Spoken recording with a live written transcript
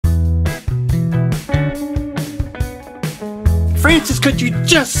Francis, could you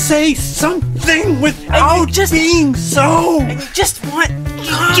just say something without being so? And you just want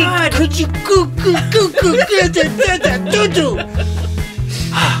God. Could you go?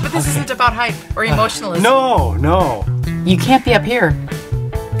 But this isn't about hype or emotionalism. No. You can't be up here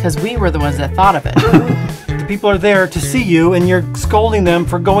because we were the ones that thought of it. The people are there to see you, and you're scolding them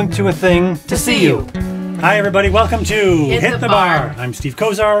for going to a thing to see you. Hi, everybody. Welcome to Hit the Bar. I'm Steve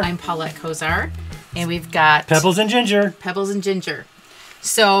Kozar. I'm Paulette Kozar. And we've got Pebbles and Ginger. Pebbles and Ginger.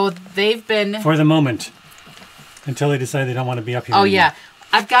 So they've been... For the moment. Until they decide they don't want to be up here Oh, anymore. yeah.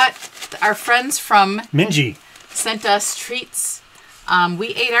 I've got our friends from... Minji. Sent us treats. We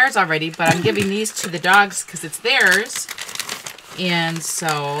ate ours already, but I'm giving these to the dogs because it's theirs. And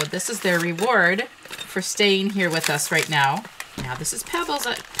so this is their reward for staying here with us right now. Now this is Pebbles'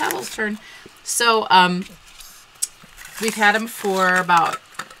 turn. So we've had them for about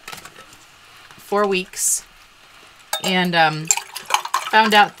 4 weeks, and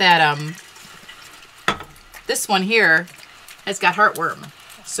found out that this one here has got heartworm.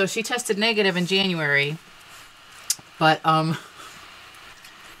 So she tested negative in January, but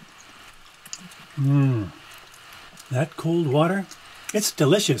that cold water, it's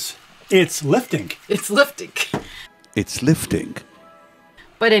delicious. It's lifting. It's lifting. It's lifting.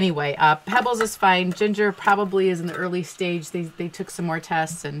 But anyway, Pebbles is fine. Ginger probably is in the early stage. They took some more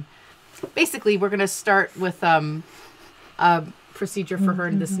tests, and basically we're going to start with a procedure for her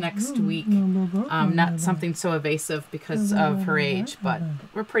this next week. Not something so evasive because of her age, but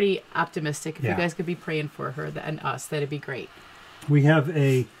we're pretty optimistic. If you guys could be praying for her and us, that'd be great. We have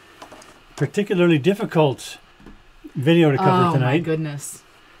a particularly difficult video to cover tonight. Oh my goodness.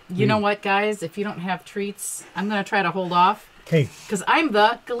 You know what, guys? If you don't have treats, I'm going to try to hold off. Okay. Because I'm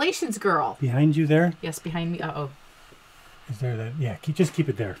the Galatians girl. Behind you there? Yes, behind me. Uh-oh. Is there that? Yeah, just keep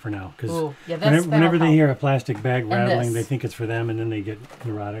it there for now. Because yeah, whenever they hear a plastic bag rattling, this. they think it's for them, and then they get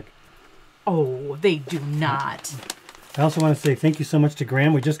neurotic. Oh, they do not. I also want to say thank you so much to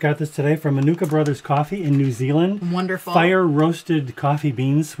Graham. We just got this today from Manuka Brothers Coffee in New Zealand. Wonderful. Fire roasted coffee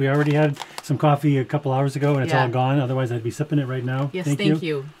beans. We already had some coffee a couple hours ago, and it's all gone. Otherwise, I'd be sipping it right now. Yes, thank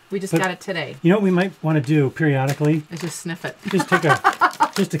you. We just got it today. You know what we might want to do periodically? I just sniff it. Just take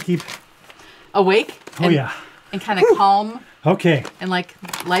just to keep awake. And kind of calm. Okay. And like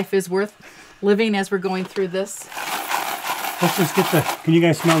life is worth living as we're going through this. Let's just get can you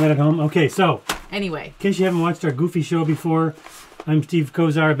guys smell that at home? Okay, so. Anyway. In case you haven't watched our Goofy show before, I'm Steve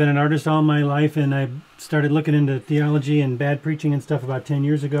Kozar. I've been an artist all my life, and I started looking into theology and bad preaching and stuff about 10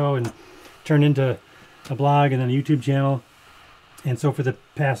 years ago, and turned into a blog and then a YouTube channel. And so for the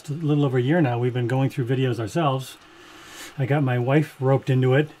past little over a year now, we've been going through videos ourselves. I got my wife roped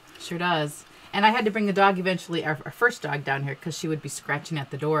into it. Sure does. And I had to bring the dog eventually, our first dog down here, because she would be scratching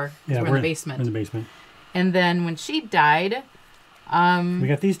at the door. Yeah, we're in the basement. We're in the basement. And then when she died... we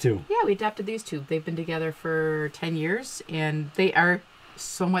got these two. Yeah, we adopted these two. They've been together for 10 years, and they are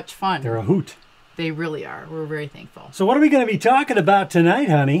so much fun. They're a hoot. They really are. We're very thankful. So what are we going to be talking about tonight,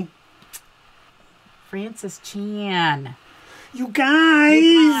 honey? Francis Chan. You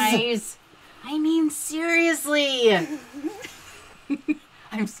guys! I mean, seriously.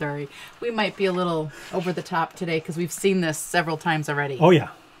 I'm sorry. We might be a little over the top today because we've seen this several times already. Oh, yeah.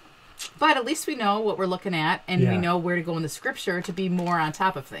 But at least we know what we're looking at, and we know where to go in the scripture to be more on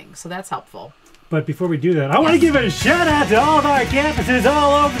top of things. So that's helpful. But before we do that, I want to give a shout out to all of our campuses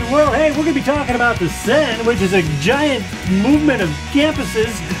all over the world. Hey, we're going to be talking about the Send, which is a giant movement of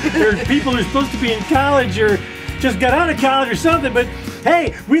campuses. There are people who are supposed to be in college or just got out of college or something. But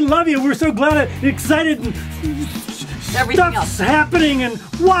hey, we love you. We're so glad and excited. And stuff's happening, and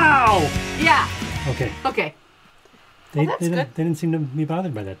wow. Yeah. Okay. Okay. They didn't seem to be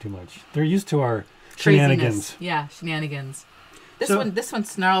bothered by that too much. They're used to our shenanigans. Yeah, shenanigans. This one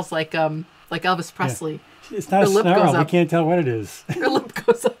snarls like Elvis Presley. Yeah. It's not a snarl. We can't tell what it is. Her lip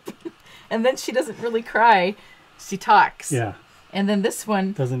goes up, and then she doesn't really cry. She talks. Yeah. And then this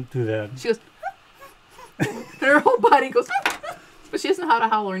one doesn't do that. She goes, and her whole body goes, but she doesn't know how to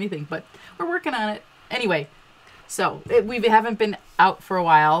howl or anything. But we're working on it anyway. So we haven't been out for a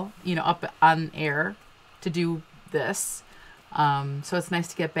while, up on air to do this. So it's nice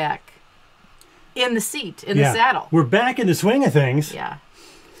to get back in the seat, in the saddle. We're back in the swing of things. Yeah.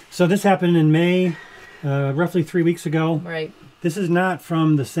 So this happened in May, roughly 3 weeks ago. Right. This is not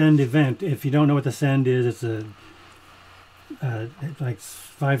from the Send event. If you don't know what the Send is, it's like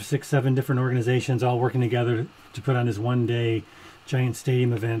 5, 6, 7 different organizations all working together to put on this one-day giant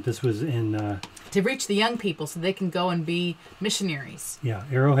stadium event. This was in... to reach the young people so they can go and be missionaries. Yeah,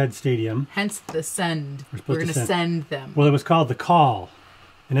 Arrowhead Stadium. Hence the Send. We're going to send them. Well, it was called The Call.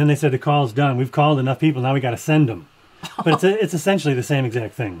 And then they said the call's done. We've called enough people, now we got to send them. But it's essentially the same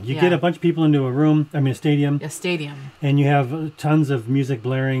exact thing. You Yeah. get a bunch of people into a stadium, A stadium. and you have tons of music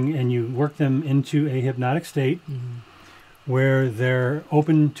blaring, and you work them into a hypnotic state where they're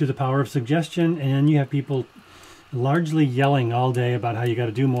open to the power of suggestion, and then you have people largely yelling all day about how you got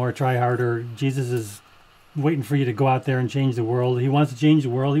to do more, try harder. Jesus is waiting for you to go out there and change the world. He wants to change the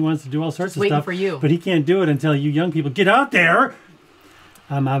world. He wants to do all sorts of waiting stuff. for you. But he can't do it until you young people get out there.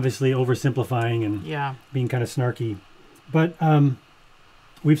 I'm obviously oversimplifying and Yeah. being kind of snarky. But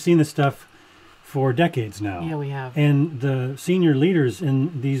we've seen this stuff for decades now. Yeah, we have. And the senior leaders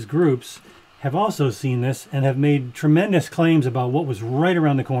in these groups have also seen this and have made tremendous claims about what was right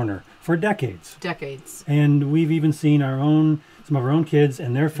around the corner for decades. Decades. And we've even seen some of our own kids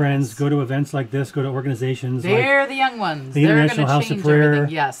and their friends Yes. go to events like this, go to organizations like They're the young ones. the They're International gonna House of change Prayer,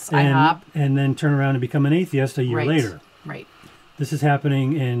 everything. Yes, and, IHOP. and then turn around and become an atheist a year Right. later. Right. This is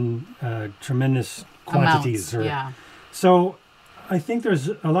happening in tremendous quantities. Amounts. Yeah. So I think there's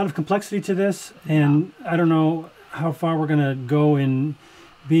a lot of complexity to this, and I don't know how far we're going to go in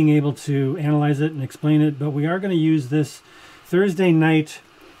being able to analyze it and explain it, but we are going to use this Thursday night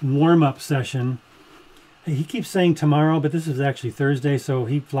warm-up session. He keeps saying tomorrow, but this is actually Thursday, so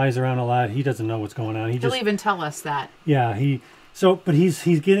he flies around a lot. He doesn't know what's going on. He'll even tell us that. Yeah, but he's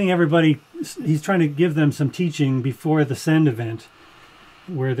getting everybody, he's trying to give them some teaching before the Send event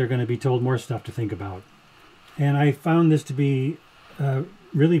where they're going to be told more stuff to think about. And I found this to be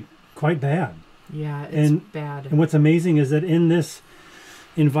really quite bad. Yeah, it's bad. And what's amazing is that in this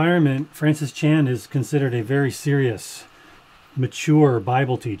environment, Francis Chan is considered a very serious, mature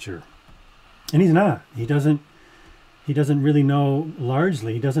Bible teacher. And he's not. He doesn't really know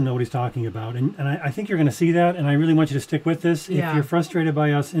largely. He doesn't know what he's talking about. And I think you're going to see that, and I really want you to stick with this. Yeah. If you're frustrated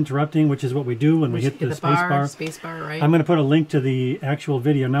by us interrupting, which is what we do when we hit the space bar. Space bar, right? I'm going to put a link to the actual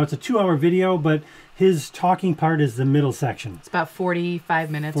video. Now, it's a 2-hour video, but his talking part is the middle section. It's about 45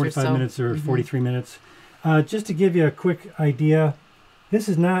 minutes 45 or so. minutes or 43 minutes. Just to give you a quick idea, this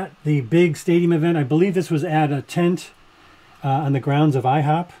is not the big stadium event. I believe this was at a tent on the grounds of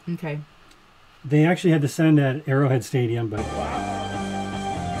IHOP. Okay. They actually had to send at Arrowhead Stadium, but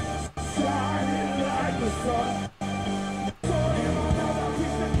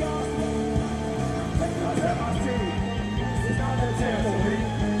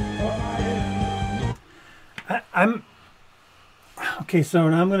I'm okay. So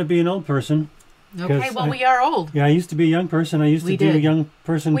now I'm going to be an old person. Okay, well, we are old. Yeah, I used to be a young person. I used to We do did. young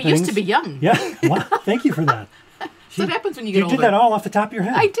person We things. used to be young. Yeah. Wow. Thank you for that. That's what happens when you get You older. did that all off the top of your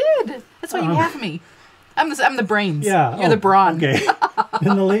head. I did. That's why you have me. I'm the brains. Yeah. You're the brawn. Okay.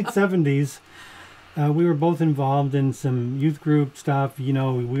 In the late 70s, we were both involved in some youth group stuff. You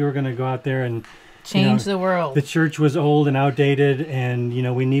know, we were going to go out there and Change the world. the church was old and outdated, and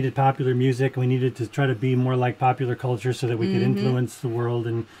we needed popular music. We needed to try to be more like popular culture so that we could influence the world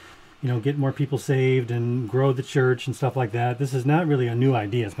and get more people saved and grow the church and stuff like that. This is not really a new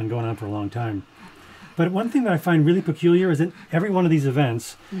idea. It's been going on for a long time. But one thing that I find really peculiar is that every one of these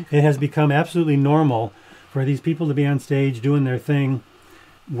events, it has become absolutely normal for these people to be on stage doing their thing,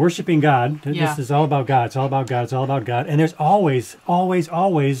 worshiping God. Yeah. This is all about God. It's all about God. It's all about God. And there's always, always,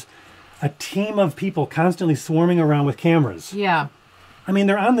 always a team of people constantly swarming around with cameras. Yeah. I mean,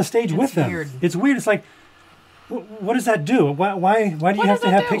 they're on the stage with them. weird. It's weird. It's like, what does that do? Why do you What have does to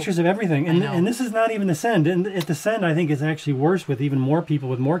that have do? pictures of everything? I know. And this is not even the Send. And at the Send, I think is actually worse with even more people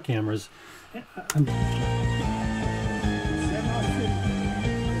with more cameras.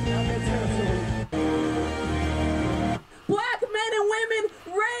 Black men and women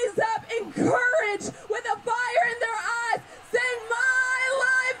raised up in courage with a fire in their eyes, saying, "My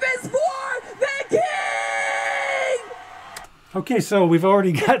life is for the King!" Okay, so we've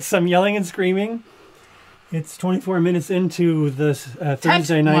already got some yelling and screaming. It's 24 minutes into this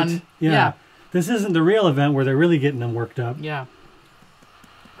Thursday night. one. Yeah. This isn't the real event where they're really getting them worked up. Yeah.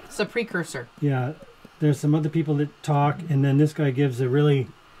 It's a precursor. Yeah, there's some other people that talk, and then this guy gives a really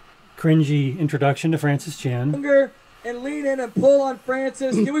cringy introduction to Francis Chan. And lean in and pull on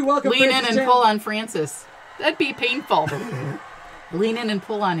Francis. Can we welcome Lean in Francis and Chan? pull on Francis. That'd be painful. Lean in and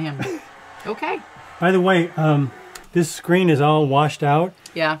pull on him. Okay. By the way, this screen is all washed out,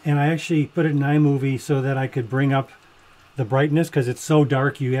 Yeah. and I actually put it in iMovie so that I could bring up the brightness because it's so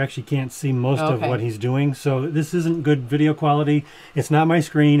dark you actually can't see most of Okay. what he's doing. So this isn't good video quality. It's not my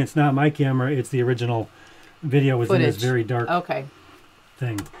screen. It's not my camera. It's the original video was in this Footage. very dark Okay.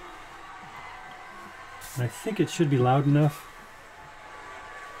 thing. And I think it should be loud enough.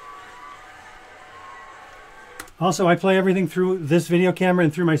 Also, I play everything through this video camera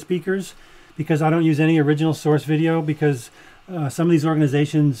and through my speakers because I don't use any original source video because some of these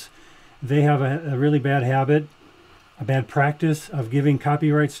organizations, they have a really bad habit bad practice of giving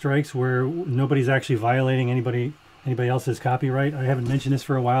copyright strikes where nobody's actually violating anybody else's copyright. I haven't mentioned this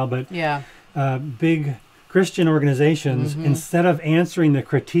for a while, but Yeah. big Christian organizations, instead of answering the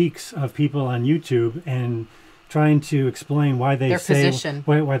critiques of people on YouTube and trying to explain why they Their say position.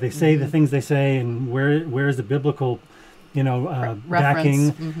 why they say the things they say and where is the biblical, backing,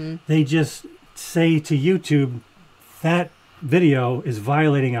 Reference. they just say to YouTube that video is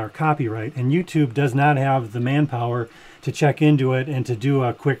violating our copyright, and YouTube does not have the manpower to check into it and to do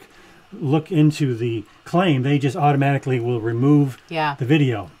a quick look into the claim. They just automatically will remove Yeah. the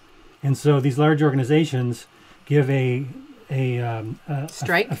video. And so these large organizations give a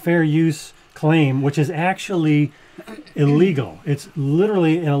Strike? a fair use claim, which is actually illegal. It's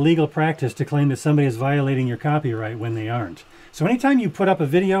literally an illegal practice to claim that somebody is violating your copyright when they aren't. So anytime you put up a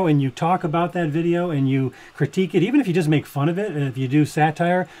video and you talk about that video and you critique it, even if you just make fun of it, and if you do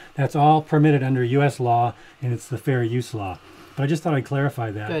satire, that's all permitted under U.S. law, and it's the fair use law. But I just thought I'd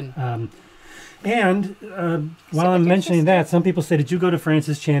clarify that. Good. While I'm mentioning that, some people say, did you go to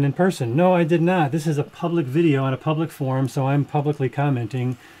Francis Chan in person? No, I did not. This is a public video on a public forum, so I'm publicly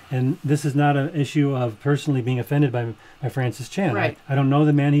commenting. And this is not an issue of personally being offended by Francis Chan. Right. I don't know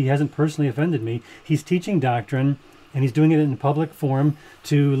the man. He hasn't personally offended me. He's teaching doctrine, and he's doing it in a public forum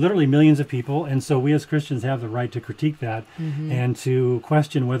to literally millions of people. And so we as Christians have the right to critique that and to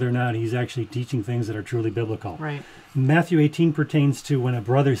question whether or not he's actually teaching things that are truly biblical. Right. Matthew 18 pertains to when a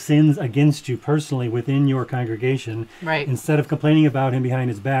brother sins against you personally within your congregation. Right. Instead of complaining about him behind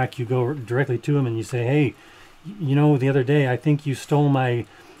his back, you go directly to him and you say, hey, the other day I think you stole my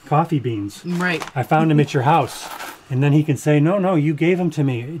coffee beans. Right. I found them at your house. And then he can say, no, you gave them to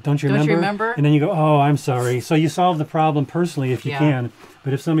me. Don't you remember? Don't you remember? And then you go, oh, I'm sorry. So you solve the problem personally if you Yeah. can.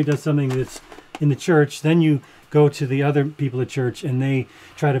 But if somebody does something that's in the church, then you go to the other people at church and they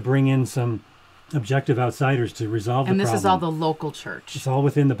try to bring in some objective outsiders to resolve the And problem. this is all the local church. It's all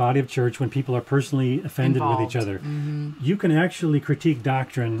within the body of church when people are personally offended with each Involved. other. You can actually critique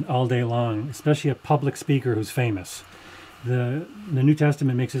doctrine all day long, especially a public speaker who's famous. The New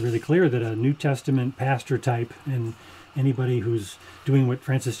Testament makes it really clear that a New Testament pastor type and anybody who's doing what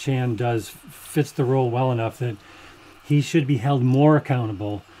Francis Chan does fits the role well enough that he should be held more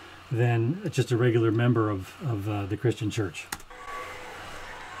accountable than just a regular member of the Christian church.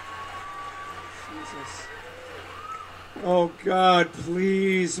 Jesus. Oh God,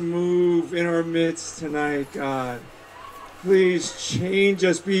 please move in our midst tonight, God. Please change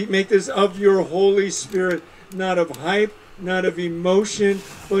us. Make this of your Holy Spirit, not of hype, not of emotion,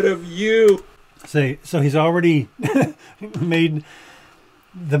 but of you. So he's already made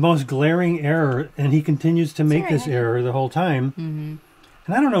the most glaring error, and he continues to make this error the whole time. And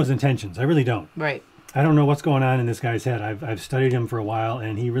I don't know his intentions. I really don't. Right. I don't know what's going on in this guy's head. I've studied him for a while,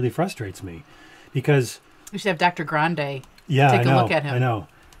 and he really frustrates me because We should have Dr. Grande take I know, a look at him. I know.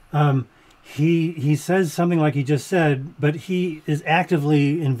 He says something like he just said, but he is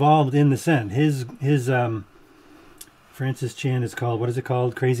actively involved in the sin. His Francis Chan is called, what is it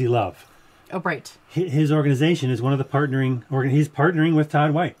called? Crazy Love. Oh, right. His organization is one of the he's partnering with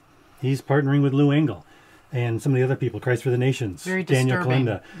Todd White. He's partnering with Lou Engle and some of the other people, Christ for the Nations, Very Daniel disturbing.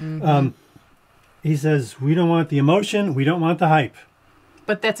 Kalenda. He says, we don't want the emotion, we don't want the hype.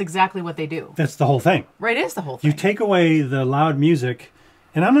 But that's exactly what they do. That's the whole thing. Right, it is the whole thing. You take away the loud music,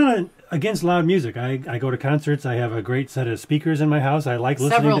 and I'm not against loud music. I go to concerts. I have a great set of speakers in my house. I like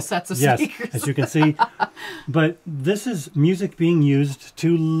listening Several to sets of yes, speakers. as you can see. But this is music being used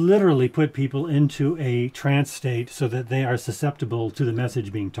to literally put people into a trance state so that they are susceptible to the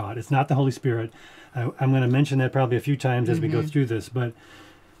message being taught. It's not the Holy Spirit. I'm going to mention that probably a few times as we go through this, but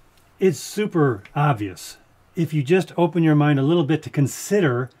it's super obvious. If you just open your mind a little bit to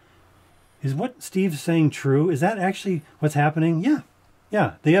consider, is what Steve's saying true? Is that actually what's happening? Yeah.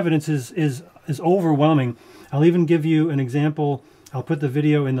 Yeah, the evidence is overwhelming. I'll even give you an example. I'll put the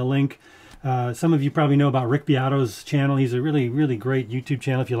video in the link. Some of you probably know about Rick Beato's channel. He's a really, really great YouTube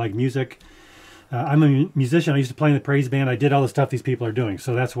channel if you like music. I'm a musician. I used to play in the praise band. I did all the stuff these people are doing.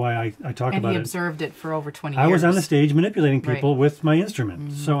 So that's why I talk and about he it. observed it for over 20 years. I was on the stage manipulating people Right. with my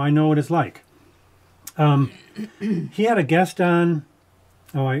instrument. So I know what it's like. He had a guest on.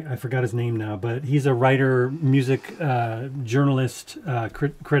 Oh, I forgot his name now, but he's a writer, music journalist,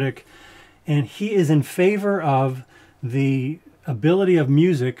 critic, and he is in favor of the ability of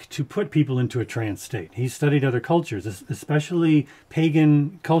music to put people into a trance state. He's studied other cultures, especially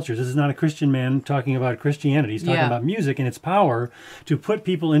pagan cultures. This is not a Christian man talking about Christianity. He's talking Yeah. about music and its power to put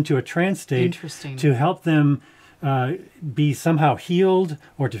people into a trance state Interesting. to help them be somehow healed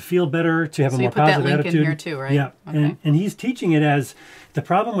or to feel better, to have So a you more put that positive link attitude. in here too, right? Yeah, Okay. and he's teaching it as the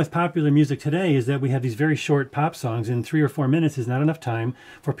problem with popular music today is that we have these very short pop songs, and 3 or 4 minutes is not enough time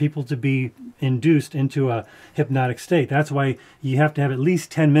for people to be induced into a hypnotic state. That's why you have to have at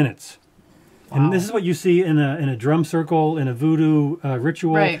least 10 minutes. And this is what you see in a drum circle, in a voodoo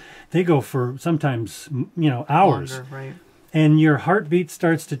ritual. Right. They go for sometimes, hours. Longer, right. And your heartbeat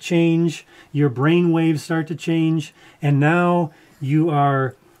starts to change, your brain waves start to change, and now you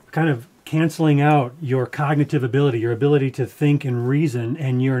are kind of canceling out your cognitive ability, your ability to think and reason,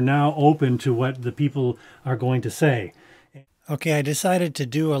 and you're now open to what the people are going to say. Okay, I decided to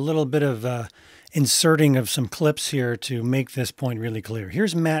do a little bit of inserting of some clips here to make this point really clear.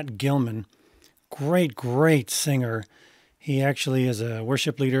 Here's Matt Gilman, great singer. He actually is a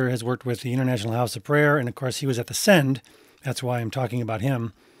worship leader, has worked with the International House of Prayer, and of course he was at the Send. That's why I'm talking about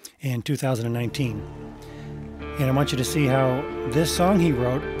him in 2019. And I want you to see how this song he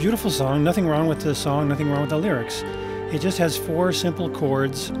wrote, beautiful song, nothing wrong with the song, nothing wrong with the lyrics. It just has 4 simple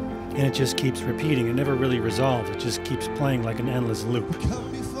chords and it just keeps repeating. It never really resolves. It just keeps playing like an endless loop.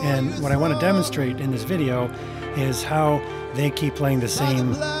 And what I want to demonstrate in this video is how they keep playing the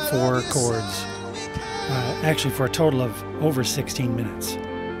same 4 chords, actually for a total of over 16 minutes.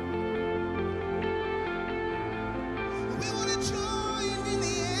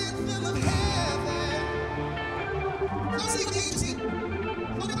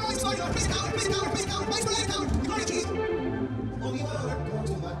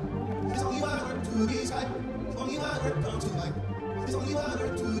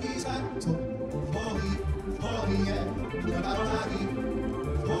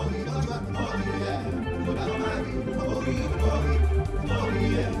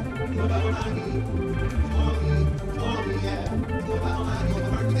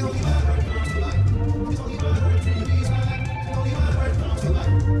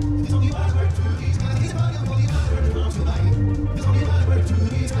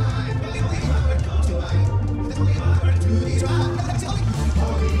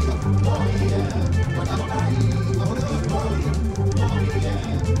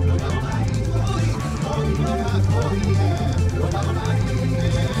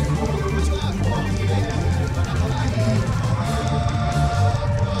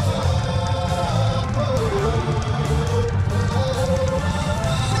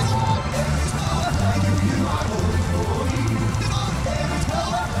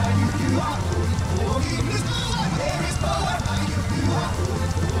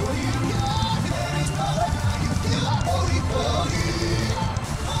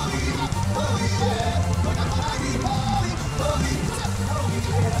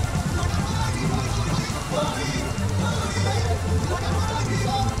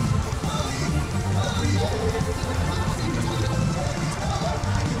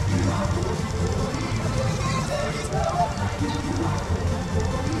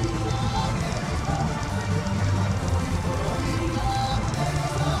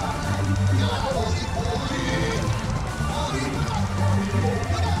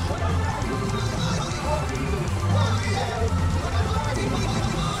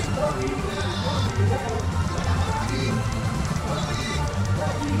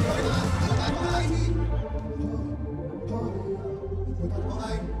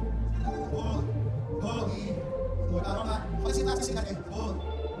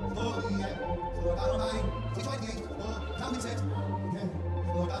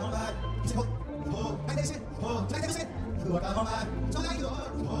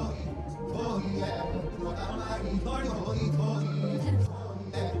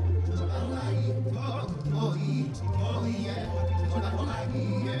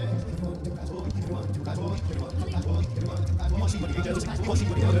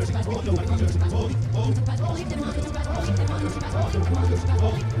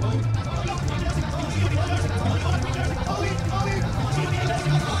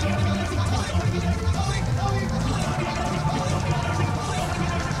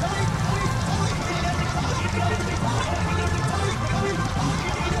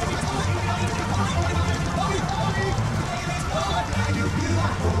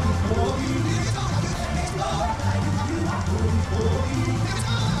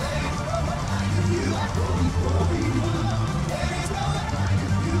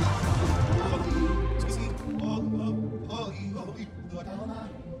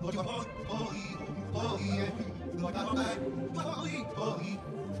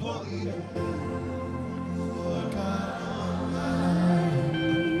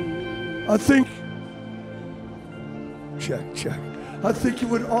 I think, check. I think you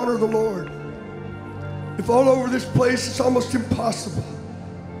would honor the Lord If all over this place it's almost impossible,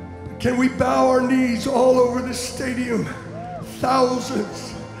 can we bow our knees all over this stadium?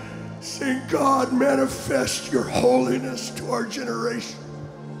 Thousands, saying, God, manifest your holiness to our generation.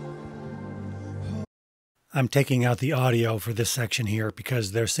 I'm taking out the audio for this section here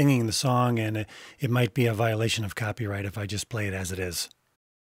because they're singing the song and it might be a violation of copyright if I just play it as it is.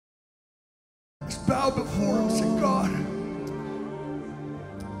 Let's bow before him and say, God,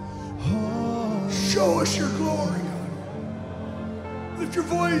 show us your glory, God. Lift your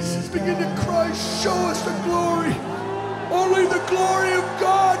voices, begin to cry, show us the glory. Only the glory of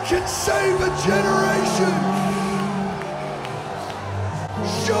God can save a generation.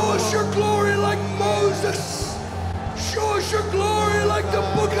 Show us your glory like Moses. Show us your glory like the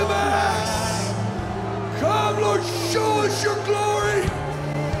book of Acts. Come, Lord, show us your glory.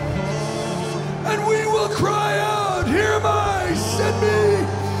 And we will cry out, here am I, send me.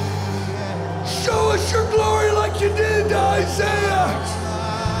 Show us your glory like you did to Isaiah.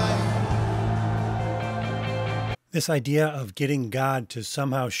 This idea of getting God to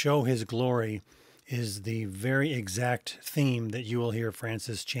somehow show his glory is the very exact theme that you will hear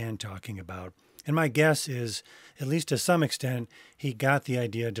Francis Chan talking about. And my guess is, at least to some extent, he got the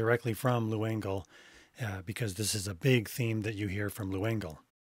idea directly from Lou Engle, because this is a big theme that you hear from Lou Engle.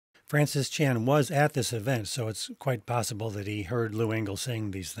 Francis Chan was at this event, so it's quite possible that he heard Lou Engle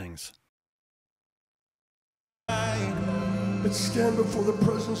sing these things. Let's stand before the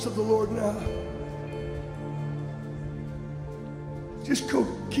presence of the Lord now. Just go,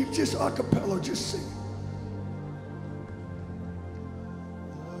 keep just a cappella, just sing.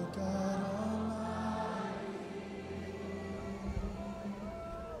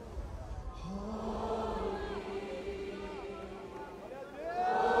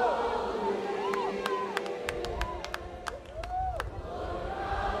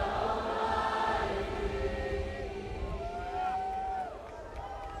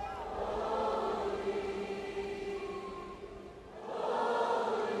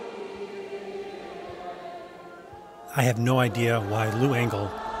 I have no idea why Lou Engle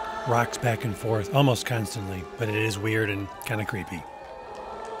rocks back and forth almost constantly, but it is weird and kind of creepy.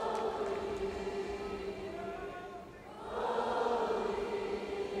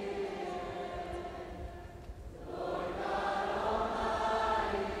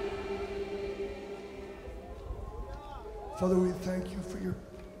 Father, we thank you for your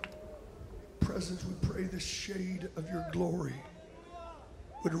presence. We pray the shade of your glory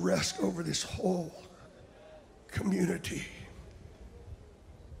would rest over this whole community.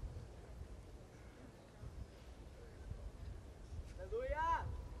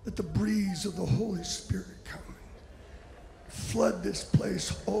 Let the breeze of the Holy Spirit come and flood this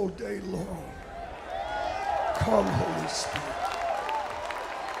place all day long. Come, Holy Spirit.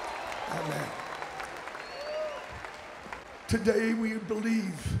 Amen. Today we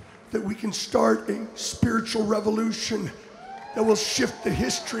believe that we can start a spiritual revolution that will shift the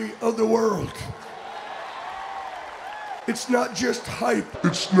history of the world. It's not just hype.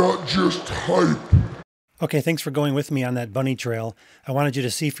 It's not just hype. Okay, thanks for going with me on that bunny trail. I wanted you to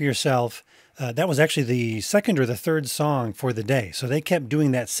see for yourself. That was actually the second or the third song for the day. So they kept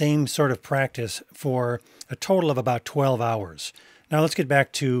doing that same sort of practice for a total of about 12 hours. Now let's get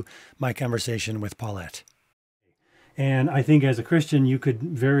back to my conversation with Paulette. And I think as a Christian, you could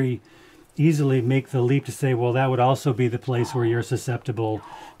very easily make the leap to say, well, that would also be the place where you're susceptible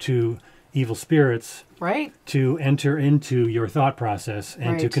to evil spirits, right, to enter into your thought process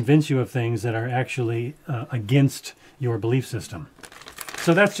and to convince you of things that are actually against your belief system.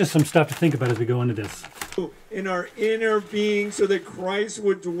 So that's just some stuff to think about as we go into this. In our inner being so that Christ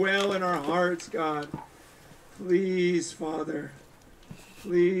would dwell in our hearts, God. Please, Father,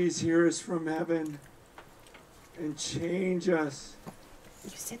 please hear us from heaven and change us. You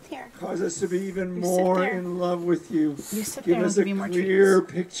sit there. Cause us to be even more in love with you. You sit Give there us and a give me more clear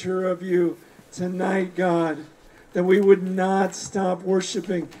treats. picture of you tonight, God. That we would not stop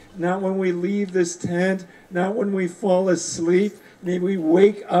worshiping. Not when we leave this tent. Not when we fall asleep. May we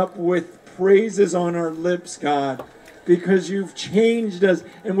wake up with praises on our lips, God. Because you've changed us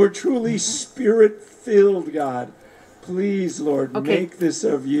and we're truly spirit-filled, God. Please, Lord, make this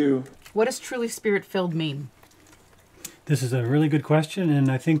of you. What does truly spirit-filled mean? This is a really good question, and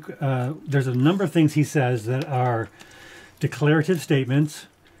I think there's a number of things he says that are declarative statements.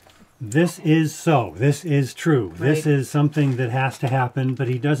 This is so. This is true. Right. This is something that has to happen, but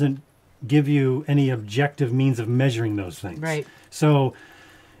he doesn't give you any objective means of measuring those things. Right. So,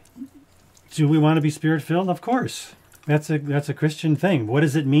 do we want to be spirit-filled? Of course. That's a Christian thing. What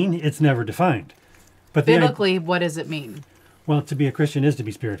does it mean? It's never defined. But biblically, what does it mean? Well, to be a Christian is to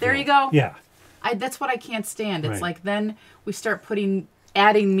be spirit-filled. There you go. Yeah. That's what I can't stand. It's Right. like then we start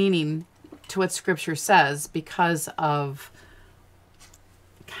adding meaning to what Scripture says because of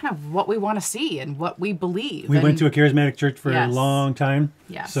kind of what we want to see and what we believe. We went to a charismatic church for a Yes. long time.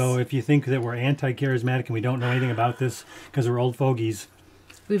 Yes. So if you think that we're anti-charismatic and we don't know anything about this because we're old fogies,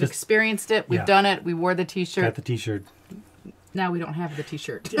 We've experienced it. We've Yeah. done it. We wore the T-shirt. got the T-shirt. Now we don't have the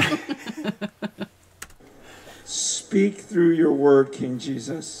T-shirt. Speak through your word, King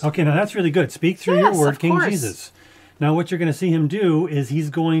Jesus. Okay, now that's really good. Speak through your Yes, word, of King course. Jesus. Now what you're going to see him do is he's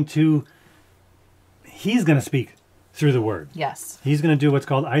going to speak through the word. Yes. He's going to do what's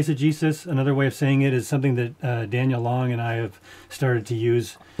called eisegesis. Another way of saying it is something that Daniel Long and I have started to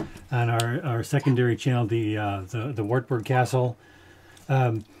use on our secondary channel, the Wartburg Castle.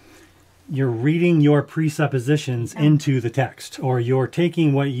 You're reading your presuppositions into the text, or you're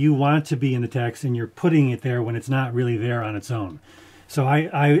taking what you want to be in the text and you're putting it there when it's not really there on its own. So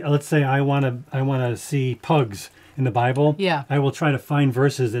let's say I want to see pugs in the Bible. Yeah. I will try to find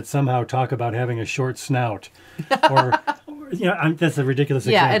verses that somehow talk about having a short snout, or that's a ridiculous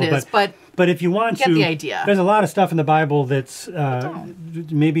Yeah, example. it is, But if you want get to, the idea. there's a lot of stuff in the Bible that's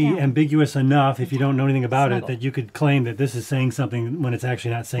maybe ambiguous enough if you don't know anything about Snuggle. it that you could claim that this is saying something when it's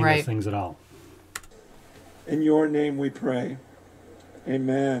actually not saying Right. those things at all. In your name we pray.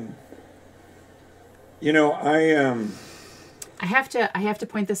 Amen. You know, I have to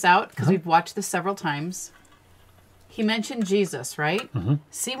point this out because we've watched this several times. He mentioned Jesus, right? Mm-hmm.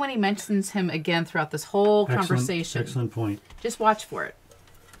 See when he mentions him again throughout this whole conversation. Excellent point. Just watch for it.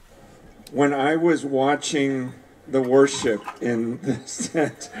 when I was watching the worship in this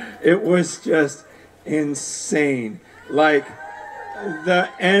tent, it was just insane. Like the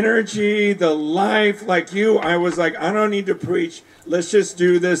energy, the life, like you, I was like, I don't need to preach. Let's just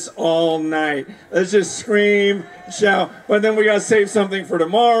do this all night. Let's just scream, shout. But then we got to save something for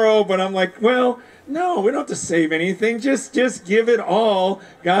tomorrow. But I'm like, well, no, we don't have to save anything. Just give it all.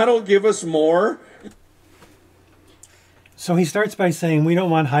 God will give us more. So he starts by saying, we don't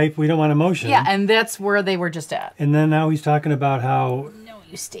want hype, we don't want emotion. Yeah, and that's where they were just at. And then now he's talking about how, No,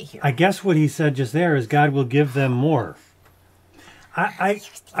 you stay here. I guess what he said just there is God will give them more.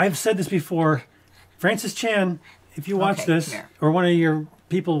 I've said this before. Francis Chan, if you watch Okay, this, come here. or one of your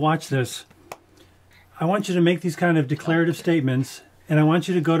people watch this, I want you to make these kind of declarative statements, and I want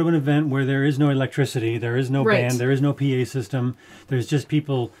you to go to an event where there is no electricity, there is no Right. band, there is no PA system, there's just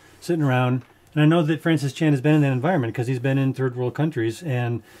people sitting around. And I know that Francis Chan has been in that environment because he's been in third world countries,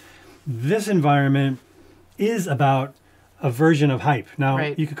 and this environment is about a version of hype. Now,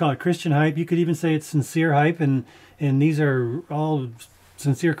 Right. you could call it Christian hype, you could even say it's sincere hype, and these are all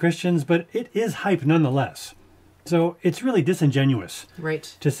sincere Christians, but it is hype nonetheless. So it's really disingenuous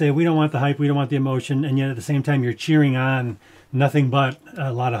Right. to say we don't want the hype, we don't want the emotion, and yet at the same time you're cheering on nothing but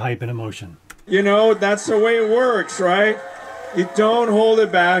a lot of hype and emotion. You know, that's the way it works, right? You don't hold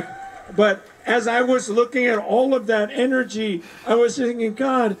it back. But as I was looking at all of that energy, I was thinking,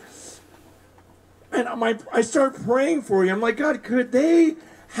 God, and I start praying for you. I'm like, God, could they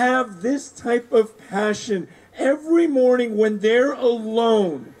have this type of passion every morning when they're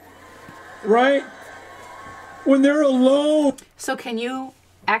alone, right? When they're alone. So can you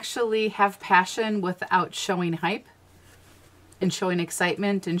actually have passion without showing hype and showing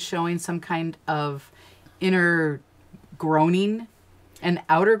excitement and showing some kind of inner groaning and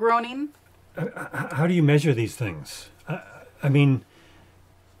outer groaning? How do you measure these things? I mean,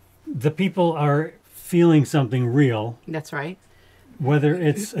 the people are feeling something real. That's right. Whether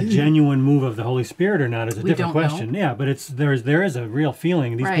it's a genuine move of the Holy Spirit or not is a We different don't know. question. Yeah, but there is a real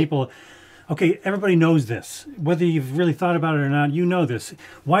feeling. These Right. people, okay, everybody knows this. Whether you've really thought about it or not, you know this.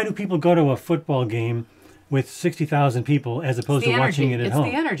 Why do people go to a football game with 60,000 people as opposed to watching it at it's home?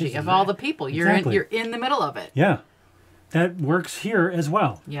 the energy This of is all it. the people. Exactly. You're in the middle of it. Yeah, that works here as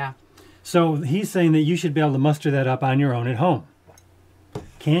well. Yeah. So he's saying that you should be able to muster that up on your own at home.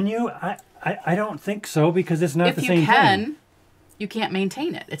 Can you? I don't think so, because it's not If the you same can, thing. you can't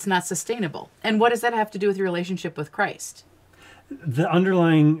maintain it. It's not sustainable. And what does that have to do with your relationship with Christ? The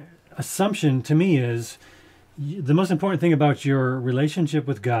underlying assumption to me is the most important thing about your relationship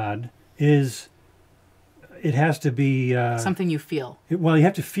with God is it has to be Something you feel. well, you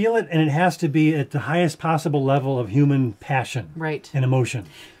have to feel it, and it has to be at the highest possible level of human passion Right. and emotion.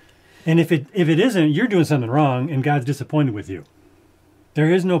 And if it isn't, you're doing something wrong, and God's disappointed with you. There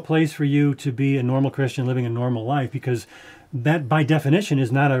is no place for you to be a normal Christian living a normal life, because that, by definition,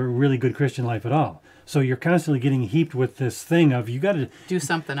 is not a really good Christian life at all. So you're constantly getting heaped with this thing of you got to Do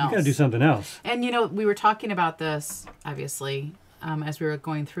something else. do something else. And you know, we were talking about this, obviously, as we were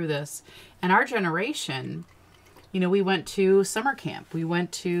going through this. And our generation, we went to summer camp. We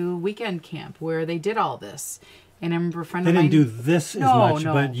went to weekend camp where they did all this. And I remember a friend They of mine... didn't do this as much,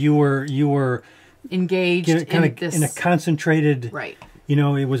 but you were engaged in this... in a concentrated... Right.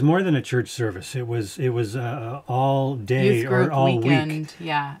 It was more than a church service. It was all day Youth group, or all weekend, week.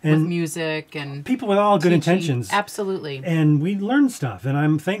 Yeah, And with music and people with all good teaching. intentions. Absolutely. And we learned stuff, and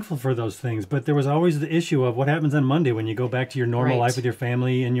I'm thankful for those things. But there was always the issue of what happens on Monday when you go back to your normal Right. life with your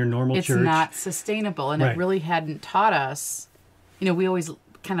family and your normal It's church. not sustainable, and Right. it really hadn't taught us. We always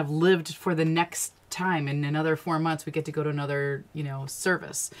kind of lived for the next time. In another 4 months, we get to go to another,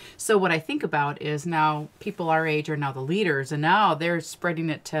 service. So what I think about is now people our age are now the leaders, and now they're spreading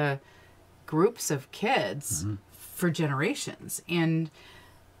it to groups of kids for generations, and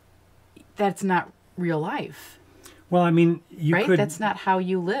that's not real life, Well, I mean, right? That's not how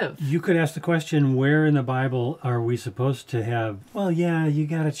you live. You could ask the question, where in the Bible are we supposed to have, well, yeah, you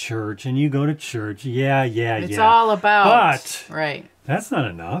got a church and you go to church. Yeah. It's all about... But right. That's not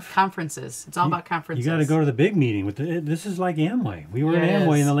enough. Conferences. It's all about conferences. You got to go to the big meeting. This is like Amway. We were Yeah, at it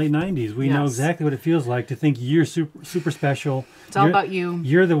Amway is. in the late 90s. We know Yes. exactly what it feels like to think you're super special. It's all about you.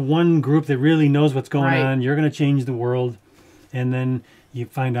 You're the one group that really knows what's going Right. on. You're going to change the world. And then you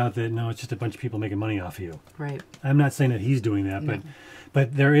find out that, no, it's just a bunch of people making money off of you. Right. I'm not saying that he's doing that,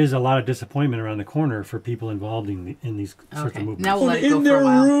 but there is a lot of disappointment around the corner for people involved in these sorts of movements. Now we'll let it go In for a their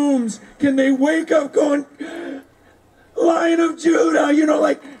while. rooms, can they wake up going, Lion of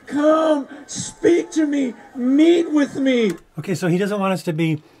Judah, come, speak to me, meet with me. Okay, so he doesn't want us to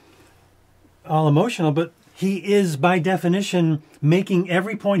be all emotional, but he is, by definition, making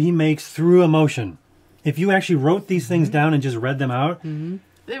every point he makes through emotion. If you actually wrote these things down and just read them out,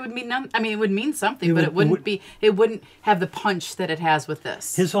 It would mean it would mean something, It but would- it wouldn't have the punch that it has with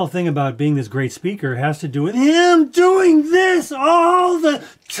this. his whole thing about being this great speaker has to do with him doing this all the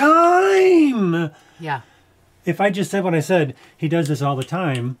time. Yeah. If I just said what I said, he does this all the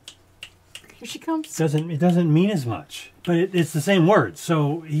time, Here she comes. it doesn't mean as much. But it's the same word.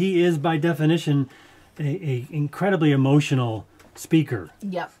 So he is, by definition, a incredibly emotional speaker.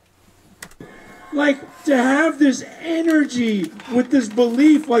 Yep. To have this energy with this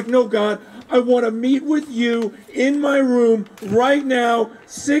belief, no, God, I want to meet with you in my room right now,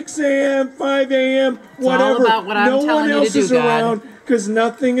 6 a.m., 5 a.m., whatever. all about what I'm no telling one you else to do, is God. around, because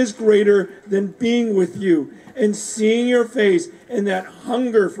nothing is greater than being with you and seeing your face and that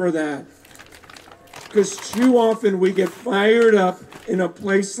hunger for that. Because too often we get fired up in a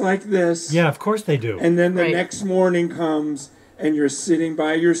place like this. Yeah, of course they do. And then the Right. next morning comes and you're sitting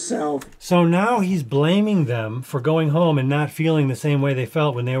by yourself. So now he's blaming them for going home and not feeling the same way they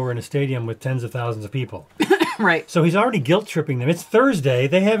felt when they were in a stadium with tens of thousands of people. Right. So he's already guilt tripping them. It's Thursday.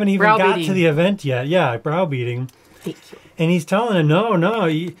 They haven't even got Browbeating. to the event yet. Yeah, browbeating. Thank you. And he's telling them, no,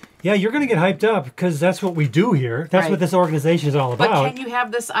 you're going to get hyped up because that's what we do here. That's Right. what this organization is all But about. can you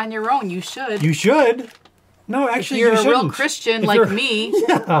have this on your own? You should. You should. No, if actually, you're you a real shouldn't. Christian If like you're- me,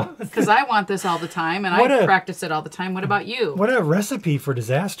 because I want this all the time and What I a- practice it all the time. What about you? What a recipe for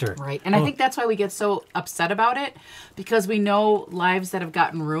disaster. Right. And I think that's why we get so upset about it, because we know lives that have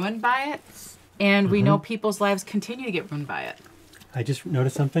gotten ruined by it, and we know people's lives continue to get ruined by it. I just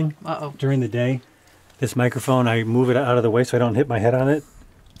noticed something Uh-oh. during the day. This microphone, I move it out of the way so I don't hit my head on it.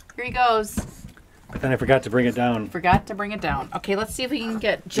 Here he goes. But then I forgot to bring it down. Forgot to bring it down. Okay, let's see if we can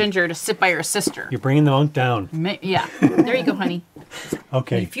get Ginger to sit by her sister. You're bringing the monk down. Yeah. There you go, honey.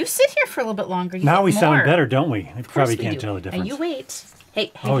 Okay. If you sit here for a little bit longer, you Now get we more. sound better, don't we? I Of course probably we can't do. tell the difference. And you wait.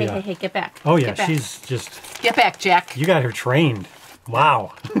 Hey, Oh, yeah. hey, get back. Oh, yeah, Get back. she's just... Get back, Jack. You got her trained.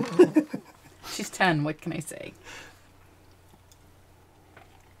 Wow. She's 10. What can I say?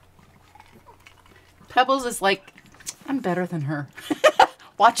 Pebbles is like, I'm better than her.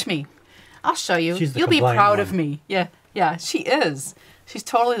 Watch me. I'll show you. She's the You'll be compliant proud of one. me. Yeah, she is. She's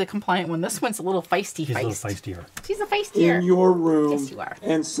totally the compliant one. This one's a little feisty. She's a little feistier. She's a feistier. In your room. Yes, you are.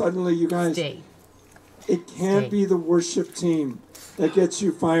 And suddenly, you guys, Stay. it can't Stay. be the worship team that gets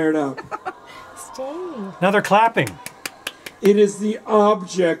you fired up. Stay. Now they're clapping. It is the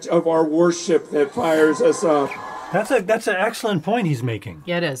object of our worship that fires us up. That's an excellent point he's making.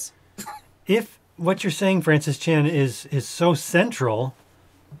 Yeah, it is. If what you're saying, Francis Chan, is so central,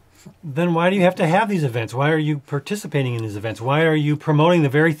 then why do you have to have these events? Why are you participating in these events? Why are you promoting the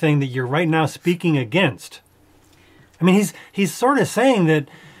very thing that you're right now speaking against? I mean, he's sort of saying that,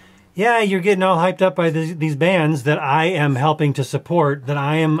 yeah, you're getting all hyped up by these bands that I am helping to support, that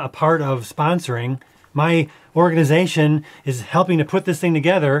I am a part of sponsoring. My organization is helping to put this thing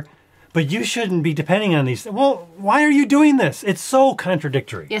together, but you shouldn't be depending on these. Well, why are you doing this? It's so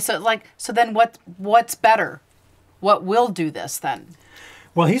contradictory. Yeah, so then what's better? What will do this then?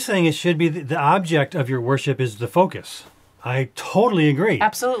 Well, he's saying it should be the object of your worship is the focus. I totally agree.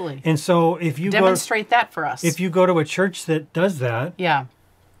 Absolutely. And so if you Demonstrate that for us. if you go to a church that does that, yeah.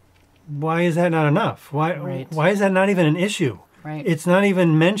 why is that not enough? Right. Why is that not even an issue? Right. It's not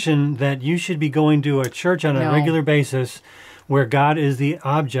even mentioned that you should be going to a church on a No. regular basis where God is the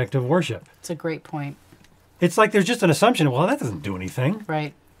object of worship. It's a great point. It's like there's just an assumption, well, that doesn't do anything.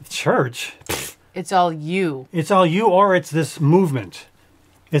 Right. Church, It's all you. it's all you, or it's this movement.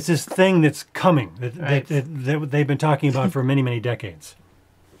 It's this thing that's coming that, Right. that they've been talking about for many, many decades.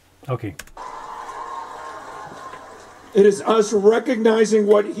 Okay. It is us recognizing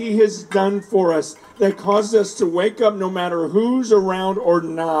what he has done for us that causes us to wake up no matter who's around or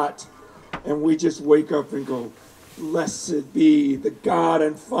not. And we just wake up and go, blessed be the God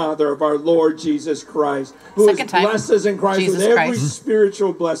and Father of our Lord Jesus Christ, who has Second time. blessed us in Christ Jesus with every Christ.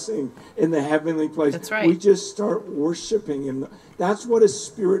 spiritual blessing in the heavenly place. That's right. We just start worshiping him. That's what a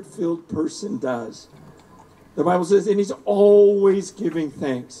spirit-filled person does. The Bible says, and he's always giving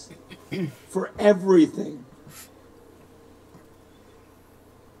thanks for everything.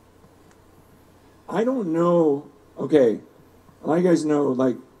 I don't know. Okay, a lot of you guys know,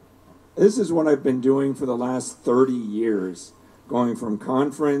 like, this is what I've been doing for the last 30 years, going from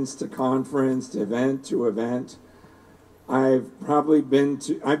conference to conference to event. I've been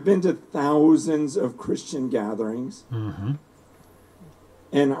to thousands of Christian gatherings,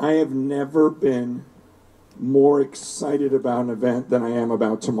 and I have never been more excited about an event than I am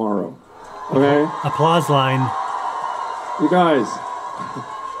about tomorrow. Okay? Applause line. You guys.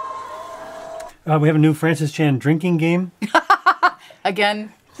 We have a new Francis Chan drinking game.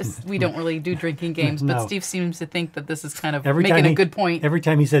 Again, we don't really do drinking games, but No. Steve seems to think that this is kind of Every making time a he- good point. Every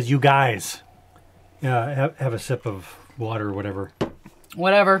time he says, you guys, have a sip of water or whatever.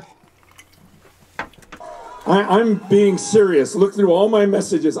 Whatever. I'm being serious. Look through all my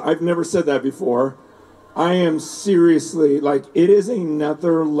messages. I've never said that before. I am seriously, like, it is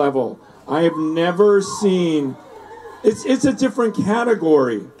another level. I have never seen, it's a different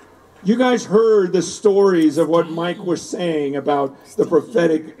category. You guys heard the stories of what Mike was saying about the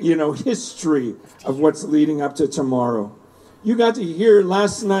prophetic, history of what's leading up to tomorrow. You got to hear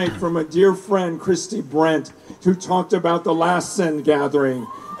last night from a dear friend, Christy Brent, who talked about the last Send gathering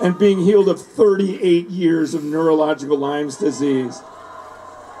and being healed of 38 years of neurological Lyme's disease.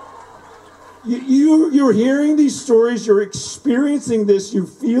 You're hearing these stories, you're experiencing this, you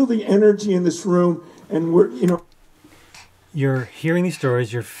feel the energy in this room, and You're hearing these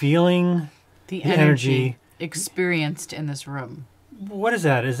stories, you're feeling The energy. energy experienced in this room. What is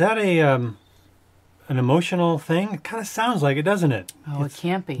that? Is that an emotional thing? It kind of sounds like it, doesn't it? Oh, it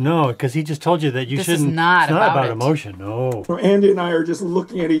can't be. No, because he just told you that you This is shouldn't. not it's not about about it. emotion. No. Andy and I are just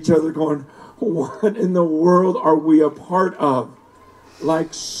looking at each other going, what in the world are we a part of? Like,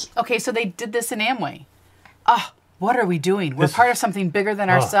 Okay, so they did this in Amway. What are we doing? We're This- part of something bigger than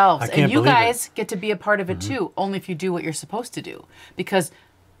I ourselves. can't And you believe it. guys get to be a part of it too, only if you do what you're supposed to do. Because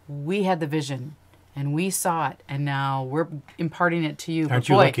we had the vision and we saw it, and now we're imparting it to you. But Aren't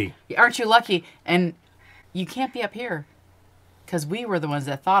you boy, lucky? Aren't you lucky? And you can't be up here because we were the ones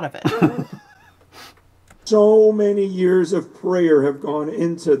that thought of it. so many years of prayer have gone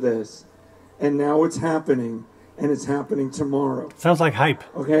into this, and now it's happening, and it's happening tomorrow. Sounds like hype.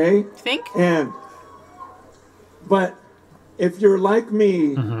 Okay? Think? But if you're like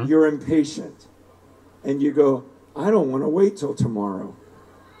me, you're impatient, and you go, I don't want to wait till tomorrow.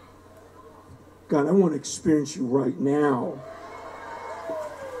 God, I want to experience you right now.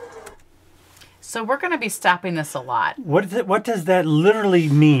 So we're going to be stopping this a lot. What does that literally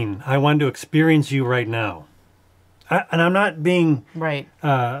mean? I want to experience you right now. And I'm not being Right.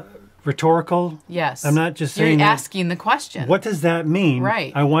 rhetorical. Yes. I'm not just saying You're that. asking the question. What does that mean?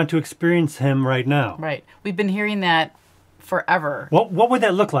 Right. I want to experience him right now. Right. We've been hearing that forever. What would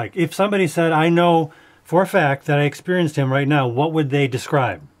that look like? If somebody said, I know for a fact that I experienced him right now, what would they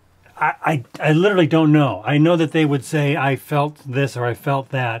describe? I literally don't know. I know that they would say, I felt this or I felt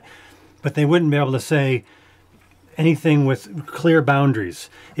that, but they wouldn't be able to say anything with clear boundaries.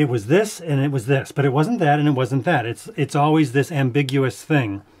 It was this and it was this, but it wasn't that and it wasn't that. It's always this ambiguous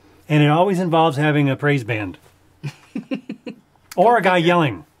thing. And it always involves having a praise band. Or a guy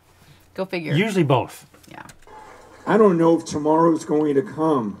yelling. Go figure. Usually both. Yeah. I don't know if tomorrow's going to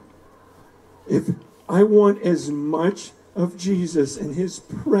come. If I want as much of Jesus and his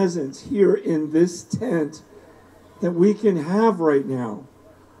presence here in this tent that we can have right now.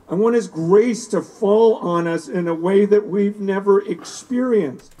 I want his grace to fall on us in a way that we've never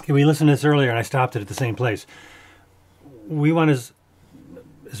experienced. Okay, we listened to this earlier and I stopped it at the same place. We want as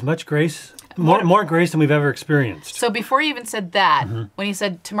much grace More grace than we've ever experienced. So before he even said that, when he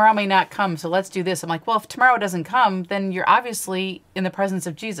said, tomorrow may not come, so let's do this, I'm like, well, if tomorrow doesn't come, then you're obviously in the presence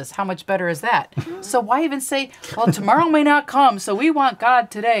of Jesus. How much better is that? So why even say, well, tomorrow may not come, so we want God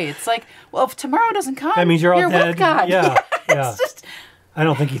today? It's like, well, if tomorrow doesn't come, That means you're all dead. with God. Yeah, yeah. It's just, I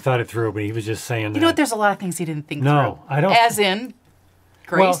don't think he thought it through, but he was just saying that. you know what, there's a lot of things he didn't think No, through. I don't- As in,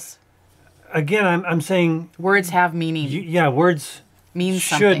 grace. Again, I'm saying, Words have meaning. words Mean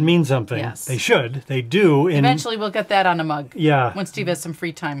should something. mean something. Yes. They should. They do. And Eventually we'll get that on a mug. Yeah. When Steve has some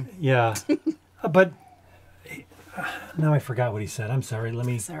free time. Yeah. But now I forgot what he said. I'm sorry.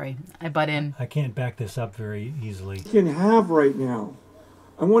 Sorry, I butt in. I can't back this up very easily. Can have right now.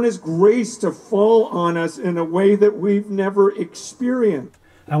 I want His grace to fall on us in a way that we've never experienced.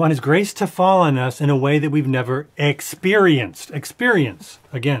 I want His grace to fall on us in a way that we've never experienced. Experience.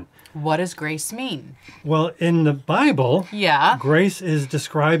 Again. What does grace mean? Well, in the Bible, Yeah. grace is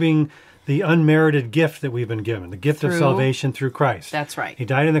describing the unmerited gift that we've been given, the gift of Through- salvation through Christ. That's right. He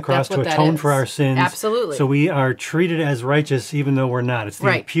died on the cross That's to what that atone is. for our sins. Absolutely. So we are treated as righteous even though we're not. It's the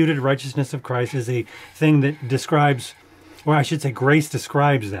Right. imputed righteousness of Christ is a thing that describes, or I should say grace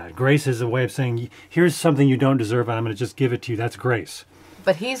describes that. Grace is a way of saying, here's something you don't deserve and I'm going to just give it to you. That's grace.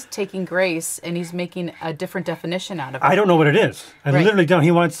 But he's taking grace and he's making a different definition out of it. I don't know what it is. I Right. literally don't.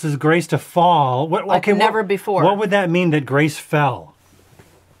 He wants His grace to fall. What, Like never before. What would that mean that grace fell?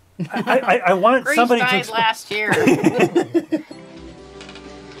 I want Grace somebody to died explain. last year.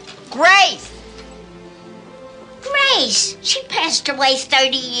 Grace! Grace! She passed away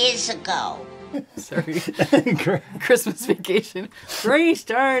 30 years ago. Sorry. Christmas vacation. Grace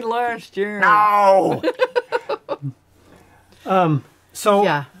died last year. No. So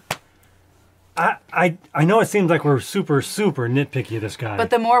Yeah. I know it seems like we're super nitpicky of this guy. But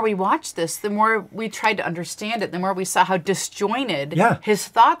the more we watched this, the more we tried to understand it, the more we saw how disjointed Yeah. his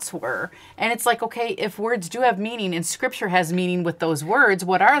thoughts were. And it's like, okay, if words do have meaning and scripture has meaning with those words,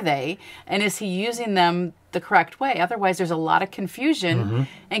 what are they? And is he using them the correct way? Otherwise, there's a lot of confusion.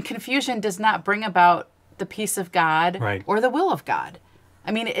 And confusion does not bring about the peace of God Right. or the will of God.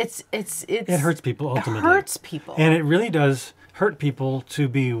 I mean, it hurts people ultimately. It hurts people. And it really does hurt people to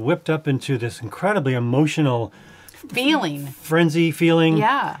be whipped up into this incredibly emotional feeling. frenzy feeling.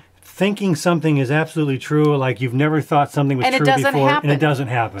 Yeah. Thinking something is absolutely true, like you've never thought something was And it true doesn't before, happen. and it doesn't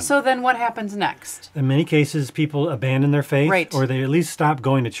happen. So then what happens next? In many cases, people abandon their faith, Right. or they at least stop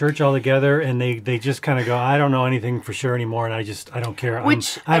going to church altogether, and they just kind of go, I don't know anything for sure anymore, and I don't care.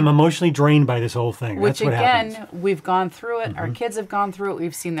 Which I'm emotionally drained by this whole thing. Which That's what again, happens. we've gone through it. Our kids have gone through it.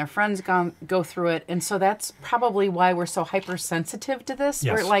 We've seen their friends go through it, and so that's probably why we're so hypersensitive to this.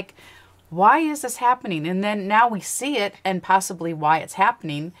 Yes. We're like, why is this happening? And then now we see it, and possibly why it's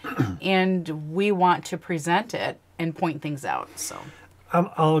happening, and we want to present it and point things out. So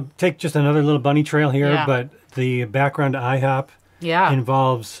I'll take just another little bunny trail here, Yeah. but the background to IHOP yeah,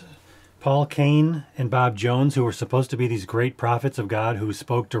 involves Paul Cain and Bob Jones, who were supposed to be these great prophets of God who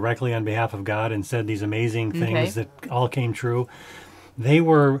spoke directly on behalf of God and said these amazing things Okay. that all came true. They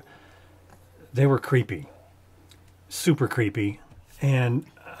were creepy, super creepy. And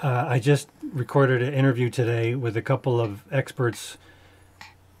I just recorded an interview today with a couple of experts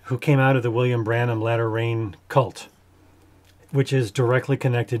who came out of the William Branham Latter Rain cult, which is directly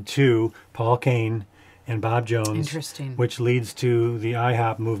connected to Paul Cain and Bob Jones. Interesting. Which leads to the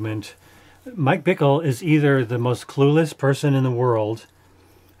IHOP movement. Mike Bickle is either the most clueless person in the world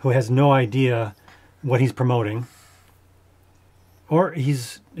who has no idea what he's promoting, or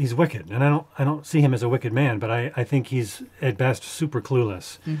he's wicked. And I don't see him as a wicked man, but I think he's at best super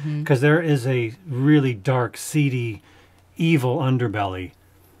clueless. Because there is a really dark, seedy, evil underbelly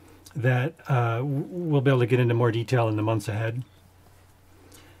that we'll be able to get into more detail in the months ahead.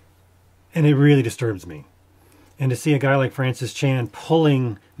 And it really disturbs me. And to see a guy like Francis Chan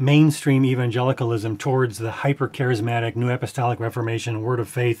pulling mainstream evangelicalism towards the hyper-charismatic New Apostolic Reformation Word of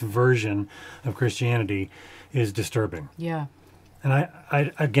Faith version of Christianity is disturbing. yeah. And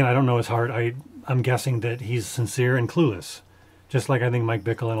I again, I don't know his heart. I'm guessing that he's sincere and clueless, just like I think Mike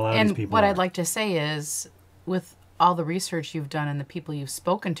Bickle and a lot of these And people what are. I'd like to say is, with all the research you've done and the people you've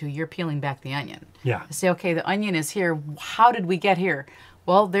spoken to, you're peeling back the onion. Yeah. To say, okay, the onion is here. How did we get here?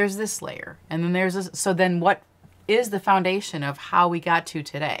 Well, there's this layer, and then there's this. So then, what is the foundation of how we got to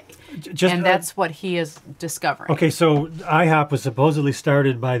today? Just, And that's what he is discovering. Okay, so IHOP was supposedly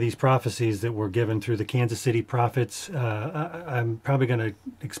started by these prophecies that were given through the Kansas City prophets. I'm probably going to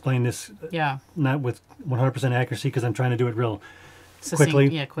explain this Yeah. not with 100% accuracy because I'm trying to do it real Succinct.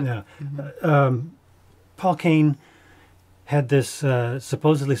 quickly. Yeah, quickly. Yeah. Paul Cain had this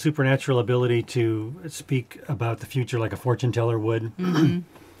supposedly supernatural ability to speak about the future like a fortune teller would.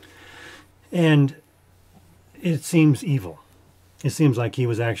 And it seems evil. It seems like he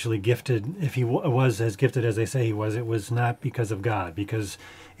was actually gifted. If he was as gifted as they say he was, it was not because of God. Because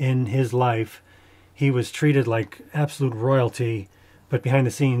in his life, he was treated like absolute royalty, but behind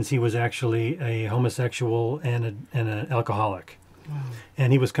the scenes, he was actually a homosexual and an alcoholic. Wow.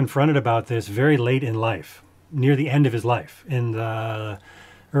 And he was confronted about this very late in life, near the end of his life. In the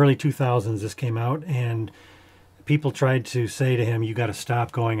early 2000s, this came out, and people tried to say to him, you got to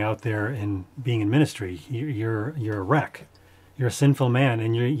stop going out there and being in ministry. You're a wreck. You're a sinful man,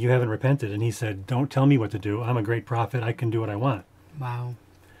 and you haven't repented. And he said, don't tell me what to do. I'm a great prophet. I can do what I want. Wow.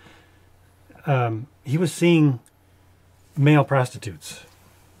 He was seeing male prostitutes.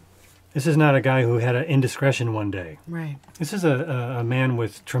 This is not a guy who had an indiscretion one day. Right. This is a man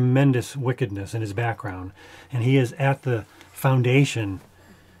with tremendous wickedness in his background, and he is at the foundation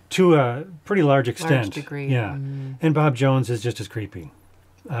to a pretty large extent. Large degree. Yeah. And Bob Jones is just as creepy.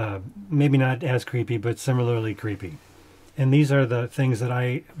 Maybe not as creepy, but similarly creepy. And these are the things that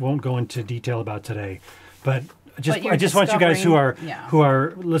I won't go into detail about today. But I just want you guys who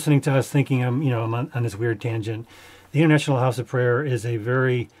are listening to us thinking I'm on this weird tangent. The International House of Prayer is a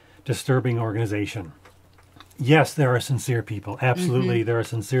very disturbing organization. Yes, there are sincere people. Absolutely, there are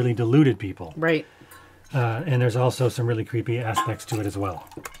sincerely deluded people. Right. And there's also some really creepy aspects to it as well.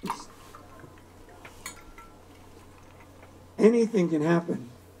 Anything can happen.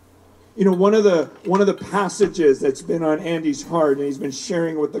 You know, one of the passages that's been on Andy's heart, and he's been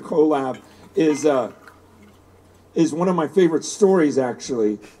sharing with the collab, is one of my favorite stories.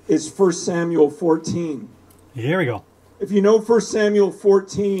 Actually, is 1 Samuel 14. Here we go. If you know 1 Samuel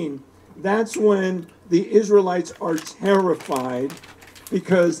 14, that's when the Israelites are terrified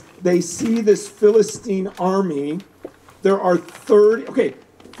because they see this Philistine army. There are 30. Okay,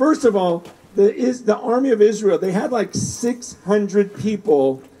 first of all, the army of Israel, they had like 600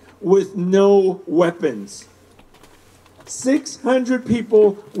 people with no weapons. 600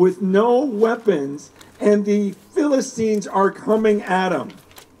 people with no weapons, and the Philistines are coming at them.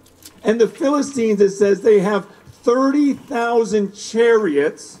 And the Philistines, it says, they have 30,000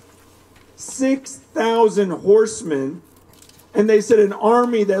 chariots, 6,000 horsemen, and they said an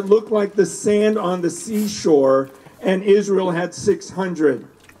army that looked like the sand on the seashore, and Israel had 600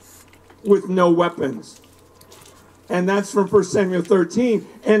 with no weapons. And that's from 1 Samuel 13.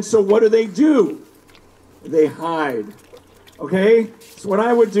 And so what do? They hide. Okay? So what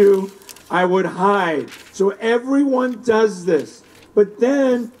I would do, I would hide. So everyone does this. But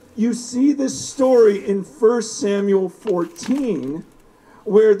then you see this story in 1 Samuel 14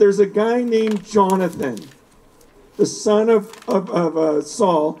 where there's a guy named Jonathan, the son of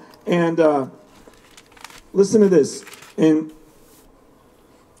Saul. And listen to this. In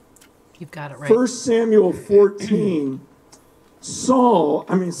You've got it right. 1 Samuel 14,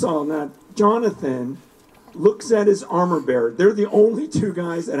 Jonathan looks at his armor bearer. They're the only two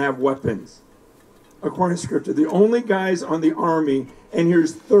guys that have weapons, according to Scripture. The only guys on the army, and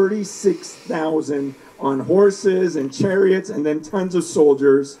here's 36,000 on horses and chariots, and then tons of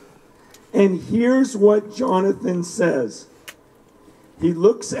soldiers. And here's what Jonathan says. He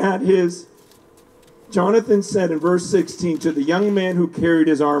looks at Jonathan said in verse 16 to the young man who carried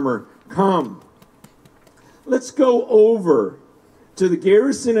his armor, come, let's go over to the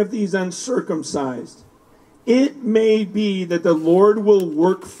garrison of these uncircumcised. It may be that the Lord will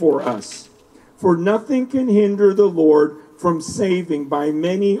work for us, for nothing can hinder the Lord from saving by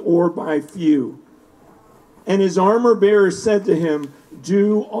many or by few. And his armor bearer said to him,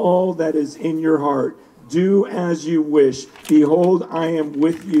 do all that is in your heart. Do as you wish. Behold, I am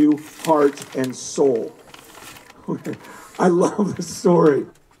with you, heart and soul. I love the story.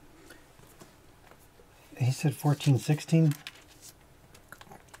 He said 14, 16.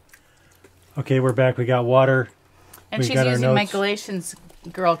 Okay, we're back. We got water. And she's using my Galatians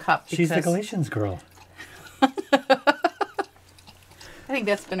girl cup. She's the Galatians girl. I think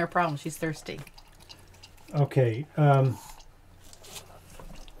that's been her problem. She's thirsty. Okay. Got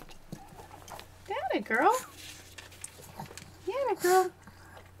it, girl. Got it, girl.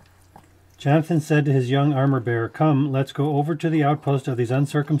 Jonathan said to his young armor bearer, come, let's go over to the outpost of these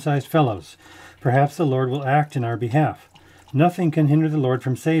uncircumcised fellows. Perhaps the Lord will act in our behalf. Nothing can hinder the Lord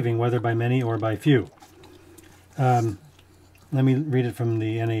from saving, whether by many or by few. Let me read it from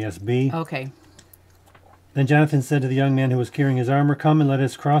the NASB. Okay. Then Jonathan said to the young man who was carrying his armor, come and let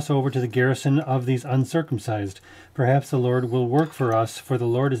us cross over to the garrison of these uncircumcised. Perhaps the Lord will work for us, for the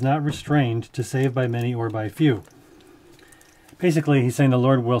Lord is not restrained to save by many or by few. Basically, he's saying the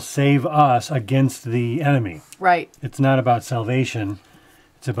Lord will save us against the enemy. Right. It's not about salvation.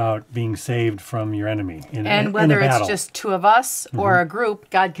 It's about being saved from your enemy in And a whether it's battle. just two of us or a group,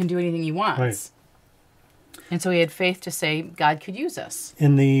 God can do anything he wants. Right. And so he had faith to say God could use us.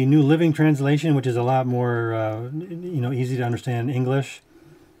 In the New Living Translation, which is a lot more, easy to understand English.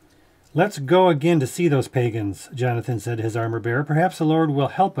 Let's go again to see those pagans, Jonathan said to his armor bearer. Perhaps the Lord will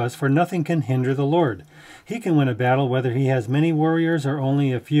help us, for nothing can hinder the Lord. He can win a battle whether he has many warriors or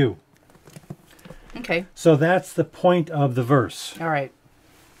only a few. Okay. So that's the point of the verse. All right.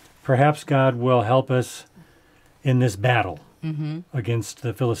 Perhaps God will help us in this battle against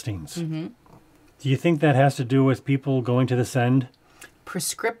the Philistines. Do you think that has to do with people going to the Send?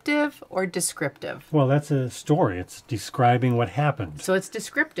 Prescriptive or descriptive? Well, that's a story. It's describing what happened. So it's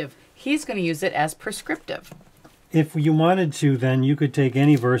descriptive. He's going to use it as prescriptive. If you wanted to, then you could take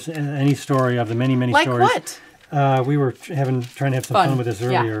any verse, any story of the many, many Like stories. what? We were trying to have some fun with this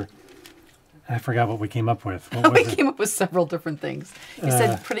Yeah. earlier. I forgot what we came up with. What We was it? came up with several different things. You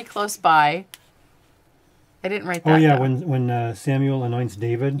said pretty close by. I didn't write that Oh, yeah, down. when Samuel anoints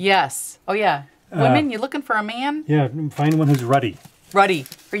David. Yes. Oh, yeah. Women, you looking for a man? Yeah, find one who's ruddy. Ruddy.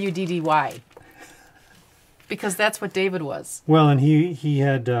 For you, DDY. Because that's what David was. Well, and he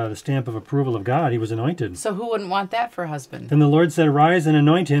had the stamp of approval of God. He was anointed. So who wouldn't want that for a husband? Then the Lord said, "Arise and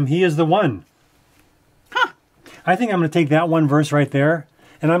anoint him. He is the one." Huh. I think I'm going to take that one verse right there,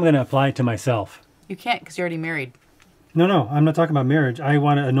 and I'm going to apply it to myself. You can't because you're already married. No, I'm not talking about marriage. I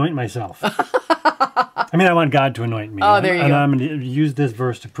want to anoint myself. I mean, I want God to anoint me. Oh, there you and go. I'm going to use this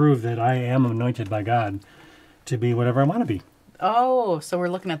verse to prove that I am anointed by God to be whatever I want to be. Oh, so we're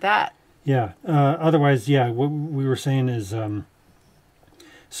looking at that. Yeah. Otherwise, yeah, what we were saying is,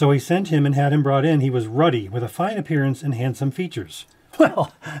 so he sent him and had him brought in. He was ruddy, with a fine appearance and handsome features.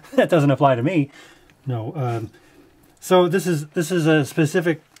 Well, that doesn't apply to me. No. So this is a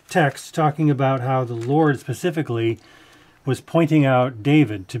specific text talking about how the Lord specifically was pointing out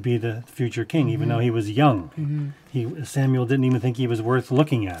David to be the future king, even though he was young. Samuel didn't even think he was worth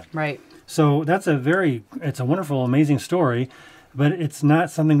looking at. Right. So it's a wonderful, amazing story, but it's not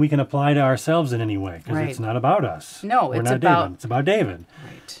something we can apply to ourselves in any way, because Right. it's not about us. No, We're it's not about- David. It's about David.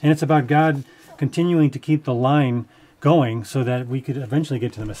 Right. And it's about God continuing to keep the line going so that we could eventually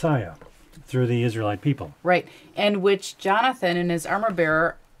get to the Messiah through the Israelite people. Right. And which Jonathan and his armor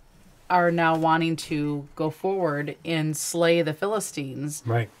bearer are now wanting to go forward and slay the Philistines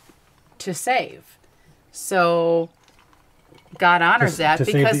Right. to save. So God honors that To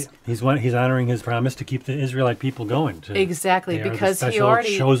save because he's honoring his promise to keep the Israelite people going. Exactly, they are the because he special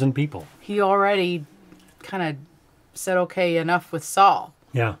already- chosen people. he already kind of said okay enough with Saul.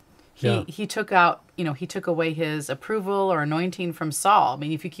 Yeah. Yeah. He took out, he took away his approval or anointing from Saul. I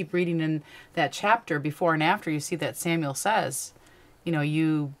mean, if you keep reading in that chapter before and after, you see that Samuel says,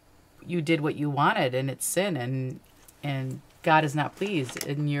 you did what you wanted and it's sin and God is not pleased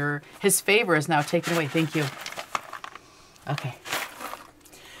and his favor is now taken away. Thank you. Okay.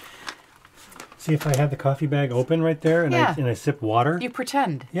 See, if I had the coffee bag open right there and Yeah. I sip water. You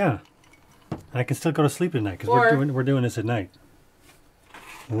pretend. Yeah. I can still go to sleep at night because Or- we're doing this at night.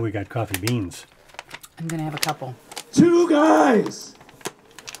 Oh, we got coffee beans. I'm going to have a couple. Two guys.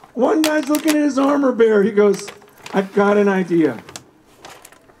 One guy's looking at his armor bearer. He goes, "I've got an idea.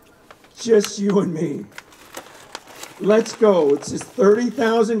 Just you and me. Let's go." It's just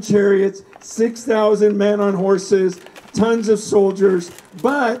 30,000 chariots, 6,000 men on horses, tons of soldiers.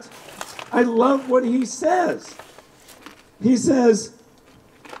 But I love what he says. He says,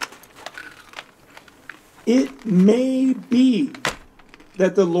 "It may be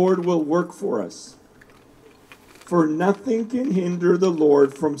that the Lord will work for us. For nothing can hinder the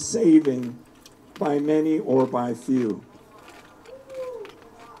Lord from saving by many or by few."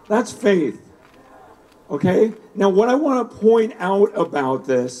 That's faith. Okay? Now, what I want to point out about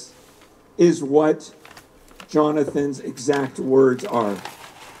this is what Jonathan's exact words are.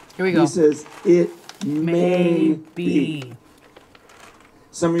 Here we go. He says, "It may Maybe. be."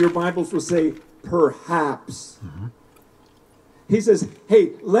 Some of your Bibles will say, "perhaps." He says,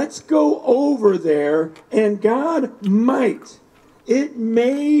 "Hey, let's go over there, and God might. It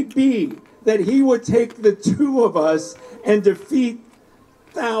may be that he would take the two of us and defeat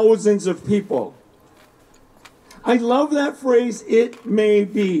thousands of people." I love that phrase, "it may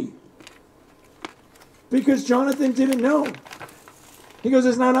be." Because Jonathan didn't know. He goes,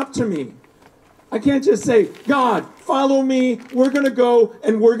 "It's not up to me. I can't just say, 'God, follow me. We're going to go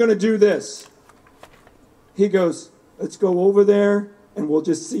and we're going to do this.'" He goes, "Let's go over there and we'll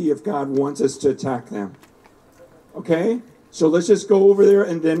just see if God wants us to attack them." Okay? So let's just go over there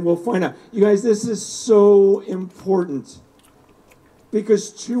and then we'll find out. You guys, this is so important.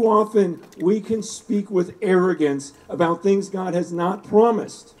 Because too often we can speak with arrogance about things God has not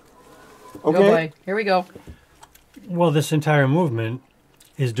promised. Okay? Oh boy, here we go. Well, this entire movement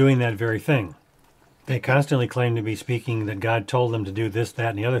is doing that very thing. They constantly claim to be speaking that God told them to do this,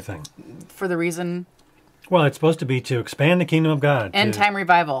 that, and the other thing. For the reason, Well, it's supposed to be to expand the kingdom of God. end time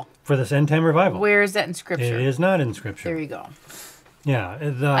revival. For this end time revival. Where is that in Scripture? It is not in Scripture. There you go. Yeah.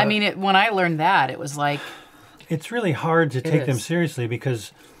 I mean, when I learned that, it was like, It's really hard to take them is. seriously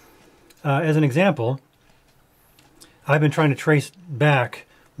because, as an example, I've been trying to trace back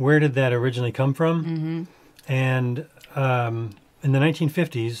where did that originally come from. mm-hmm. And in the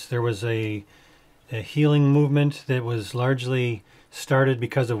 1950s, there was a healing movement that was largely started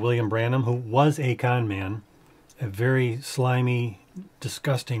because of William Branham, who was a con man, a very slimy,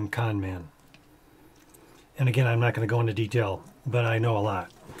 disgusting con man. And again, I'm not going to go into detail, but I know a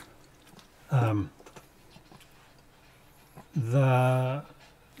lot. The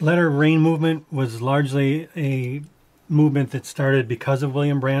Latter Rain movement was largely a movement that started because of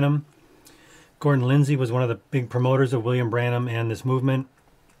William Branham. Gordon Lindsay was one of the big promoters of William Branham and this movement.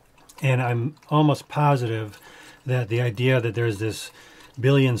 And I'm almost positive that the idea that there's this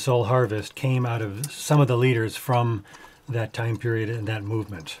billion soul harvest came out of some of the leaders from that time period and that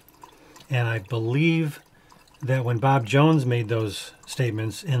movement. And I believe that when Bob Jones made those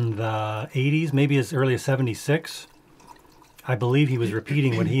statements in the 80s, maybe as early as 76, I believe he was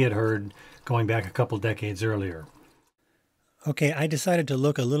repeating what he had heard going back a couple decades earlier. Okay, I decided to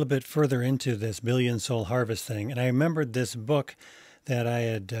look a little bit further into this billion soul harvest thing, and I remembered this book that I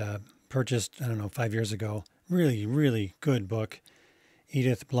had purchased, 5 years ago. Really, really good book.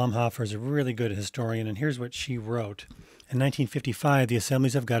 Edith Blumhofer is a really good historian, and here's what she wrote. In 1955, the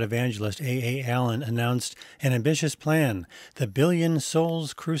Assemblies of God evangelist A.A. Allen announced an ambitious plan, the Billion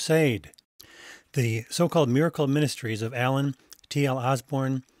Souls Crusade. The so-called miracle ministries of Allen, T.L.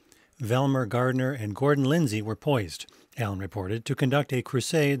 Osborne, Velmer Gardner, and Gordon Lindsay were poised, Allen reported, to conduct a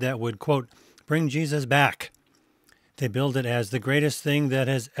crusade that would, quote, bring Jesus back. They billed it as the greatest thing that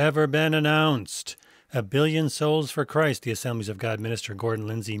has ever been announced. 1 billion souls for Christ, the Assemblies of God minister Gordon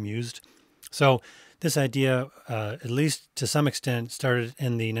Lindsay mused. So this idea, at least to some extent, started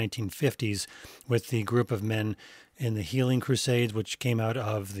in the 1950s with the group of men in the Healing Crusades, which came out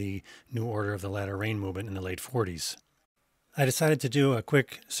of the New Order of the Latter Rain movement in the late 40s. I decided to do a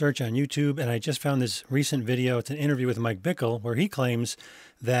quick search on YouTube, and I just found this recent video. It's an interview with Mike Bickle, where he claims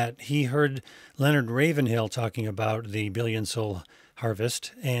that he heard Leonard Ravenhill talking about the billion soul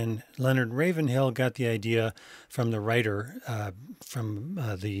harvest, and Leonard Ravenhill got the idea from the writer from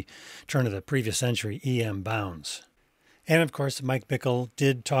the turn of the previous century, E.M. Bounds. And of course, Mike Bickle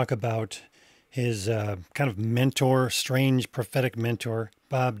did talk about his kind of mentor, strange prophetic mentor,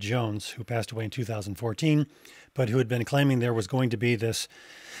 Bob Jones, who passed away in 2014, but who had been claiming there was going to be this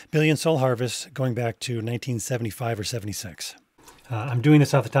billion soul harvest going back to 1975 or 76. I'm doing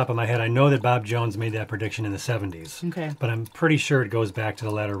this off the top of my head. I know that Bob Jones made that prediction in the 70s. Okay. But I'm pretty sure it goes back to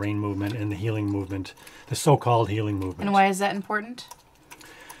the Latter Rain movement and the healing movement, the so-called healing movement. And why is that important?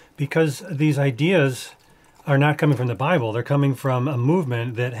 Because these ideas are not coming from the Bible. They're coming from a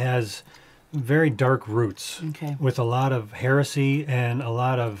movement that has very dark roots, Okay. with a lot of heresy and a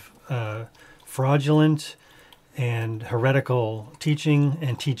lot of fraudulent and heretical teaching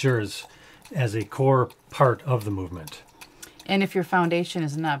and teachers as a core part of the movement. And if your foundation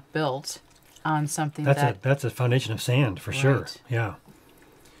is not built on something That's a foundation of sand for sure. Right. Yeah.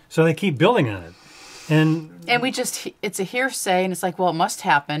 So they keep building on it. And we just, it's a hearsay, and it's like, well, it must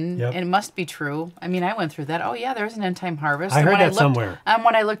happen, Yep. and it must be true. I mean, I went through that. Oh, yeah, there's an end-time harvest. I And heard when that looked, somewhere.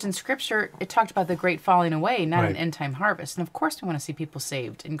 When I looked in Scripture, it talked about the great falling away, not an Right. end-time harvest. And of course we want to see people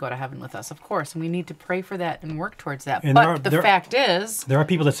saved and go to heaven with us, of course. And we need to pray for that and work towards that. And But there the are- fact is, there are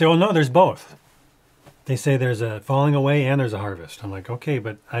people that say, oh, no, there's both. They say there's a falling away and there's a harvest. I'm like, okay,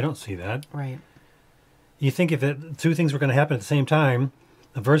 but I don't see that. right, You think if the two things were going to happen at the same time,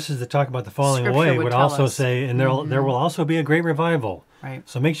 the verses that talk about the falling Scripture away would would tell also us. say, and there will also be a great revival. right.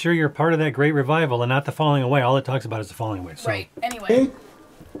 So make sure you're part of that great revival and not the falling away. All it talks about is the falling away. So, Right. Anyway. Okay?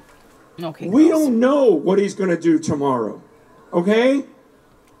 Okay. We girls. don't know what he's going to do tomorrow. Okay?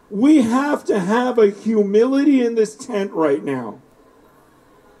 We have to have a humility in this tent right now,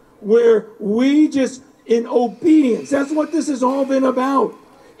 where we just, in obedience, that's what this has all been about.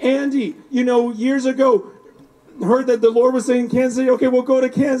 Andy, years ago, heard that the Lord was saying, Kansas City, okay, we'll go to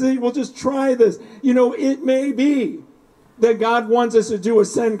Kansas City, we'll just try this. It may be that God wants us to do a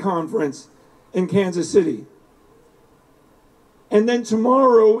Send conference in Kansas City. And then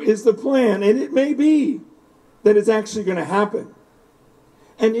tomorrow is the plan, and it may be that it's actually going to happen.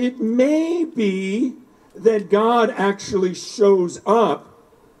 And it may be that God actually shows up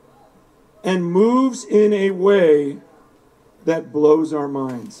and moves in a way that blows our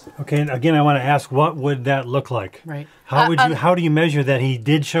minds. Okay, and again, I want to ask, what would that look like? Right. How do you measure that he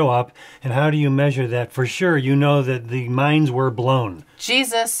did show up, and how do you measure that for sure you know that the minds were blown?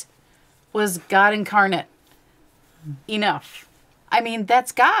 Jesus was God incarnate. Enough. I mean,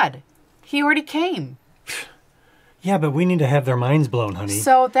 that's God. He already came. Yeah, but we need to have their minds blown, honey.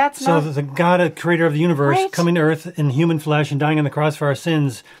 So that's So not... the God, creator of the universe, Right. coming to earth in human flesh and dying on the cross for our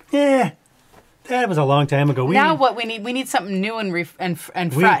sins, that was a long time ago. What we need something new and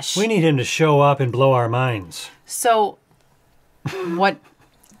fresh. We need him to show up and blow our minds. So what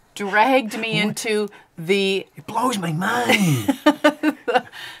dragged me into the... It blows my mind.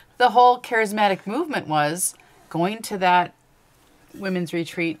 The whole charismatic movement was going to that women's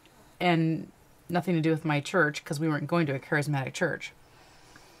retreat, and nothing to do with my church because we weren't going to a charismatic church.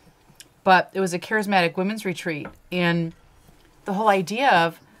 But it was a charismatic women's retreat, and the whole idea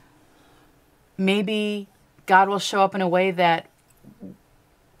of maybe God will show up in a way that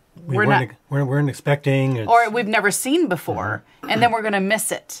we weren't expecting. Or we've never seen before, and then we're going to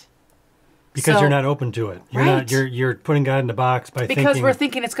miss it. Because So- you're not open to it. You're Right. not. You're putting God in the box by Because thinking. we're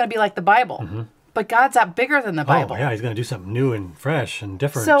thinking it's going to be like the Bible. But God's out bigger than the Bible. Oh yeah, he's going to do something new and fresh and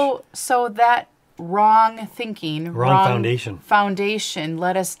different. So that wrong thinking, Wrong foundation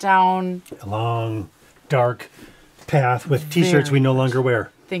led us down. a long, dark path with T-shirts Very we no longer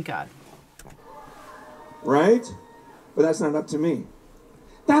wear. Thank God. Right? But that's not up to me.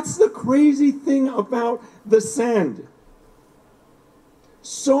 That's the crazy thing about the send.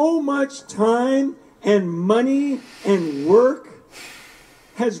 So much time and money and work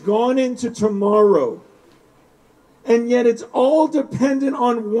has gone into tomorrow. And yet it's all dependent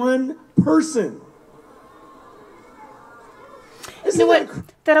on one person. You know what?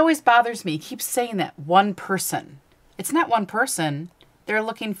 That always bothers me. He keeps saying that. One person. It's not one person. They're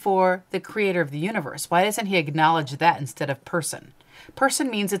looking for the creator of the universe. Why doesn't he acknowledge that instead of person? Person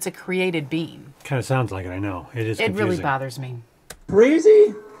means it's a created being. Kind of sounds like it. I know it is. It confusing. really bothers me.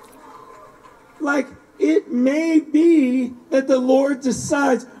 Crazy? Like, it may be that the Lord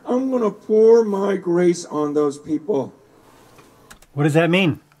decides, I'm going to pour my grace on those people. What does that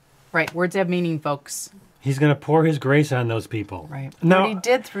mean? Right. Words have meaning, folks. He's going to pour his grace on those people. Right. Now, What he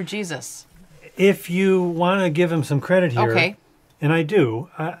did through Jesus. if you want to give him some credit here, Okay. and I do,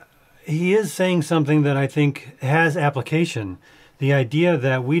 he is saying something that I think has application. The idea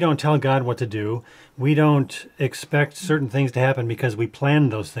that we don't tell God what to do, we don't expect certain things to happen because we plan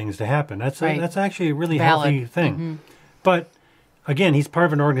those things to happen. That's Right. actually a really Valid. healthy thing. But again, he's part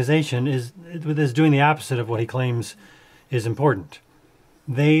of an organization is doing the opposite of what he claims is important.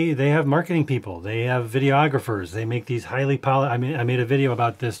 They have marketing people. They have videographers. They make these highly polished. I made a video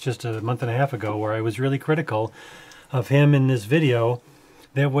about this just a month and a half ago where I was really critical of him in this video.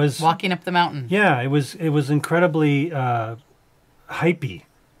 That was Walking up the mountain. yeah. It was incredibly hypey.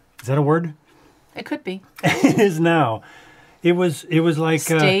 Is that a word? It could be. It is now. It was like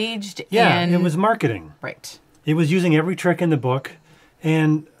Staged yeah. and... It was marketing. Right. It was using every trick in the book,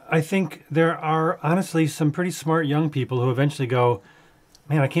 and I think there are honestly some pretty smart young people who eventually go,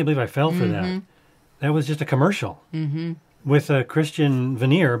 man, I can't believe I fell for that. That was just a commercial with a Christian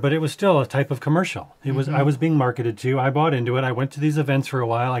veneer, but it was still a type of commercial. It was I was being marketed to. I bought into it. I went to these events for a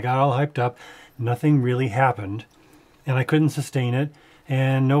while. I got all hyped up. Nothing really happened, and I couldn't sustain it.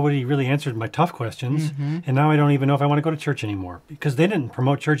 And nobody really answered my tough questions. And now I don't even know if I want to go to church anymore because they didn't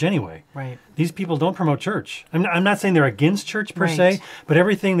promote church anyway. Right. These people don't promote church. I'm not saying they're against church per Right. se, but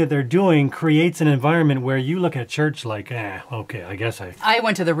everything that they're doing creates an environment where you look at church like, okay, I guess I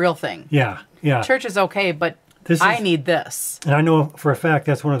went to the real thing. yeah. Church is okay, but This I is- need this. And I know for a fact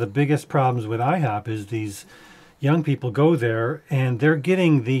that's one of the biggest problems with IHOP is these young people go there and they're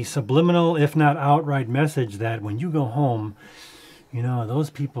getting the subliminal, if not outright message that when you go home, you know, those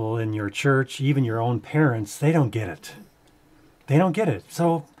people in your church, even your own parents, they don't get it. They don't get it.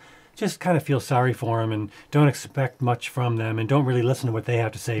 So just kind of feel sorry for them and don't expect much from them and don't really listen to what they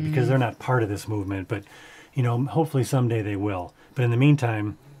have to say because they're not part of this movement. But, you know, hopefully someday they will. But in the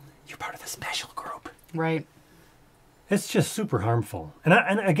meantime, you're part of the special group. Right. It's just super harmful. And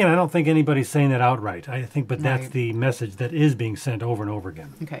again, I don't think anybody's saying that outright. I think, but that's Right. the message that is being sent over and over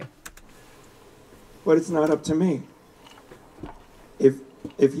again. Okay. But it's not up to me.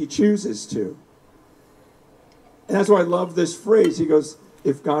 If he chooses to. And that's why I love this phrase. He goes,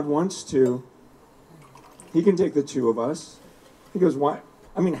 if God wants to, he can take the two of us. He goes, why?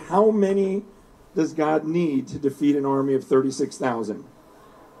 I mean, how many does God need to defeat an army of 36,000?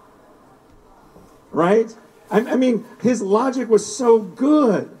 Right? I mean, his logic was so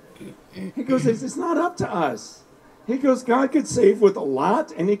good. He goes, it's not up to us. He goes, God could save with a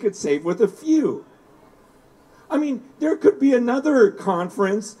lot, and he could save with a few. I mean, there could be another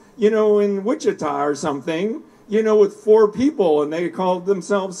conference, in Wichita or something, with 4 people, and they called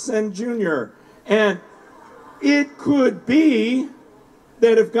themselves Send Junior. And it could be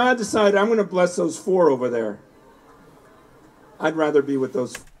that if God decided, I'm going to bless those 4 over there, I'd rather be with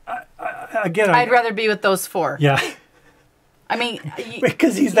those. I'd rather be with those 4. Yeah. I mean,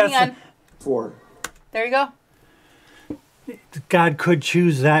 because he's that. 4. There you go. God could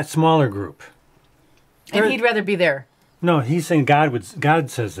choose that smaller group. And he'd rather be there. No, he's saying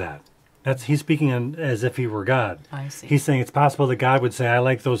God says that. He's speaking as if he were God. I see. He's saying it's possible that God would say, I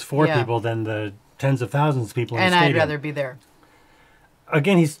like those 4 people than the tens of thousands of people in the stadium. And I'd rather be there.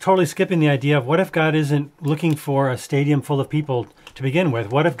 Again, he's totally skipping the idea of what if God isn't looking for a stadium full of people to begin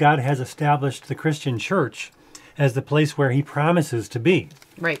with? What if God has established the Christian church as the place where he promises to be?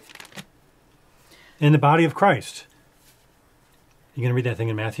 Right. In the body of Christ. You going to read that thing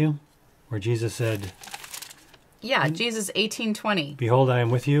in Matthew? Where Jesus said... Yeah, Jesus 18:20. Behold, I am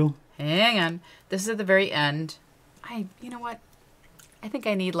with you. Hang on. This is at the very end. You know what? I think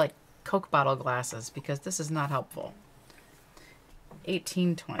I need like Coke bottle glasses because this is not helpful.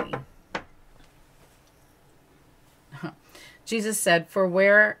 18:20. Jesus said, "For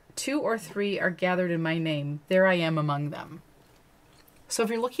where 2 or 3 are gathered in my name, there I am among them." So if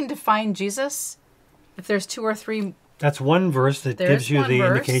you're looking to find Jesus, if there's 2 or 3... That's one verse that gives you the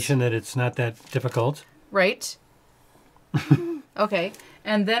indication that it's not that difficult. Right. Okay.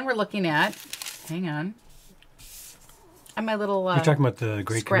 And then we're looking at... Hang on. And my little... You're talking about the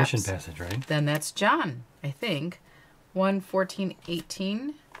Great scraps. Commission passage, right? Then that's John, I think.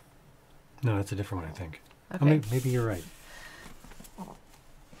 1:14-18. No, that's a different one, I think. Okay. Oh, maybe you're right.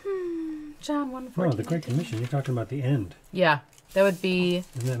 John 1:14. No, the Great Commission. You're talking about the end. Yeah, that would be...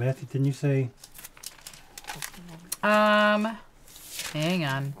 Isn't that Matthew? Didn't you say... Hang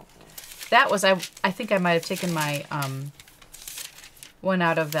on. That was... I think I might have taken my one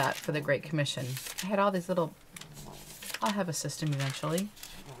out of that for the Great Commission. I had all these little... I'll have a system eventually.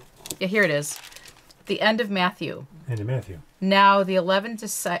 Yeah, here it is. The end of Matthew. End of Matthew. Now the 11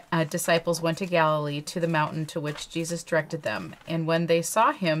 disciples went to Galilee to the mountain to which Jesus directed them. And when they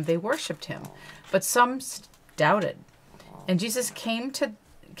saw him, they worshipped him. But some doubted. And Jesus came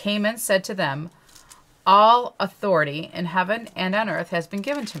and said to them, "All authority in heaven and on earth has been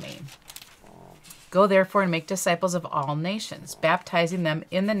given to me. Go therefore and make disciples of all nations, baptizing them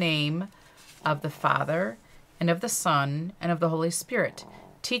in the name of the Father and of the Son and of the Holy Spirit,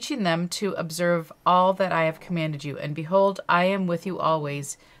 teaching them to observe all that I have commanded you. And behold, I am with you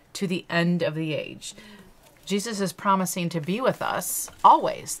always to the end of the age." Jesus is promising to be with us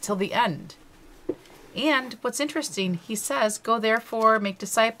always till the end. And what's interesting, he says, "Go therefore, make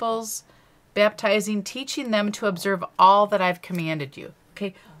disciples, baptizing, teaching them to observe all that I've commanded you."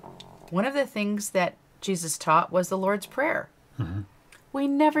 Okay, one of the things that Jesus taught was the Lord's Prayer. Mm-hmm. We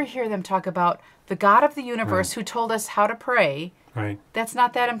never hear them talk about the God of the universe who told us how to pray. Right. That's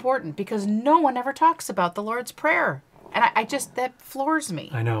not that important because no one ever talks about the Lord's Prayer. And I just, that floors me.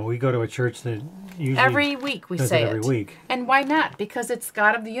 I know. We go to a church that usually... Every week we say it. Every week. And why not? Because it's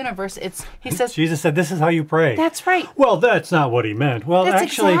God of the universe. He says... Jesus said, this is how you pray. That's right. Well, that's not what he meant. Well, that's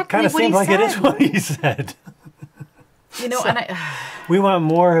actually, exactly it kind of seems like it is what he said. You know, so, we want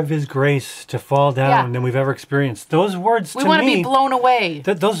more of his grace to fall down than we've ever experienced. Those words, to me... We want to be blown away.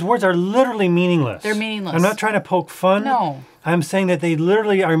 Those words are literally meaningless. They're meaningless. I'm not trying to poke fun. No. I'm saying that they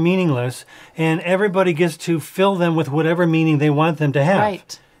literally are meaningless, and everybody gets to fill them with whatever meaning they want them to have.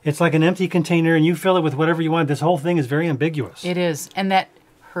 Right. It's like an empty container, and you fill it with whatever you want. This whole thing is very ambiguous. It is, and that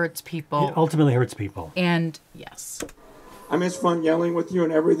hurts people. It ultimately hurts people. And, yes. I miss fun yelling with you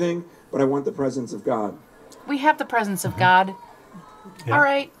and everything, but I want the presence of God. We have the presence of God. Yeah. All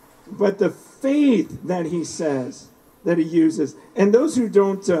right. But the faith that he says, that he uses, and those who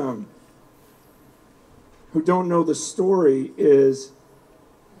don't know the story is,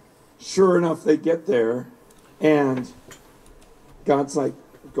 sure enough, they get there, and God's like,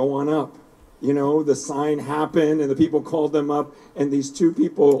 go on up. You know, the sign happened, and the people called them up, and these 2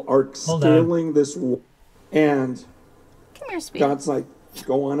 people are scaling this wall, and come here, Speed. God's like,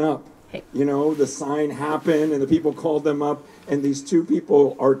 go on up. Hey. You know, the sign happened, and the people called them up, and these 2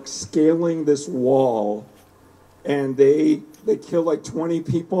 people are scaling this wall, and they kill like 20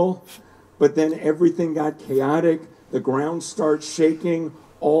 people. But then everything got chaotic. The ground starts shaking.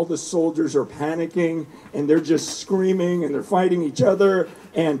 All the soldiers are panicking, and they're just screaming, and they're fighting each other.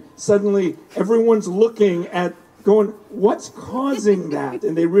 And suddenly, everyone's looking at, going, what's causing that?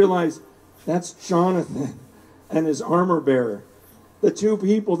 And they realize, that's Jonathan and his armor bearer. the two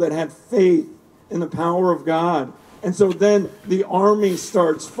people that had faith in the power of God. And so then the army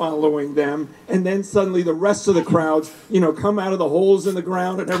starts following them, and then suddenly the rest of the crowds, come out of the holes in the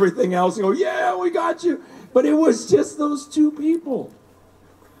ground and everything else and go, yeah, we got you. But it was just those two people.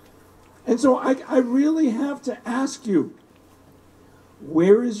 And so I really have to ask you,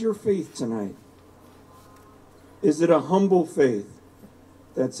 where is your faith tonight? Is it a humble faith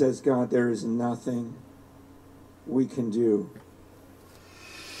that says, God, there is nothing we can do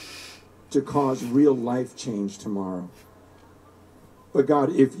to cause real life change tomorrow? But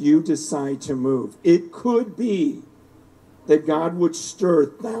God, if you decide to move, it could be that God would stir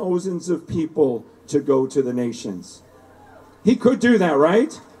thousands of people to go to the nations. He could do that,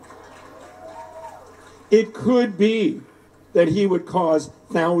 right? It could be that he would cause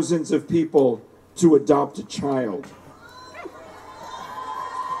thousands of people to adopt a child.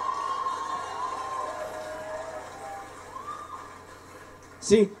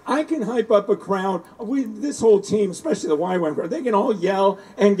 See, I can hype up a crowd. This whole team, especially the YWAM crowd, they can all yell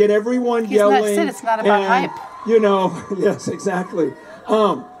and get everyone yelling. He's not said it's not about hype. Yes, exactly.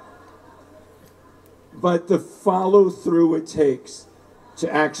 But the follow through it takes to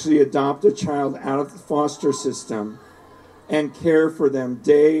actually adopt a child out of the foster system and care for them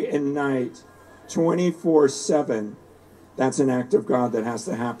day and night, 24/7, that's an act of God that has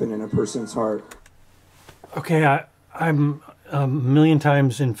to happen in a person's heart. Okay, I'm a million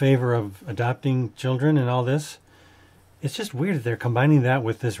times in favor of adopting children and all this. It's just weird that they're combining that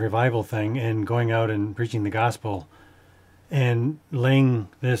with this revival thing and going out and preaching the gospel and laying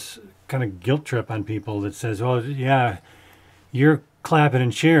this kind of guilt trip on people that says, oh, yeah, you're clapping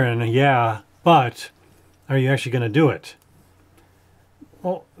and cheering, yeah, but are you actually going to do it?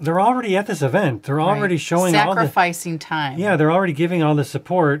 Well, they're already at this event. They're already showing sacrificing time. Yeah, they're already giving all the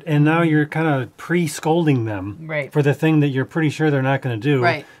support, and now you're kind of pre-scolding them for the thing that you're pretty sure they're not going to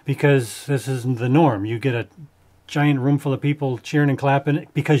do, because this isn't the norm. You get a giant room full of people cheering and clapping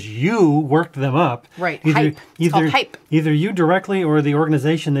because you worked them up. Right, hype. It's called hype. Either you directly or the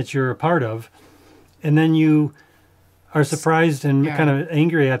organization that you're a part of, and then you are surprised and kind of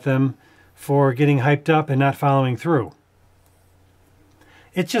angry at them for getting hyped up and not following through.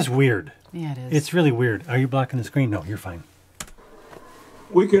 It's just weird. Yeah, it is. It's really weird. Are you blocking the screen? No, you're fine.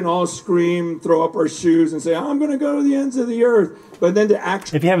 We can all scream, throw up our shoes, and say, I'm going to go to the ends of the earth. But then to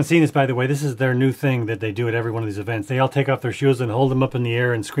actually... If you haven't seen this, by the way, this is their new thing that they do at every one of these events. They all take off their shoes and hold them up in the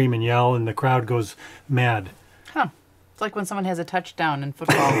air and scream and yell, and the crowd goes mad. Huh. It's like when someone has a touchdown in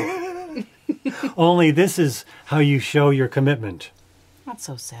football. Only this is how you show your commitment. That's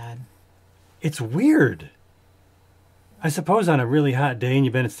so sad. It's weird. I suppose on a really hot day and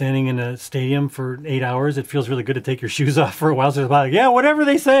you've been standing in a stadium for 8 hours, it feels really good to take your shoes off for a while. So it's like, yeah, whatever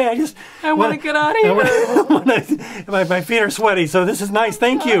they say. I want to get out of here. My feet are sweaty, so this is nice.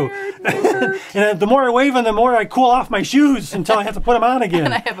 Thank you. And the more I wave them, the more I cool off my shoes until I have to put them on again.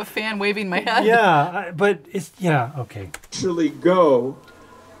 And I have a fan waving my head. Yeah, but it's, okay. Actually go,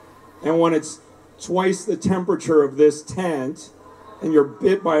 and when it's twice the temperature of this tent, and you're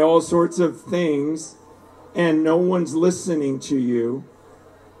bit by all sorts of things, and no one's listening to you,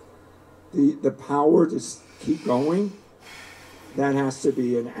 the power to keep going, that has to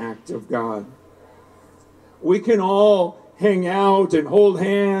be an act of God. We can all hang out and hold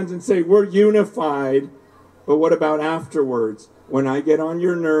hands and say we're unified, but what about afterwards? When I get on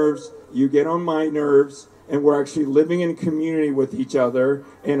your nerves, you get on my nerves, and we're actually living in community with each other,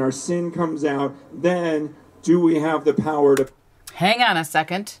 and our sin comes out, then do we have the power to... Hang on a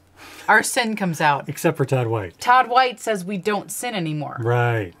second. Our sin comes out. Except for Todd White. Todd White says we don't sin anymore.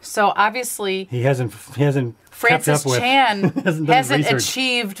 Right. So obviously he hasn't Francis Chan hasn't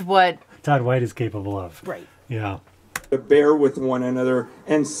achieved what Todd White is capable of. Right. Yeah. To bear with one another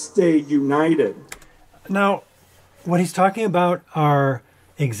and stay united. Now, what he's talking about are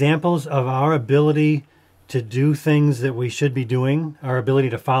examples of our ability to do things that we should be doing, our ability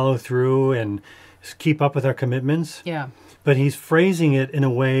to follow through and keep up with our commitments. Yeah. But he's phrasing it in a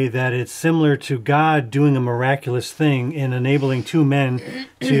way that it's similar to God doing a miraculous thing in enabling two men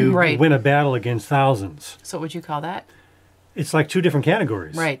to win a battle against thousands. So what would you call that? It's like two different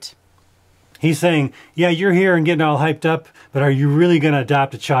categories. Right. He's saying, yeah, you're here and getting all hyped up, but are you really going to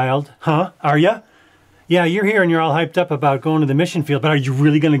adopt a child? Huh? Are you? Yeah, you're here and you're all hyped up about going to the mission field, but are you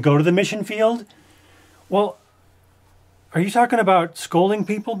really going to go to the mission field? Well, are you talking about scolding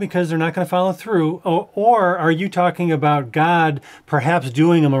people because they're not going to follow through? Or are you talking about God perhaps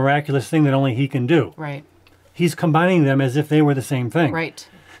doing a miraculous thing that only he can do? Right. He's combining them as if they were the same thing. Right.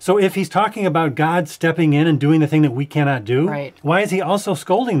 So if he's talking about God stepping in and doing the thing that we cannot do, why is he also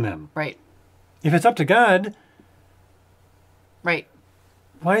scolding them? Right. If it's up to God, Right.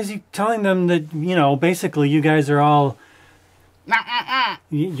 Why is he telling them that, you know, basically you guys are all,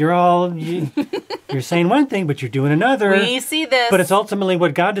 you're saying one thing, but you're doing another. We see this. But it's ultimately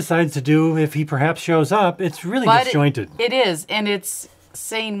what God decides to do if he perhaps shows up. It's really disjointed. It is. And it's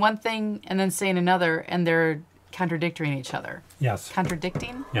saying one thing and then saying another, and they're contradicting each other. Yes.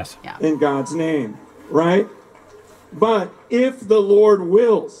 Contradicting? Yes. Yeah. In God's name, right? But if the Lord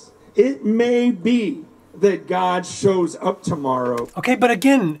wills, it may be that God shows up tomorrow. Okay, but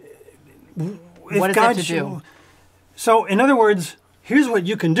again, What does that to do? So, in other words, here's what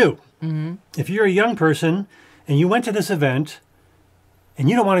you can do. If you're a young person and you went to this event and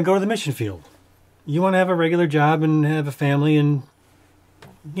you don't want to go to the mission field, you want to have a regular job and have a family and,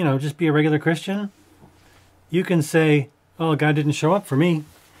 you know, just be a regular Christian, you can say, oh, God didn't show up for me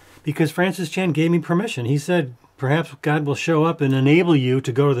because Francis Chan gave me permission. He said, perhaps God will show up and enable you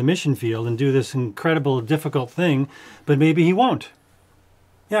to go to the mission field and do this incredible, difficult thing, but maybe he won't.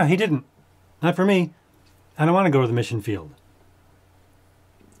 Yeah, he didn't. Not for me. I don't want to go to the mission field.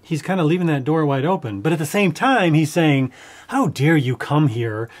 He's kind of leaving that door wide open. But at the same time, he's saying, how dare you come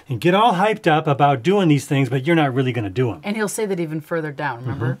here and get all hyped up about doing these things, but you're not really going to do them. And he'll say that even further down,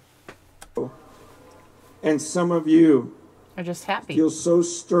 remember? And some of you They're just happy. feel so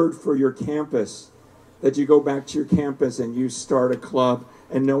stirred for your campus that you go back to your campus and you start a club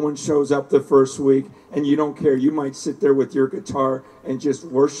and no one shows up the first week and you don't care. You might sit there with your guitar and just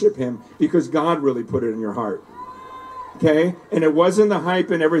worship him because God really put it in your heart. Okay? And it wasn't the hype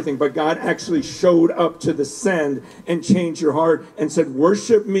and everything, but God actually showed up to the send and changed your heart and said,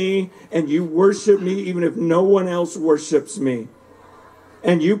 worship me, and you worship me even if no one else worships me.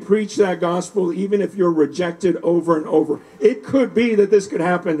 And you preach that gospel even if you're rejected over and over. It could be that this could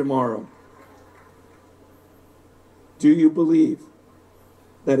happen tomorrow. Do you believe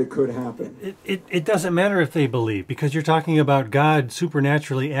that it could happen? It doesn't matter if they believe, because you're talking about God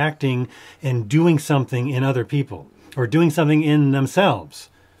supernaturally acting and doing something in other people or doing something in themselves.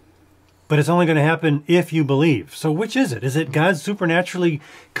 But it's only going to happen if you believe. So which is it? Is it God supernaturally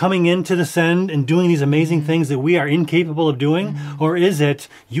coming into the send and doing these amazing things that we are incapable of doing? Or is it,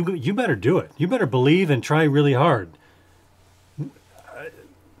 you better do it. You better believe and try really hard.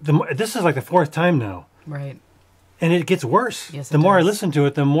 This is like the fourth time now. Right. And it gets worse. Yes, the it more I does. listen to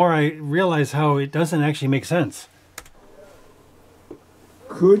it, the more I realize how it doesn't actually make sense.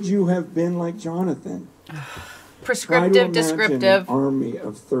 Could you have been like Jonathan? Try to Prescriptive, imagine descriptive. an army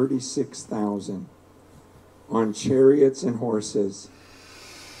of 36,000 on chariots and horses.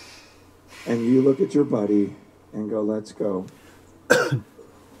 And you look at your buddy and go, let's go.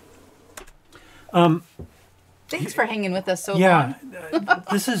 Thanks for hanging with us so Yeah, long.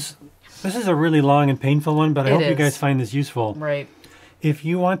 this is a really long and painful one, but I It hope you is. guys find this useful. Right. If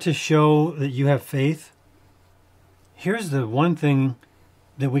you want to show that you have faith, here's the one thing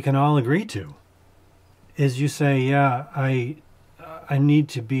that we can all agree to. Is you say, yeah, I need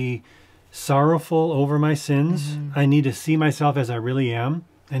to be sorrowful over my sins. I need to see myself as I really am.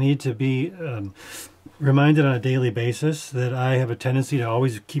 I need to be reminded on a daily basis that I have a tendency to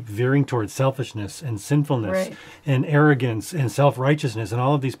always keep veering towards selfishness and sinfulness Right. and arrogance and self-righteousness and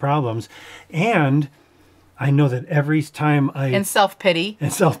all of these problems. And I know that every time And self-pity.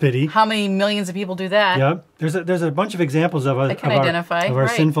 and self-pity. How many millions of people do that? Yep. There's a bunch of examples of, I can identify. of our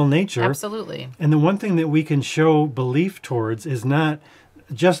Right. sinful nature. Absolutely. And the one thing that we can show belief towards is not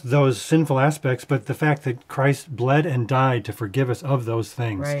just those sinful aspects, but the fact that Christ bled and died to forgive us of those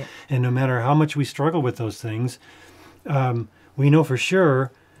things. Right. And no matter how much we struggle with those things, we know for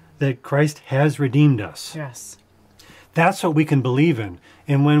sure that Christ has redeemed us. Yes. That's what we can believe in.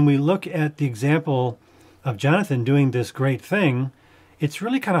 And when we look at the example of Jonathan doing this great thing, it's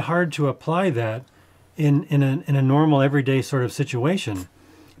really kind of hard to apply that in a normal, everyday sort of situation.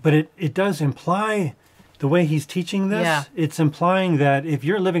 But it does imply, the way he's teaching this, Yeah. it's implying that if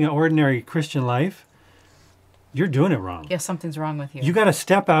you're living an ordinary Christian life, you're doing it wrong. Yeah, something's wrong with you. You got to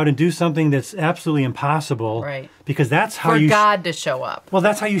step out and do something that's absolutely impossible. Right. Because that's how For you... God to show up. Well,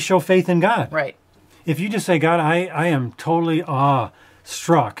 that's how you show faith in God. Right. If you just say, God, I am totally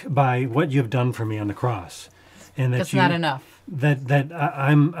awe-struck by what you've done for me on the cross, and that That's not enough.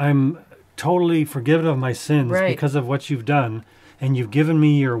 I'm totally forgiven of my sins Right. because of what you've done, and you've given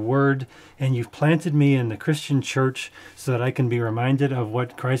me your word, and you've planted me in the Christian church so that I can be reminded of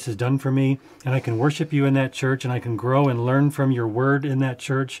what Christ has done for me, and I can worship you in that church, and I can grow and learn from your word in that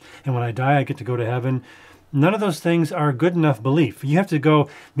church, and when I die, I get to go to heaven. None of those things are good enough belief. You have to go,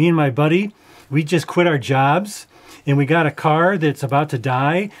 me and my buddy, we just quit our jobs, and we got a car that's about to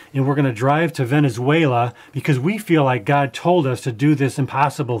die, and we're going to drive to Venezuela because we feel like God told us to do this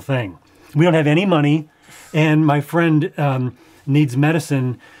impossible thing. We don't have any money, and my friend needs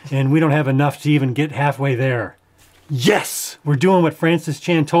medicine, and we don't have enough to even get halfway there. Yes, we're doing what Francis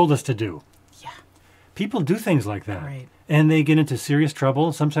Chan told us to do. Yeah. People do things like that. Right. And they get into serious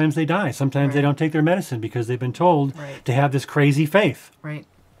trouble. Sometimes they die. Sometimes they Right. don't take their medicine because they've been told Right. to have this crazy faith. Right.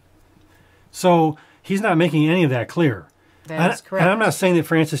 So he's not making any of that clear. That is correct. And I'm not saying that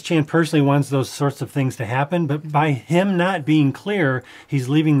Francis Chan personally wants those sorts of things to happen, but by him not being clear, he's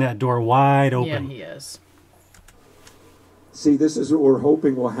leaving that door wide Yeah, open. he is. See, this is what we're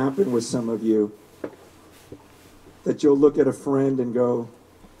hoping will happen with some of you. That you'll look at a friend and go,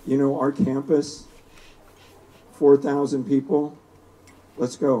 you know, our campus, 4,000 people,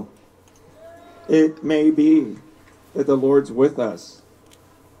 let's go. It may be that the Lord's with us.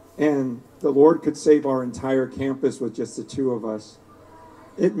 And the Lord could save our entire campus with just the two of us.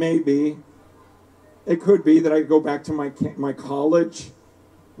 It may be. It could be that I go back to my college,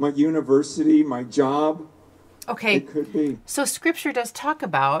 my university, my job. Okay. It could be. So Scripture does talk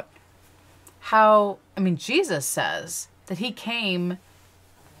about how, I mean, Jesus says that he came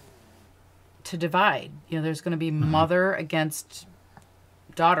to divide. You know, there's going to be mother against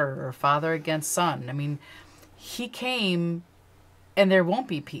daughter or father against son. I mean, he came and there won't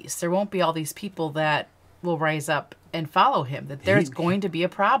be peace. There won't be all these people that will rise up and follow him, that there's going to be a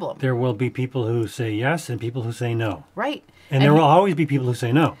problem. There will be people who say yes and people who say no. Right. And there will always be people who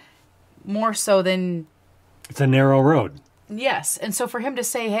say no. More so than... It's a narrow road. Yes. And so for him to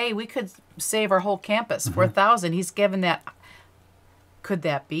say, hey, we could save our whole campus, Mm-hmm. 4,000, he's given that. Could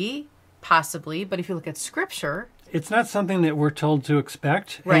that be? Possibly. But if you look at Scripture... It's not something that we're told to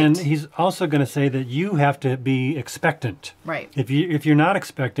expect. Right. And he's also going to say that you have to be expectant. Right. If you're not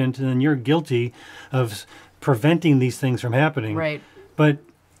expectant, then you're guilty of preventing these things from happening. Right. But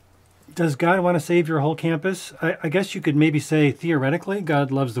does God want to save your whole campus? I guess you could maybe say theoretically, God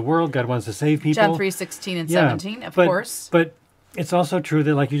loves the world. God wants to save people. John 3:16 and 17, of course. But it's also true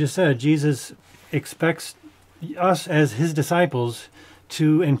that, like you just said, Jesus expects us as his disciples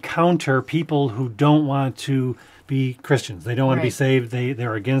to encounter people who don't want to be Christians. They don't want to be Right. saved.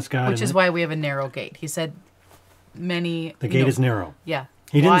 They're against God. Which is why we have a narrow gate. He said many... the gate is narrow. Yeah.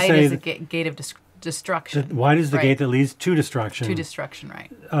 He didn't Wide say is a that- gate of destruction. Wide is the Right. gate that leads to destruction. To destruction,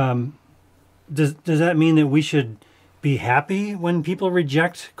 right. Does that mean that we should be happy when people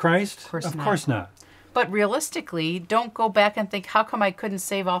reject Christ? Of course course not. But realistically, don't go back and think, how come I couldn't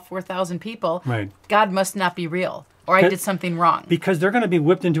save all 4,000 people? Right. God must not be real. Or I did something wrong. Because they're going to be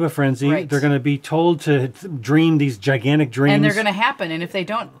whipped into a frenzy. Right. They're going to be told to dream these gigantic dreams. And they're going to happen. And if they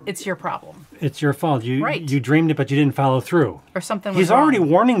don't, it's your problem. It's your fault. You Right. you dreamed it, but you didn't follow through. Or something was He's wrong. already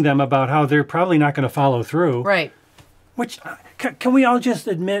warning them about how they're probably not going to follow through. Right. Which, can we all just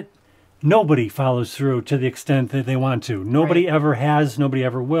admit, nobody follows through to the extent that they want to. Nobody Right. ever has. Nobody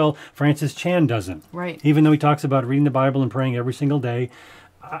ever will. Francis Chan doesn't. Right. Even though he talks about reading the Bible and praying every single day,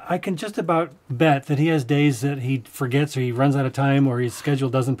 I can just about bet that he has days that he forgets or he runs out of time or his schedule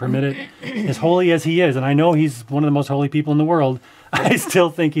doesn't permit it. As holy as he is, and I know he's one of the most holy people in the world, I still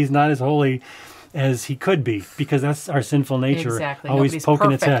think he's not as holy as he could be, because that's our sinful nature Exactly. always Nobody's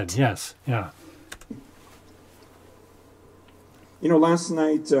poking its head. perfect. Yes, yeah. You know, last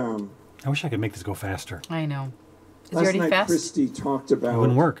night, I wish I could make this go faster. I know. Is he last already night fast? Christy talked It wouldn't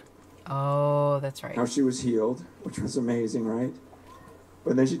about work. Oh, that's right. how she was healed, which was amazing, right?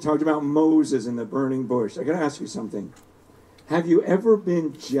 But then she talked about Moses in the burning bush. I got to ask you something. Have you ever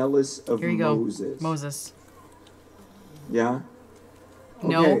been jealous of Here you go. Moses? Moses. Yeah?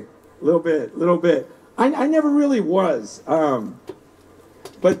 No. Okay. Little bit. I never really was.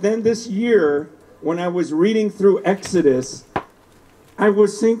 But then this year, when I was reading through Exodus, I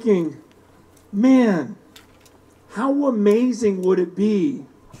was thinking, man, how amazing would it be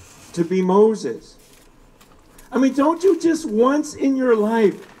to be Moses? I mean, don't you just once in your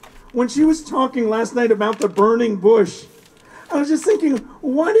life, when she was talking last night about the burning bush, I was just thinking,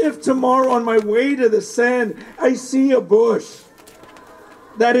 what if tomorrow on my way to the sand, I see a bush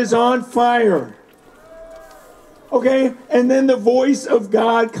that is on fire? Okay? And then the voice of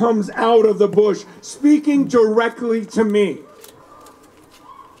God comes out of the bush, speaking directly to me.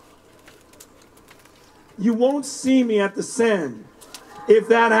 You won't see me at the sand if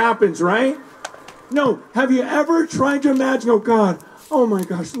that happens, right? No. Have you ever tried to imagine, oh God, oh my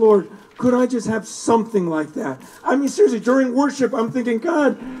gosh, Lord, could I just have something like that? I mean, seriously, during worship, I'm thinking,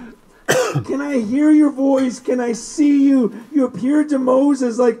 God, can I hear your voice? Can I see you? You appeared to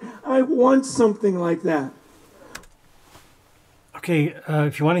Moses. Like, I want something like that. Okay,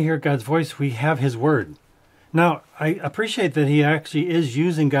 if you want to hear God's voice, we have his word. Now, I appreciate that he actually is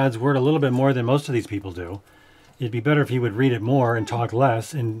using God's word a little bit more than most of these people do. It'd be better if he would read it more and talk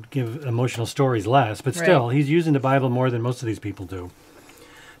less and give emotional stories less. But still, he's using the Bible more than most of these people do.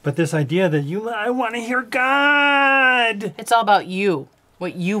 But this idea that I want to hear God. It's all about you,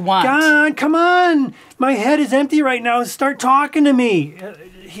 what you want. God, come on. My head is empty right now. Start talking to me.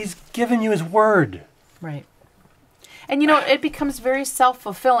 He's given you his word. Right. And, it becomes very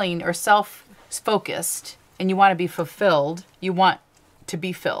self-fulfilling or self-focused, and you want to be fulfilled. You want to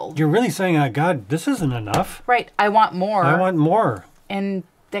be filled. You're really saying, God, this isn't enough. Right. I want more. I want more. And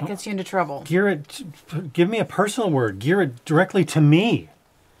that gets you into trouble. Give me a personal word. Gear it directly to me.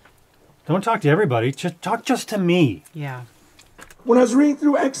 Don't talk to everybody. Just talk to me. Yeah. When I was reading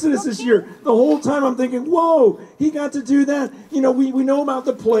through Exodus this year, the whole time I'm thinking, whoa, he got to do that. We know about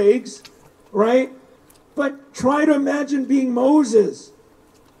the plagues, right? But try to imagine being Moses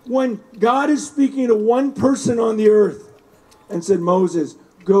when God is speaking to one person on the earth and said, Moses,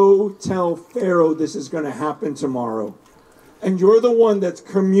 go tell Pharaoh this is going to happen tomorrow. And you're the one that's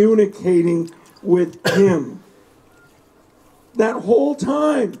communicating with him. That whole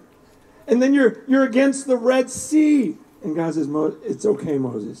time. And then you're against the Red Sea. And God says, it's okay,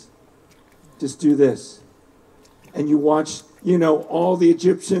 Moses. Just do this. And you watch, all the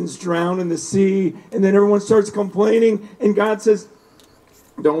Egyptians drown in the sea. And then everyone starts complaining. And God says,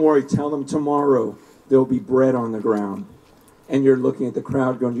 don't worry, tell them tomorrow there'll be bread on the ground. And you're looking at the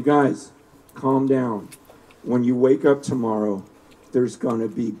crowd going, you guys, calm down. When you wake up tomorrow, there's going to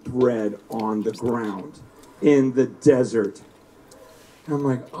be bread on the ground in the desert. And I'm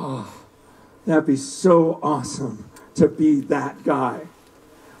like, oh, that'd be so awesome to be that guy.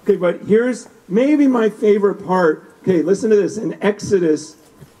 Okay, but here's maybe my favorite part. Okay, listen to this. In Exodus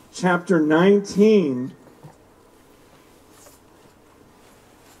chapter 19,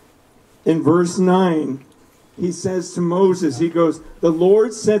 in verse 9, he says to Moses, he goes, the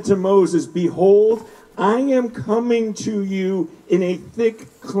Lord said to Moses, behold, I am coming to you in a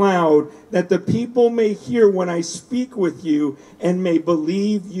thick cloud, that the people may hear when I speak with you and may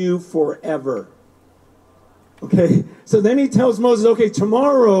believe you forever. Okay, so then he tells Moses, okay,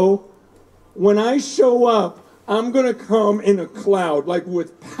 tomorrow when I show up, I'm going to come in a cloud, like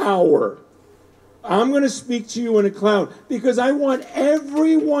with power. I'm going to speak to you in a cloud because I want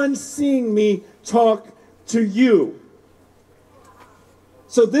everyone seeing me talk to you.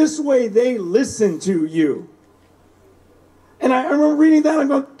 So this way they listen to you. And I remember reading that and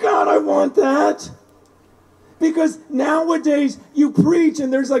going, God, I want that. Because nowadays you preach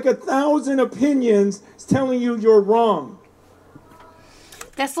and there's like 1,000 opinions telling you you're wrong.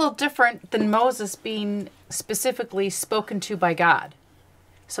 That's a little different than Moses being specifically spoken to by God.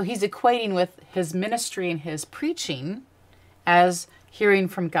 So he's equating with his ministry and his preaching as hearing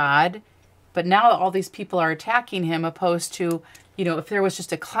from God. But now all these people are attacking him, opposed to, if there was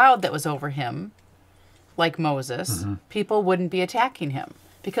just a cloud that was over him, like Moses, people wouldn't be attacking him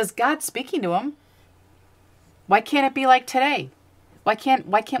because God's speaking to him. Why can't it be like today? Why can't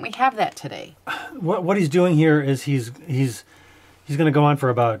we have that today? What he's doing here is he's going to go on for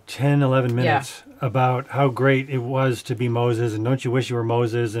about 10, 11 minutes about how great it was to be Moses, and don't you wish you were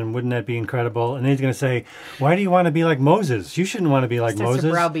Moses, and wouldn't that be incredible? And then he's going to say, why do you want to be like Moses? You shouldn't want to be like Moses.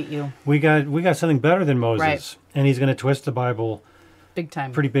 To browbeat you. We got something better than Moses. Right. And he's going to twist the Bible big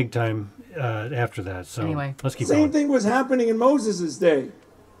time. Pretty big time after that. So anyway, let's keep going. Same thing was happening in Moses' day.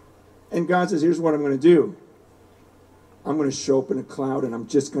 And God says, here's what I'm going to do. I'm going to show up in a cloud and I'm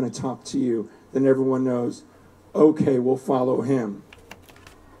just going to talk to you. Then everyone knows, okay, we'll follow him.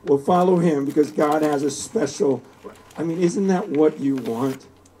 We'll follow him because God has a special... isn't that what you want?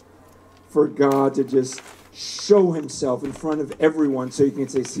 For God to just show himself in front of everyone so you can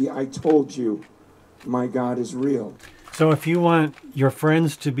say, see, I told you, my God is real. So if you want your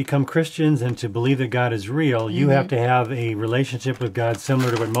friends to become Christians and to believe that God is real, you have to have a relationship with God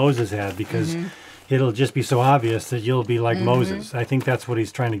similar to what Moses had, because it'll just be so obvious that you'll be like Moses. I think that's what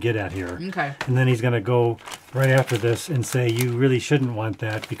he's trying to get at here. Okay. And then he's going to go right after this and say, you really shouldn't want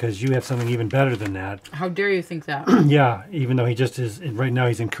that because you have something even better than that. How dare you think that? Yeah, even though he just is, right now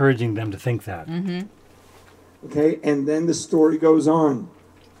he's encouraging them to think that. Okay, and then the story goes on.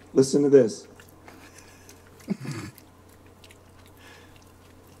 Listen to this.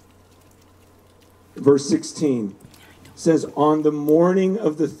 Verse 16 says, on the morning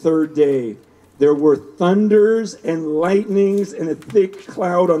of the third day, there were thunders and lightnings and a thick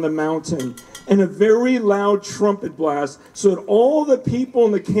cloud on the mountain and a very loud trumpet blast, so that all the people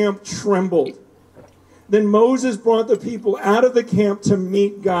in the camp trembled. Then Moses brought the people out of the camp to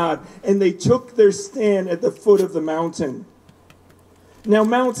meet God, and they took their stand at the foot of the mountain. Now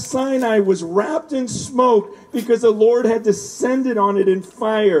Mount Sinai was wrapped in smoke because the Lord had descended on it in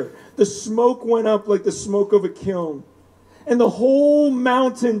fire. The smoke went up like the smoke of a kiln. And the whole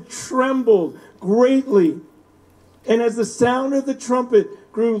mountain trembled greatly. And as the sound of the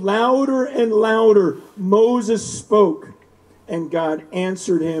trumpet grew louder and louder, Moses spoke, and God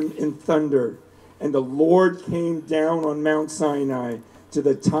answered him in thunder. And the Lord came down on Mount Sinai to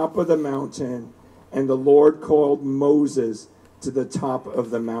the top of the mountain, and the Lord called Moses to the top of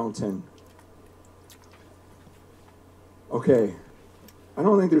the mountain. Okay, I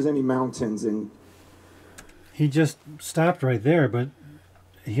don't think there's any mountains in... He just stopped right there, but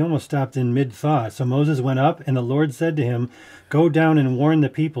he almost stopped in mid-thought. So Moses went up, and the Lord said to him, "Go down and warn the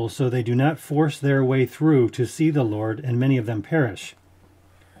people so they do not force their way through to see the Lord, and many of them perish.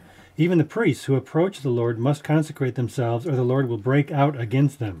 Even the priests who approach the Lord must consecrate themselves, or the Lord will break out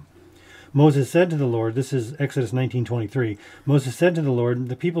against them." Moses said to the Lord, this is Exodus 19:23, Moses said to the Lord,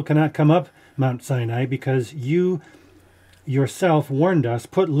 "The people cannot come up Mount Sinai because you yourself warned us,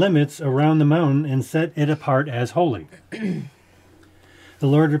 put limits around the mountain and set it apart as holy." The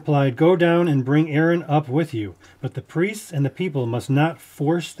Lord replied, "Go down and bring Aaron up with you, but the priests and the people must not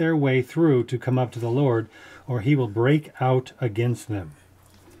force their way through to come up to the Lord, or he will break out against them."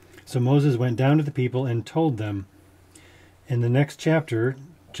 So Moses went down to the people and told them. In the next chapter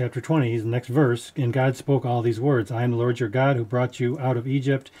 20, the next verse, and God spoke all these words, "I am the Lord your God who brought you out of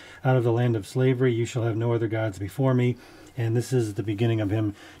Egypt, out of the land of slavery. You shall have no other gods before me." And this is the beginning of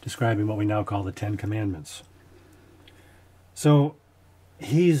him describing what we now call the Ten Commandments. So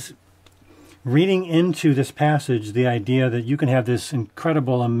he's reading into this passage the idea that you can have this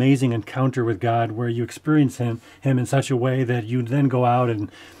incredible, amazing encounter with God where you experience him in such a way that you then go out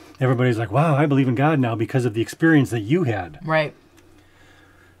and everybody's like, "Wow, I believe in God now because of the experience that you had." Right.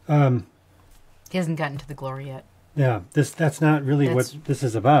 He hasn't gotten to the glory yet. Yeah, that's not really what this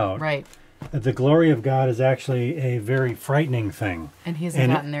is about. Right. The glory of God is actually a very frightening thing. And he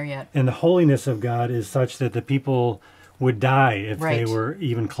hasn't gotten there yet. And the holiness of God is such that the people would die if they were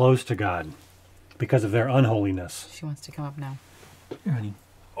even close to God because of their unholiness. She wants to come up now. Here, honey.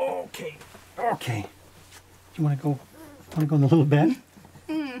 Okay. You want to go in the little bed?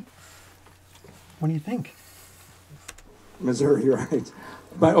 What do you think? Missouri, right?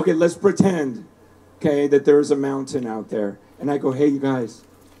 But okay, let's pretend, okay, that there's a mountain out there. And I go, "Hey, you guys,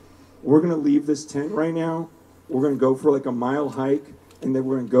 we're going to leave this tent right now. We're going to go for like a mile hike, and then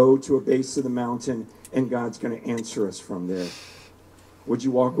we're going to go to a base of the mountain, and God's going to answer us from there. Would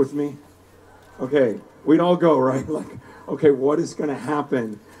you walk with me?" Okay, we'd all go, right? Like, okay, what is going to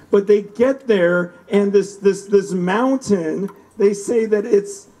happen? But they get there, and this mountain, they say that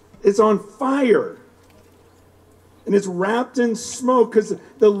it's on fire. And it's wrapped in smoke because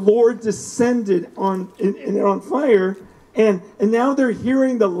the Lord descended on fire. And now they're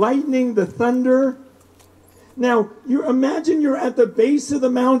hearing the lightning, the thunder. Now, you imagine you're at the base of the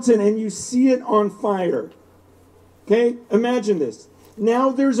mountain and you see it on fire. Okay? Imagine this. Now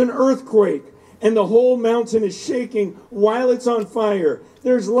there's an earthquake and the whole mountain is shaking while it's on fire.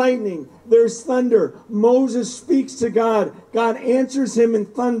 There's lightning. There's thunder. Moses speaks to God. God answers him in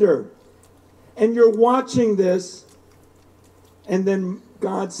thunder. And you're watching this. And then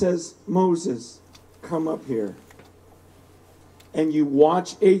God says, "Moses, come up here." And you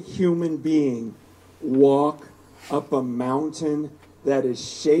watch a human being walk up a mountain that is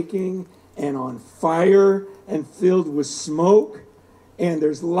shaking and on fire and filled with smoke. And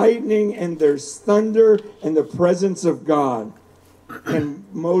there's lightning and there's thunder and the presence of God. And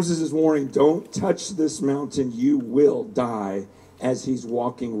Moses is warning, "Don't touch this mountain. You will die," as he's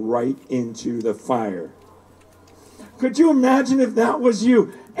walking right into the fire. Could you imagine if that was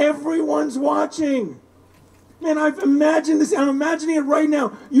you? Everyone's watching. Man, I've imagined this. I'm imagining it right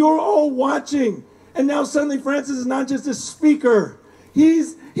now. You're all watching. And now suddenly Francis is not just a speaker.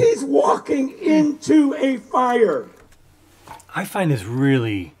 He's walking into a fire. I find this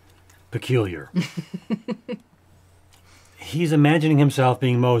really peculiar. He's imagining himself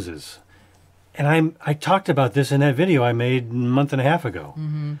being Moses. And I talked about this in that video I made a month and a half ago.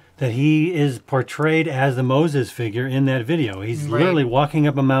 Mm-hmm. That he is portrayed as the Moses figure in that video. He's literally walking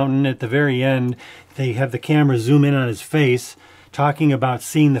up a mountain. At the very end, they have the camera zoom in on his face, talking about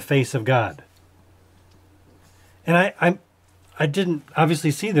seeing the face of God. And I didn't obviously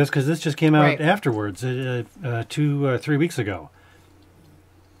see this because this just came out afterwards, 2 or 3 weeks ago.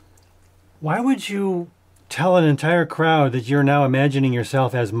 Why would you tell an entire crowd that you're now imagining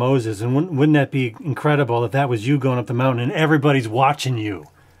yourself as Moses? And wouldn't that be incredible if that was you going up the mountain and everybody's watching you?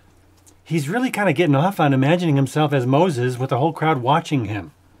 He's really kind of getting off on imagining himself as Moses with the whole crowd watching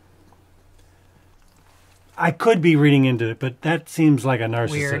him. I could be reading into it, but that seems like a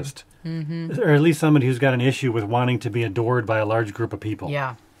narcissist. Or at least somebody who's got an issue with wanting to be adored by a large group of people.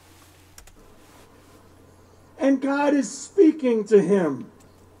 Yeah. And God is speaking to him.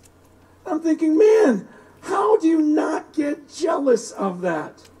 I'm thinking, man, how do you not get jealous of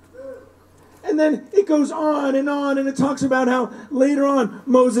that? And then it goes on, and it talks about how later on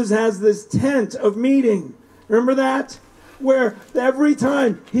Moses has this tent of meeting. Remember that? Where every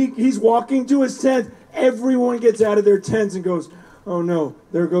time he's walking to his tent, everyone gets out of their tents and goes, oh no,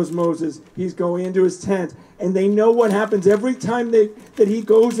 there goes Moses. He's going into his tent. And they know what happens. Every time that he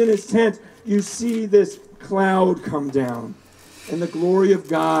goes in his tent, you see this cloud come down. And the glory of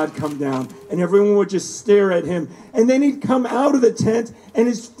God come down. And everyone would just stare at him. And then he'd come out of the tent, and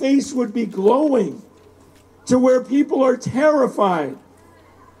his face would be glowing to where people are terrified.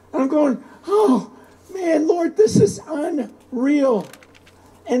 And I'm going, oh, man, Lord, this is unreal.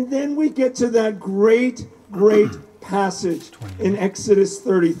 And then we get to that great passage in Exodus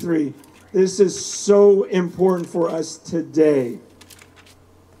 33. This is so important for us today.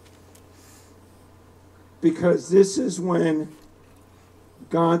 Because this is when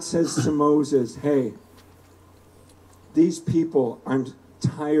God says to Moses, hey, these people, I'm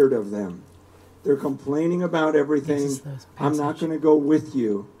tired of them. They're complaining about everything. I'm not going to go with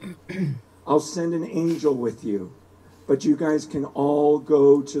you. I'll send an angel with you. But you guys can all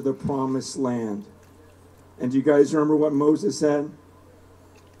go to the promised land. And do you guys remember what Moses said?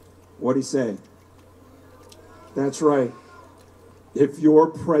 What'd he say? That's right. If your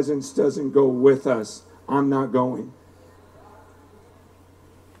presence doesn't go with us, I'm not going.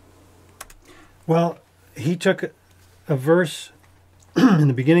 Well, he took a verse in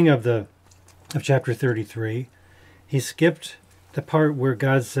the beginning of chapter 33. He skipped the part where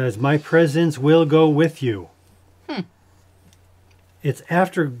God says, my presence will go with you. It's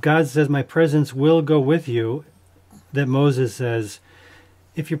after God says, my presence will go with you, that Moses says,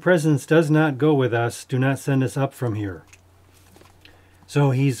 if your presence does not go with us, do not send us up from here. So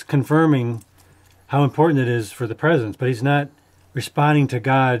he's confirming how important it is for the presence, but he's not responding to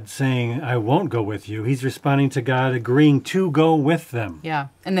God saying, I won't go with you. He's responding to God agreeing to go with them. Yeah,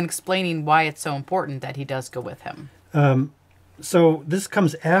 and then explaining why it's so important that he does go with him. So this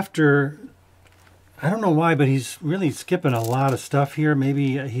comes after, I don't know why, but he's really skipping a lot of stuff here.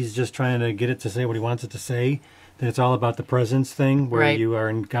 Maybe he's just trying to get it to say what he wants it to say. That it's all about the presence thing, where Right. you are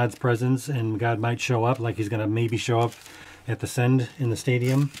in God's presence and God might show up, like he's going to maybe show up at the Send in the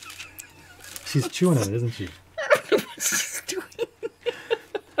stadium. She's chewing on it, isn't she?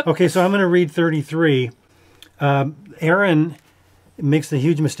 Okay, so I'm going to read 33. Aaron makes the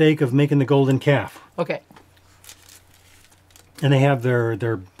huge mistake of making the golden calf. Okay. And they have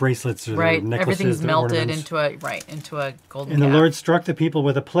their bracelets or Right. their necklaces. Everything's their melted ornaments. into a golden And the calf. Lord struck the people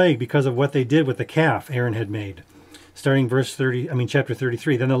with a plague because of what they did with the calf Aaron had made. Starting chapter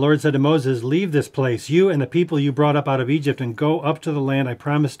 33. Then the Lord said to Moses, leave this place, you and the people you brought up out of Egypt, and go up to the land I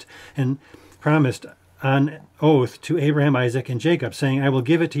promised on oath to Abraham, Isaac, and Jacob, saying, I will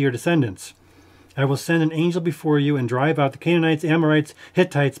give it to your descendants. I will send an angel before you and drive out the Canaanites, Amorites,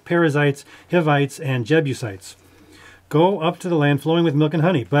 Hittites, Perizzites, Hivites, and Jebusites. Go up to the land flowing with milk and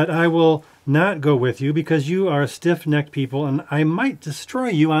honey, but I will not go with you because you are a stiff-necked people, and I might destroy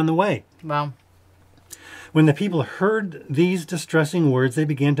you on the way. Wow. When the people heard these distressing words, they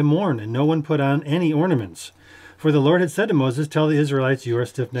began to mourn, and no one put on any ornaments. For the Lord had said to Moses, tell the Israelites, you are a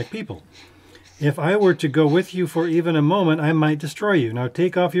stiff-necked people. If I were to go with you for even a moment, I might destroy you. Now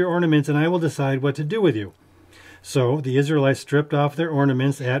take off your ornaments, and I will decide what to do with you. So the Israelites stripped off their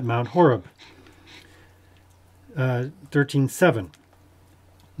ornaments at Mount Horeb. 13:7.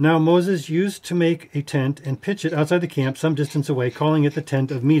 Now Moses used to make a tent and pitch it outside the camp some distance away, calling it the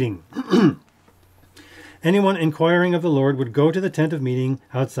tent of meeting. Anyone inquiring of the Lord would go to the tent of meeting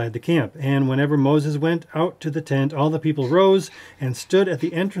outside the camp. And whenever Moses went out to the tent, all the people rose and stood at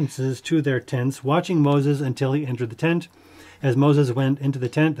the entrances to their tents, watching Moses until he entered the tent. As Moses went into the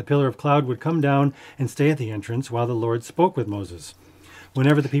tent, the pillar of cloud would come down and stay at the entrance while the Lord spoke with Moses.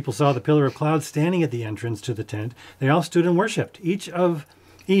 Whenever the people saw the pillar of cloud standing at the entrance to the tent, they all stood and worshipped, each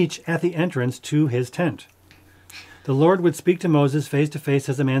at the entrance to his tent. The Lord would speak to Moses face to face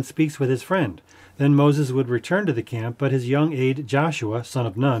as a man speaks with his friend. Then Moses would return to the camp, but his young aide Joshua, son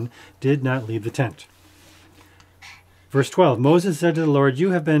of Nun, did not leave the tent. Verse 12, Moses said to the Lord,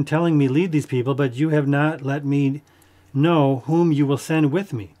 you have been telling me lead these people, but you have not let me know whom you will send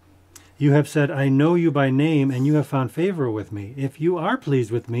with me. You have said, I know you by name, and you have found favor with me. If you are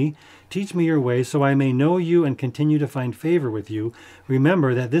pleased with me, teach me your way, so I may know you and continue to find favor with you.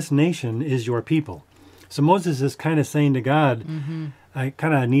 Remember that this nation is your people. So Moses is kind of saying to God, I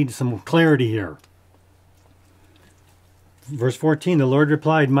kind of need some clarity here. Verse 14, the Lord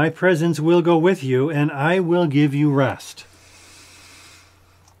replied, my presence will go with you, and I will give you rest.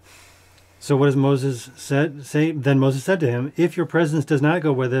 So what does Moses say? Then Moses said to him, if your presence does not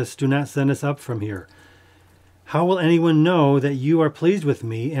go with us, do not send us up from here. How will anyone know that you are pleased with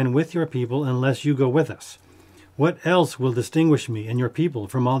me and with your people unless you go with us? What else will distinguish me and your people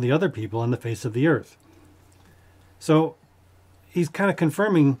from all the other people on the face of the earth? So he's kind of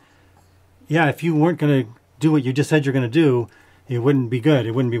confirming, yeah, if you weren't going to do what you just said you're going to do, it wouldn't be good.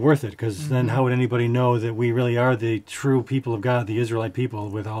 It wouldn't be worth it, because then how would anybody know that we really are the true people of God, the Israelite people,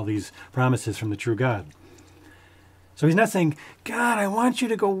 with all these promises from the true God? So he's not saying, God, I want you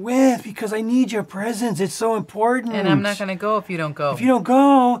to go with because I need your presence. It's so important. And I'm not going to go if you don't go. If you don't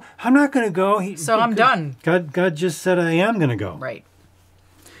go, I'm not going to go. I'm done. God just said I am going to go. Right.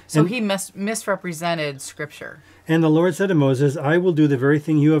 So he misrepresented Scripture. And the Lord said to Moses, I will do the very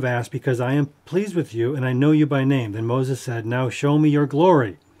thing you have asked because I am pleased with you and I know you by name. Then Moses said, now show me your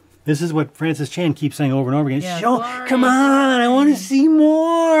glory. This is what Francis Chan keeps saying over and over again. Yeah, Come on, I want to see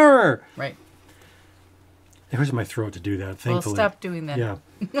more. Right. It hurts my throat to do that, thankfully. Well, stop doing that. Yeah.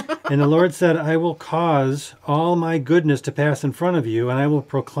 And the Lord said, I will cause all my goodness to pass in front of you, and I will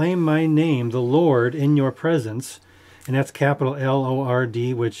proclaim my name, the Lord, in your presence. And that's capital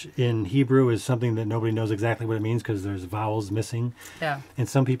L-O-R-D, which in Hebrew is something that nobody knows exactly what it means because there's vowels missing. Yeah. And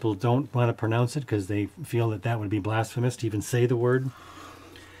some people don't want to pronounce it because they feel that that would be blasphemous to even say the word.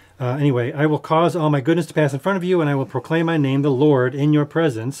 Anyway, I will cause all my goodness to pass in front of you, and I will proclaim my name, the Lord, in your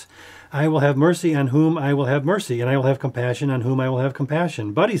presence. I will have mercy on whom I will have mercy, and I will have compassion on whom I will have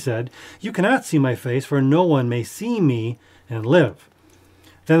compassion. But he said, you cannot see my face, for no one may see me and live.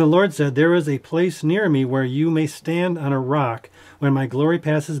 Then the Lord said, there is a place near me where you may stand on a rock. When my glory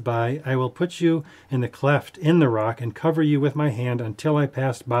passes by, I will put you in the cleft in the rock and cover you with my hand until I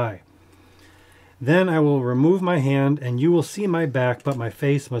pass by. Then I will remove my hand, and you will see my back, but my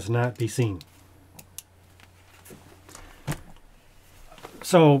face must not be seen.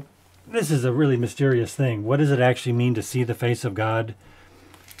 So this is a really mysterious thing. What does it actually mean to see the face of God?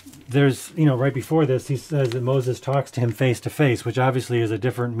 There's, right before this, he says that Moses talks to him face to face, which obviously is a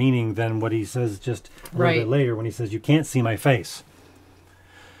different meaning than what he says just a little bit later when he says, you can't see my face.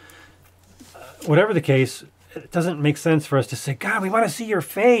 Whatever the case, it doesn't make sense for us to say, God, we want to see your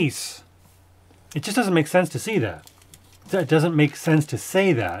face. It just doesn't make sense to see that. It doesn't make sense to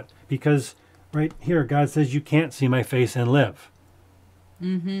say that because right here, God says, you can't see my face and live.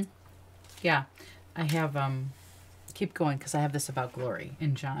 Mm-hmm. Yeah. I have, keep going because I have this about glory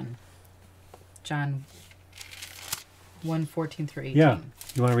in John 1:14 through 18. Yeah.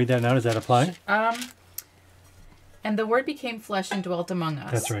 You want to read that now? Does that apply? And the Word became flesh and dwelt among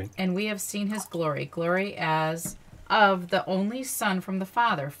us. That's right. And we have seen his glory as of the only Son from the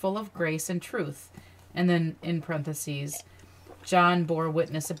Father, full of grace and truth. And then in parentheses, John bore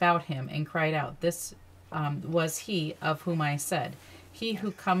witness about him and cried out, this was he of whom I said, he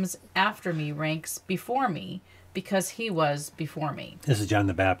who comes after me ranks before me, because he was before me. This is John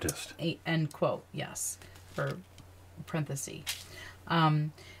the Baptist. End quote, yes, for parenthesis.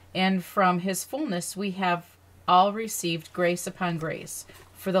 And from his fullness we have all received grace upon grace.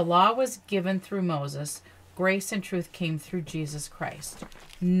 For the law was given through Moses, grace and truth came through Jesus Christ.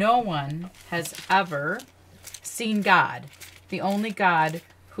 No one has ever seen God, the only God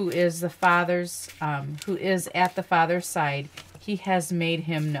who is the Father's, who is at the Father's side. He has made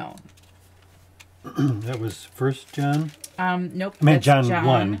him known. That was 1 John? Nope. I meant John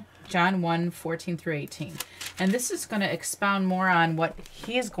 1. John 1:14 through 18. And this is going to expound more on what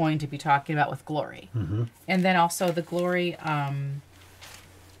he is going to be talking about with glory. Mm-hmm. And then also the glory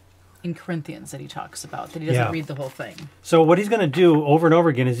in Corinthians that he talks about, that he doesn't read the whole thing. So what he's going to do over and over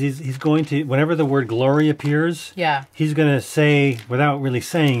again is he's going to, whenever the word glory appears, he's going to say, without really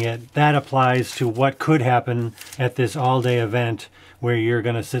saying it, that applies to what could happen at this all-day event where you're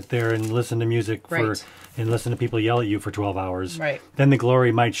going to sit there and listen to music and listen to people yell at you for 12 hours. Right. Then the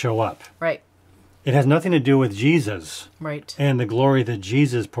glory might show up. Right. It has nothing to do with Jesus. Right. And the glory that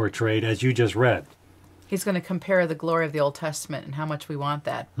Jesus portrayed, as you just read. He's going to compare the glory of the Old Testament and how much we want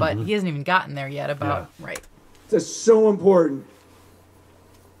that. But he hasn't even gotten there yet about, That's so important.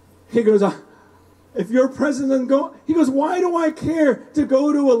 He goes, if your presence doesn't go, he goes, why do I care to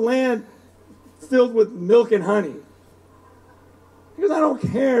go to a land filled with milk and honey? He goes, I don't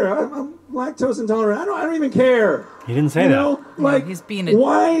care. I'm lactose intolerant. I don't even care. He didn't say that. Like, he's being a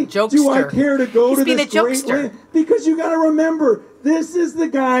why jokester. Do I care to go to this great land? Because you got to remember, this is the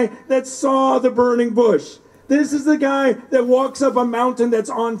guy that saw the burning bush. This is the guy that walks up a mountain that's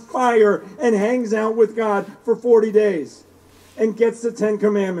on fire and hangs out with God for 40 days. and gets the 10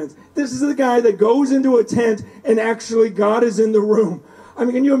 Commandments. This is the guy that goes into a tent and actually God is in the room. I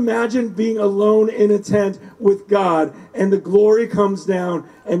mean, can you imagine being alone in a tent with God and the glory comes down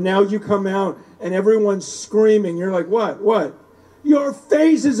and now you come out and everyone's screaming. You're like, what? What? Your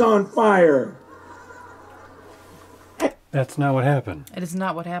face is on fire. That's not what happened. It is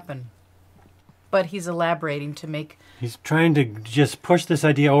not what happened. But he's elaborating to make... He's trying to just push this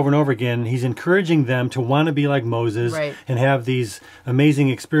idea over and over again. He's encouraging them to want to be like Moses and have these amazing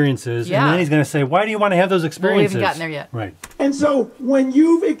experiences. Yeah. And then he's going to say, why do you want to have those experiences? Well, we haven't gotten there yet. Right. And so when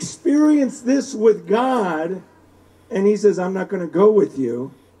you've experienced this with God, and he says, I'm not going to go with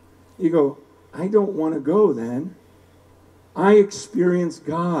you, you go, I don't want to go then. I experience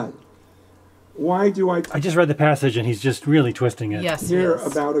God. Why do I just read the passage and he's just really twisting it. Yes, hear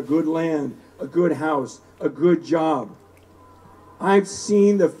about a good land, a good house, a good job? I've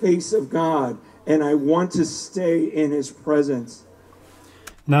seen the face of God and I want to stay in his presence.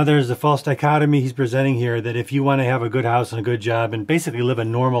 Now there's a false dichotomy he's presenting here that if you want to have a good house and a good job and basically live a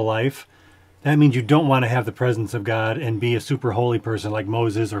normal life, that means you don't want to have the presence of God and be a super holy person like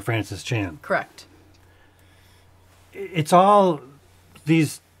Moses or Francis Chan. Correct. It's all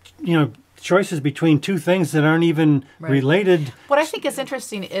these, choices between two things that aren't even related. What I think is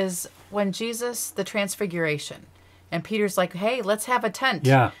interesting is when Jesus, the Transfiguration, and Peter's like, hey, let's have a tent.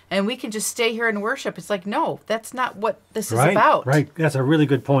 Yeah. And we can just stay here and worship. It's like, no, that's not what this is Right, about. right. That's a really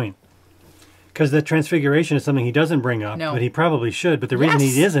good point. Because the Transfiguration is something he doesn't bring up, No. but he probably should. But the reason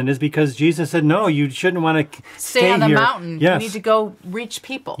Yes. he isn't is because Jesus said, no, you shouldn't want to Stay on the here. mountain. Yes. You need to go reach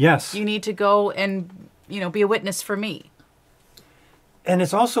people. Yes. You need to go and, be a witness for me. And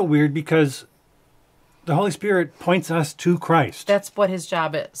it's also weird because the Holy Spirit points us to Christ. That's what his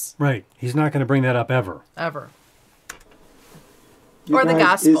job is. Right. He's not going to bring that up ever. Ever. You Or the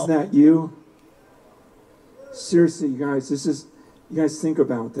guys, gospel. Is that you? Seriously, you guys, you guys think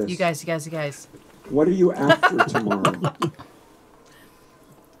about this. You guys. What are you after tomorrow?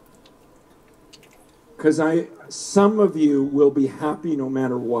 Because some of you will be happy no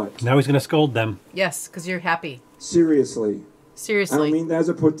matter what. Now he's going to scold them. Yes, because you're happy. Seriously. Seriously. I don't mean that as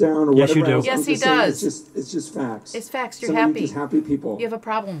a put down or Yes, whatever you do. else. Yes, I'm he just saying does. It's just facts. It's facts. You're Some of you happy. just happy people. You have a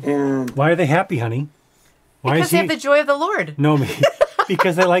problem. And Why are they happy, honey? Why Because they have the joy of the Lord. No,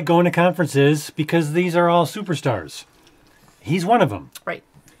 because they like going to conferences, because these are all superstars. He's one of them. Right.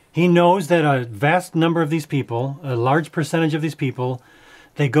 He knows that a vast number of these people, a large percentage of these people,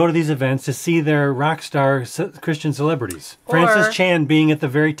 they go to these events to see their rock star Christian celebrities. Francis Chan being at the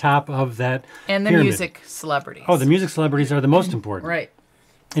very top of that And the pyramid. music celebrities. Oh, the music celebrities are the most important. Right.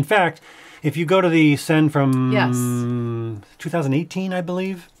 In fact, if you go to the Send from Yes. 2018, I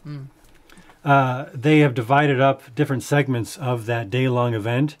believe, they have divided up different segments of that day-long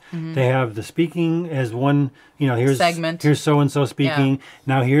event. They have the speaking as one, here's segment. Here's so-and-so speaking. Yeah.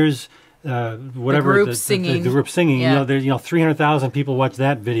 Now here's whatever group singing. The group singing. Yeah. There's 300,000 people watch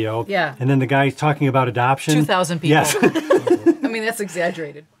that video. Yeah. And then the guy's talking about adoption. 2,000 people. Yes. I mean, that's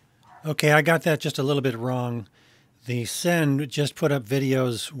exaggerated. Okay, I got that just a little bit wrong. The Send just put up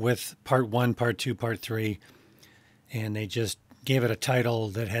videos with part 1, part 2, part 3, and they just gave it a title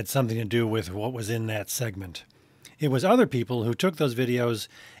that had something to do with what was in that segment. It was other people who took those videos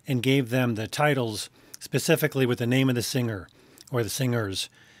and gave them the titles specifically with the name of the singer or the singers,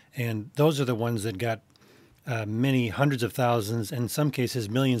 and those are the ones that got many hundreds of thousands, in some cases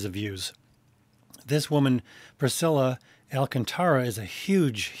millions of views. This woman, Priscilla Alcantara, is a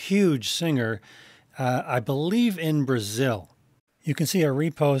huge, huge singer, I believe in Brazil. You can see a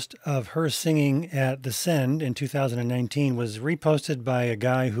repost of her singing at the Send in 2019 was reposted by a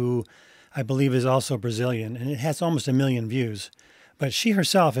guy who I believe is also Brazilian, and it has almost 1 million views. But she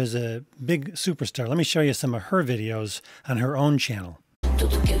herself is a big superstar. Let me show you some of her videos on her own channel.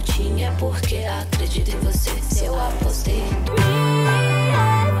 Tudo que eu tinha é porque acredito em você. Se eu apostei.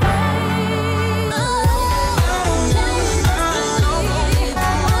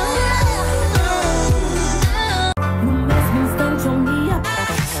 No mesmo instante eu me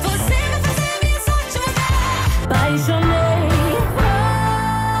Você vai fazer minha sorte mudar. Apaixonei.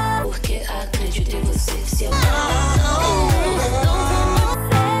 Porque acredito em você. Se eu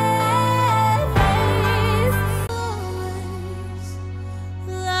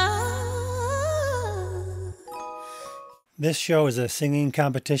This show is a singing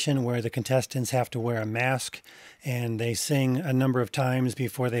competition where the contestants have to wear a mask, and they sing a number of times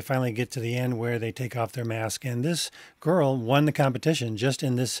before they finally get to the end where they take off their mask. And this girl won the competition just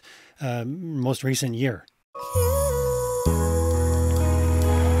in this most recent year.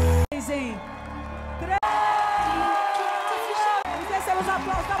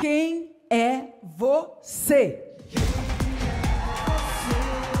 Quem é você?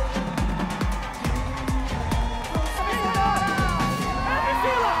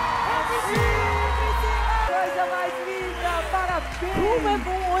 Como é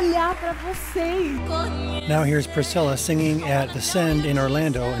bom olhar para vocês. Now here's Priscilla singing at the Send in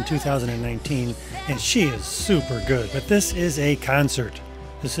Orlando in 2019, and she is super good. But this is a concert.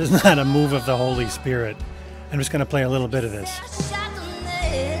 This is not a move of the Holy Spirit. I'm just going to play a little bit of this.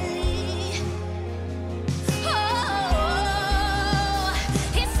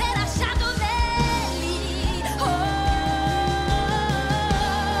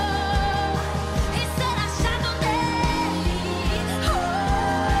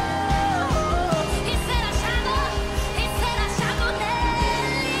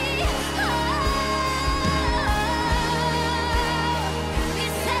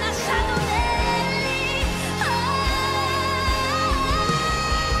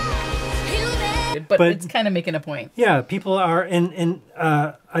 But it's kind of making a point. Yeah, people are, and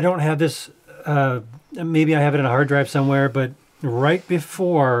I don't have this, maybe I have it in a hard drive somewhere, but right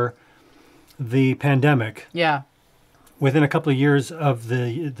before the pandemic, Yeah. within a couple of years of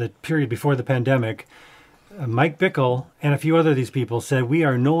the period before the pandemic, Mike Bickle and a few other of these people said, we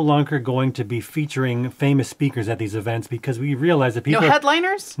are no longer going to be featuring famous speakers at these events because we realize that people... No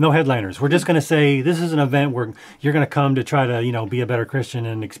headliners? No headliners. We're just going to say, this is an event where you're going to come to try to, be a better Christian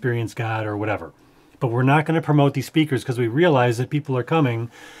and experience God or whatever. But we're not going to promote these speakers because we realize that people are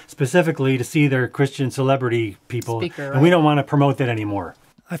coming specifically to see their Christian celebrity people. Speaker, and we don't want to promote that anymore.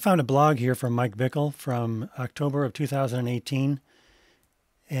 I found a blog here from Mike Bickle from October of 2018.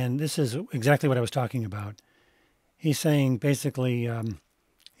 And this is exactly what I was talking about. He's saying basically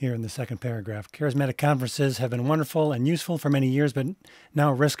here in the second paragraph, charismatic conferences have been wonderful and useful for many years, but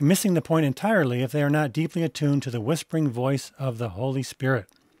now risk missing the point entirely if they are not deeply attuned to the whispering voice of the Holy Spirit.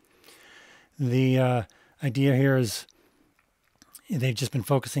 The idea here is they've just been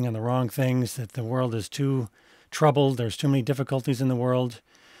focusing on the wrong things, that the world is too troubled, there's too many difficulties in the world.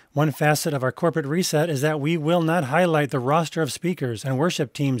 One facet of our corporate reset is that we will not highlight the roster of speakers and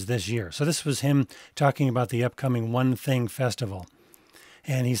worship teams this year. So this was him talking about the upcoming One Thing Festival.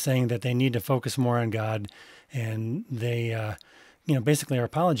 And he's saying that they need to focus more on God, and they basically are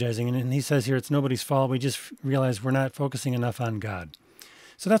apologizing. And he says here, it's nobody's fault. We just realize we're not focusing enough on God.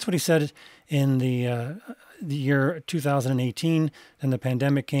 So that's what he said in the year 2018. And the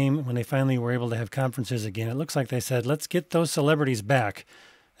pandemic came when they finally were able to have conferences again. It looks like they said, let's get those celebrities back,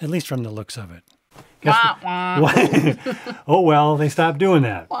 at least from the looks of it. Wah, wah. Oh, well, they stopped doing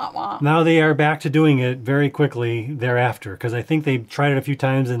that. Wah, wah. Now they are back to doing it very quickly thereafter, because I think they tried it a few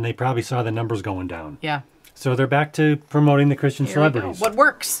times and they probably saw the numbers going down. Yeah. So they're back to promoting the Christian Here we go. celebrities. What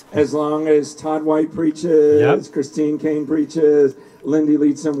works? As long as Todd White preaches, Christine Kane preaches, Lindy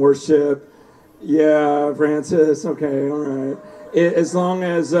leads some worship. Yeah, Francis. Okay, all right. As long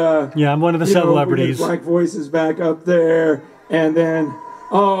as I'm one of the celebrities. We get Black Voices back up there, and then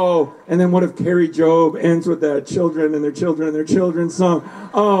what if Carrie Job ends with that children and their children and their children song?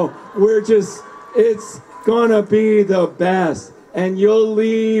 Oh, it's gonna be the best. And you'll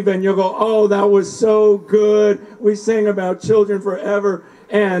leave and you'll go, oh, that was so good. We sang about children forever.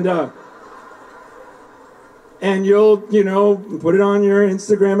 And you'll, put it on your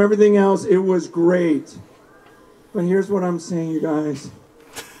Instagram, everything else. It was great. But here's what I'm saying, you guys.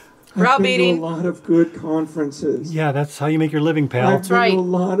 I've been to a lot of good conferences. Yeah, that's how you make your living, pal. I've been to a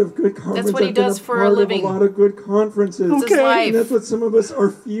lot of good conferences. That's what he does for a living. A lot of good conferences. It's his life. And that's what some of us are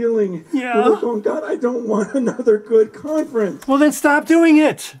feeling. Yeah. We're going, God, I don't want another good conference. Well, then stop doing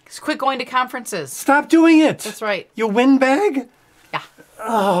it. Just quit going to conferences. Stop doing it. That's right. You windbag? Yeah.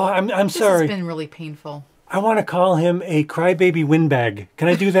 Oh, I'm sorry. This has been really painful. I want to call him a crybaby windbag. Can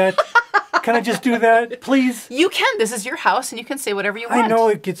I do that? Can I just do that, please? You can. This is your house, and you can say whatever you want. I know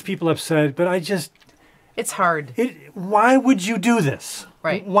it gets people upset, but It's hard. Why would you do this?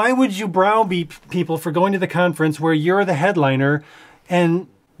 Right. Why would you browbeat people for going to the conference where you're the headliner and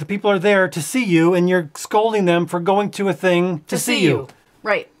the people are there to see you and you're scolding them for going to a thing to see you?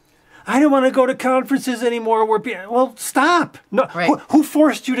 Right. I don't want to go to conferences anymore where well, stop. No, right. Who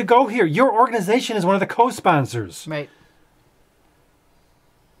forced you to go here? Your organization is one of the co-sponsors. Right.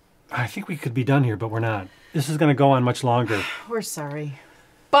 I think we could be done here, but we're not. This is going to go on much longer. We're sorry.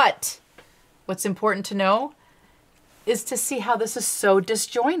 But what's important to know is to see how this is so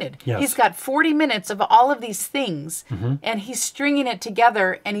disjointed. Yes. He's got 40 minutes of all of these things, and he's stringing it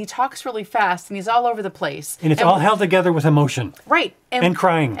together, and he talks really fast, and he's all over the place. And it's all held together with emotion. Right. And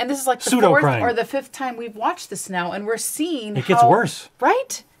crying. And this is like the Pseudo-crying. fourth or the fifth time we've watched this now, and we're seeing it gets worse.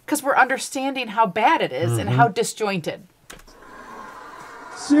 Right? Because we're understanding how bad it is and how disjointed.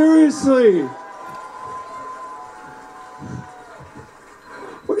 Seriously.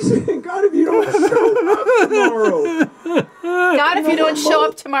 We're saying, God, if you don't show up tomorrow. God, if you don't show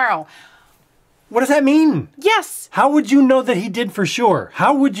up tomorrow. What does that mean? Yes. How would you know that he did for sure?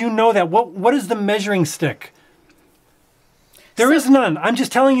 How would you know that? What is the measuring stick? There is none. I'm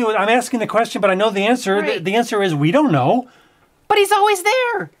just telling you, I'm asking the question, but I know the answer. Right. The answer is we don't know. But he's always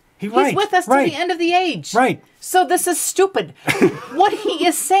there. He's Right, with us to right. the end of the age. Right. So this is stupid. What he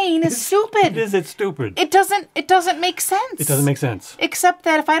is saying is stupid. It's stupid. It doesn't make sense. It doesn't make sense. Except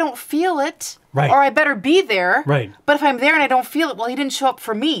that if I don't feel it, Right. or I better be there. Right. But if I'm there and I don't feel it, well, he didn't show up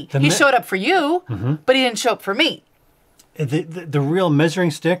for me. The He me- showed up for you, Mhm. but he didn't show up for me. The real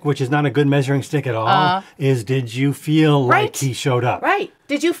measuring stick, which is not a good measuring stick at all, is did you feel like Right. he showed up? Right.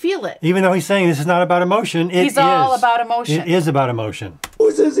 Did you feel it? Even though he's saying this is not about emotion, it is. He's all about emotion. It is about emotion. Who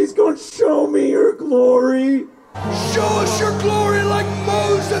says he's going to show me your glory? Show us your glory like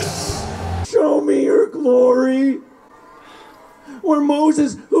Moses. Show me your glory. Or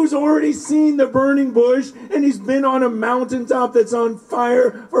Moses, who's already seen the burning bush, and he's been on a mountaintop that's on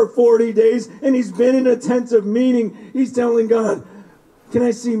fire for 40 days, and he's been in a tent of meeting. He's telling God, can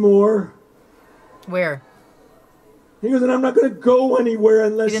I see more? Where? He goes, and I'm not going to go anywhere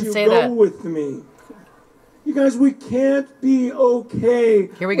unless He didn't you say go that. with me. You guys, we can't be okay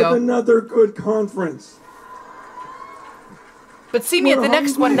Here we with go. another good conference. But see me at the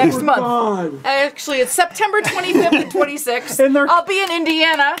next one hungry next for month. God. Actually, it's September 25th and 26th. And I'll be in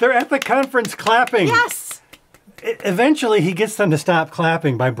Indiana. They're at the conference clapping. Yes. Eventually, he gets them to stop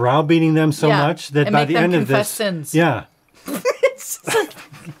clapping by browbeating them so Yeah, much that and by make the them end of confess this, sins. yeah,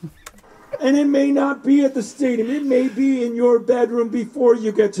 And it may not be at the stadium. It may be in your bedroom before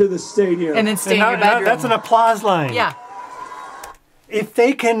you get to the stadium. And then stay in now- your now bedroom. that's an applause line. Yeah. If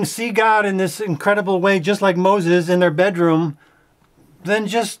they can see God in this incredible way, just like Moses in their bedroom, then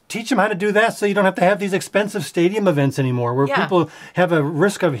just teach them how to do that so you don't have to have these expensive stadium events anymore where Yeah. people have a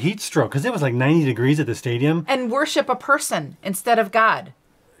risk of heat stroke because it was like 90 degrees at the stadium. And worship a person instead of God.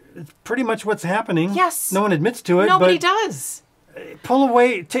 Pretty much what's happening. Yes. No one admits to it. Nobody but does. pull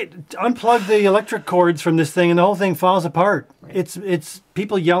away, unplug the electric cords from this thing, and the whole thing falls apart. It's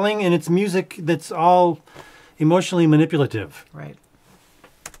people yelling, and it's music that's all emotionally manipulative. Right.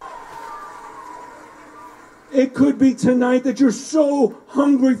 It could be tonight that you're so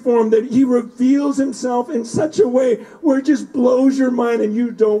hungry for him that he reveals himself in such a way where it just blows your mind and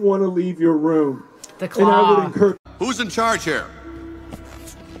you don't want to leave your room. The And I would claw. encourage. Who's in charge here?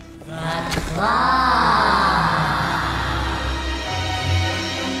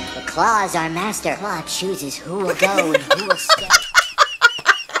 The claw is our master. Claw chooses who will go and who will stay.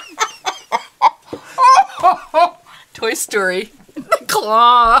 Toy Story. The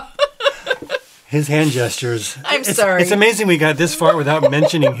claw. His hand gestures. I'm It's- sorry. It's amazing we got this far without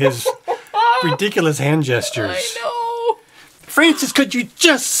mentioning his ridiculous hand gestures. I know. Francis, could you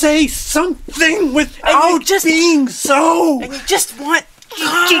just say something without being so? And you just want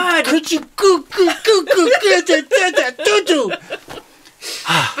God. Could you go do?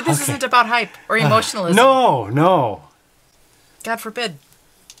 But this isn't about hype or emotionalism. No. God forbid.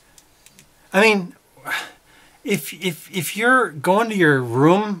 I mean, if you're going to your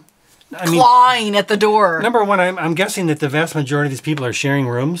room, I mean, Clawing at the door. number one, I'm guessing that the vast majority of these people are sharing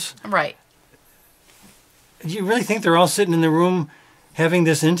rooms. Right. Do you really think they're all sitting in the room having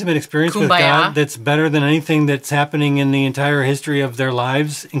this intimate experience with Kumbaya. God that's better than anything that's happening in the entire history of their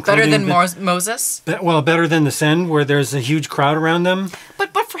lives? Better including than the- Moses. Well, better than the Send, where there's a huge crowd around them.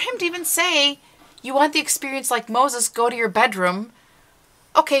 But for him to even say, you want the experience like Moses, go to your bedroom.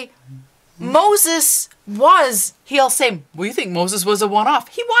 Okay, Moses was, he'll say, well, you think Moses was a one-off?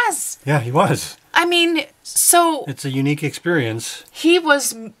 He was. Yeah, he was. I mean, so It's a unique experience. he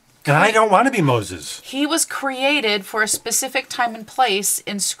was And I don't want to be Moses. He was created for a specific time and place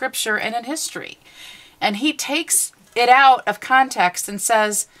in scripture and in history. And he takes it out of context and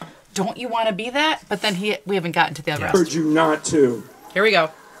says, don't you want to be that? But then we haven't gotten to the I rest. urge you not to. Here we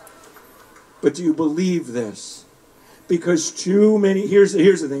go. But do you believe this? Because too many. Here's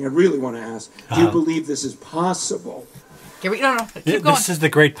the thing. I really want to ask. Do you believe this is possible? Here we go. No, keep going. This is the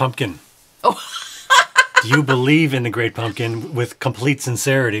Great Pumpkin. Oh. Do you believe in the Great Pumpkin with complete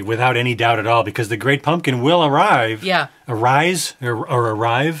sincerity, without any doubt at all? Because the Great Pumpkin will arrive. Yeah. Arise or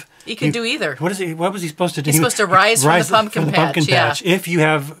arrive. He can do either. What was he supposed to do? He's supposed to rise from the pumpkin patch, yeah. If you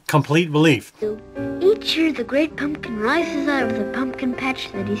have complete belief. Each year, the great pumpkin rises out of the pumpkin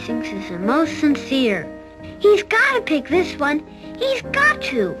patch that he thinks is the most sincere. He's got to pick this one. He's got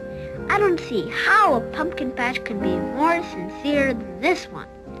to. I don't see how a pumpkin patch could be more sincere than this one.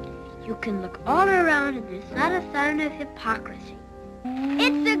 You can look all around and there's not a sign of hypocrisy.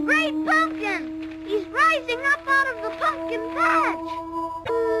 It's the great pumpkin! He's rising up out of the pumpkin patch!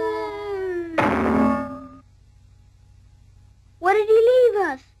 What did he leave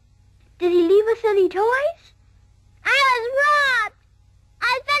us? Did he leave us toys? I was robbed.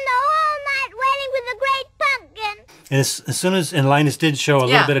 I spent the whole night waiting for the great pumpkin. And as soon as, and Linus did show a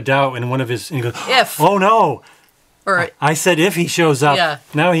little bit of doubt in one of his, and he goes, If. oh no. Or I said if he shows up. Yeah.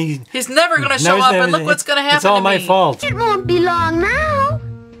 Now he's never going to show up, and look what's going to happen It's all to my me. fault. It won't be long now.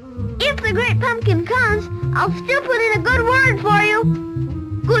 If the great pumpkin comes, I'll still put in a good word for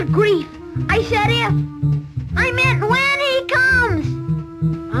you. Good grief. I said if. I meant when he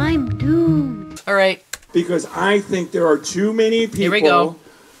comes. I'm doomed. All right. Because I think there are too many Here we people go.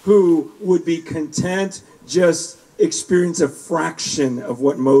 who would be content just experience a fraction of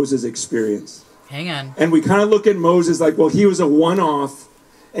what Moses experienced. Hang on. And we kind of look at Moses like, well, he was a one-off,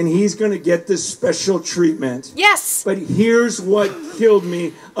 and he's going to get this special treatment. Yes. But here's what killed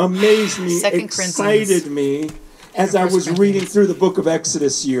me, amazed me, 2 excited me as I was reading through the book of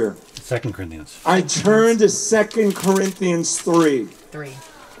Exodus here. 2 Corinthians. I turned to 2 Corinthians 3. 3.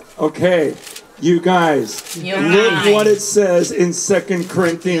 Okay, you guys, You look and I. what it says in 2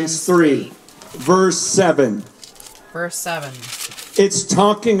 Corinthians 3, verse 7. Verse 7. It's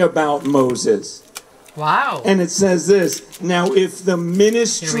talking about Moses. Wow. And it says this, now if the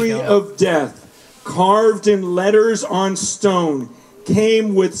ministry of death, carved in letters on stone,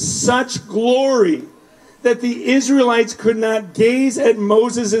 came with such glory that the Israelites could not gaze at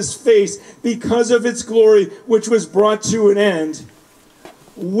Moses' face because of its glory, which was brought to an end,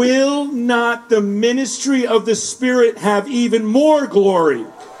 will not the ministry of the Spirit have even more glory?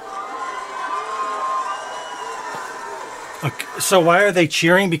 Okay, so why are they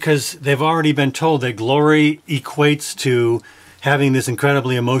cheering? Because they've already been told that glory equates to having this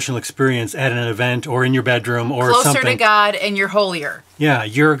incredibly emotional experience at an event or in your bedroom or Closer something. to God, and you're holier. Yeah,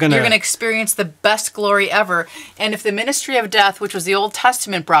 you're gonna experience the best glory ever. And if the ministry of death, which was the Old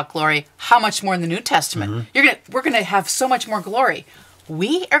Testament, brought glory, how much more in the New Testament? We're gonna have so much more glory.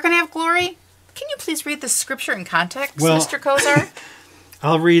 We are gonna have glory. Can you please read the scripture in context, Well, Mr. Kozar?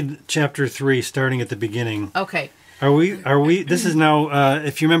 I'll read chapter 3 starting at the beginning. Okay. Are we, this is now,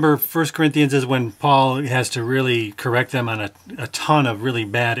 if you remember, 1 Corinthians is when Paul has to really correct them on a ton of really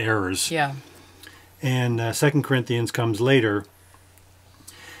bad errors. Yeah. And 2 Corinthians comes later.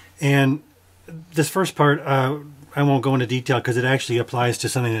 And this first part, I won't go into detail because it actually applies to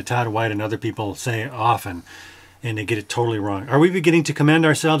something that Todd White and other people say often, and they get it totally wrong. Are we beginning to commend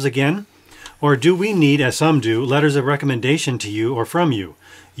ourselves again? Or do we need, as some do, letters of recommendation to you or from you?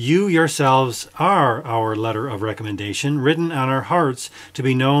 You yourselves are our letter of recommendation, written on our hearts to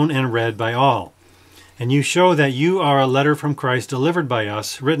be known and read by all. And you show that you are a letter from Christ delivered by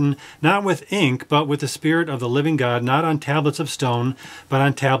us, written not with ink, but with the Spirit of the living God, not on tablets of stone, but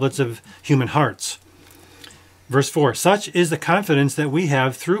on tablets of human hearts. Verse 4, such is the confidence that we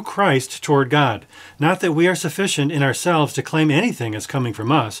have through Christ toward God. Not that we are sufficient in ourselves to claim anything as coming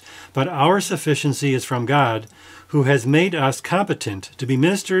from us, but our sufficiency is from God, who has made us competent to be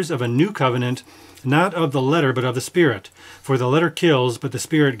ministers of a new covenant, not of the letter, but of the Spirit. For the letter kills, but the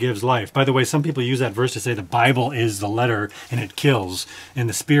Spirit gives life. By the way, some people use that verse to say the Bible is the letter and it kills, and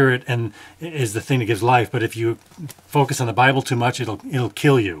the Spirit is the thing that gives life. But if you focus on the Bible too much, it'll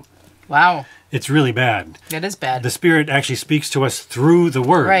kill you. Wow. It's really bad. That is bad. The Spirit actually speaks to us through the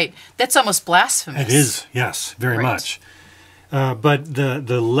Word. Right. That's almost blasphemous. It is, yes, very much. But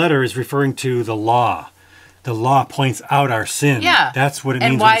the letter is referring to the law. The law points out our sin. Yeah. That's what it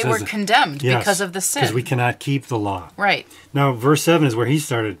means. And when why it says we're condemned, because of the sin. Because we cannot keep the law. Right. Now, verse 7 is where he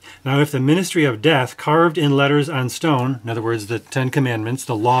started. Now, if the ministry of death, carved in letters on stone, in other words, the 10 Commandments,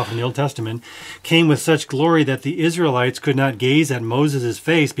 the law from the Old Testament, came with such glory that the Israelites could not gaze at Moses'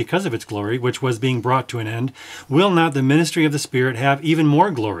 face because of its glory, which was being brought to an end, will not the ministry of the Spirit have even more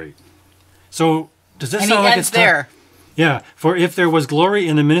glory? So, does this sound like it's there? Yeah, for if there was glory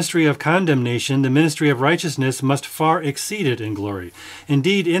in the ministry of condemnation, the ministry of righteousness must far exceed it in glory.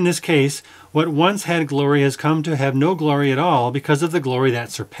 Indeed, in this case, what once had glory has come to have no glory at all because of the glory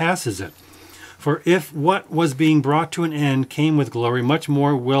that surpasses it. For if what was being brought to an end came with glory, much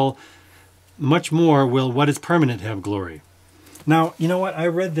more will what is permanent have glory. Now, you know what? I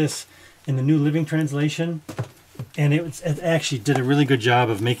read this in the New Living Translation, and it actually did a really good job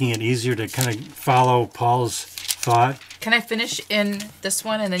of making it easier to kind of follow Paul's thought. Can I finish in this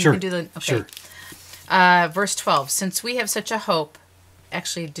one and then Sure. you can do the... Okay. Sure. Verse 12. Since we have such a hope...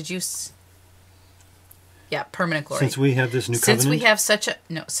 Actually, did you... Yeah, permanent glory. Since we have this new covenant?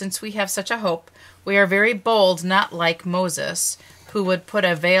 Since we have such a hope, we are very bold, not like Moses, who would put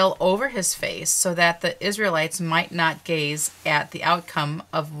a veil over his face so that the Israelites might not gaze at the outcome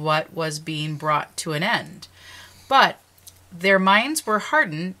of what was being brought to an end. But their minds were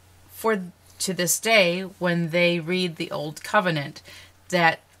hardened to this day when they read the Old Covenant,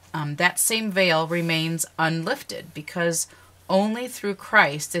 that that same veil remains unlifted because only through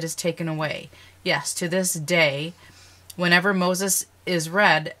Christ it is taken away. Yes, to this day, whenever Moses is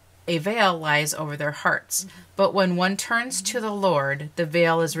read, a veil lies over their hearts. But when one turns to the Lord, the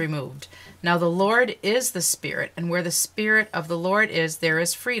veil is removed. Now the Lord is the Spirit, and where the Spirit of the Lord is, there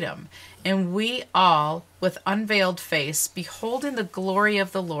is freedom. And we all, with unveiled face, beholding the glory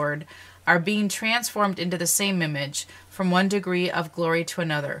of the Lord, are being transformed into the same image, from one degree of glory to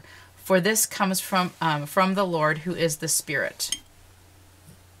another. For this comes from the Lord, who is the Spirit.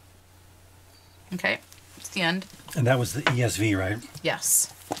 Okay, it's the end. And that was the ESV, right?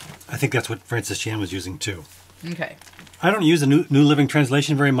 Yes. I think that's what Francis Chan was using too. Okay. I don't use the New Living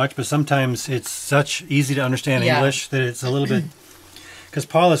Translation very much, but sometimes it's such easy to understand English that it's a little bit... Because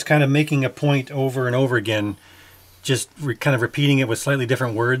Paul is kind of making a point over and over again, just kind of repeating it with slightly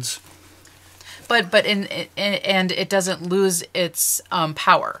different words. And it doesn't lose its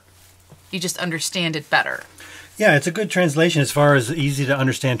power. You just understand it better. Yeah, it's a good translation as far as easy to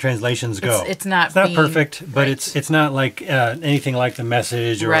understand translations go. It's not perfect, but it's not like anything like the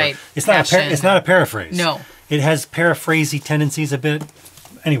Message, or right. It's not a paraphrase. No, it has paraphrasey tendencies a bit.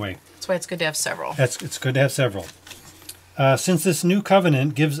 Anyway, that's why it's good to have several. It's good to have several. Since this new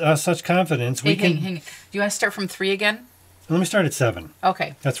covenant gives us such confidence, we can. Hang. Do you want to start from 3 again? Let me start at 7.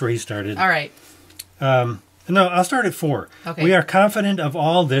 Okay, that's where he started. All right. No, I'll start at 4. Okay. We are confident of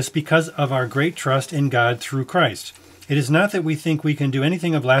all this because of our great trust in God through Christ. It is not that we think we can do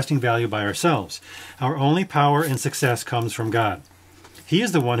anything of lasting value by ourselves. Our only power and success comes from God. He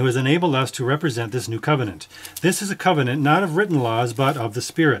is the one who has enabled us to represent this new covenant. This is a covenant not of written laws, but of the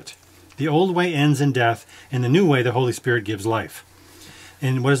Spirit. The old way ends in death, and the new way the Holy Spirit gives life.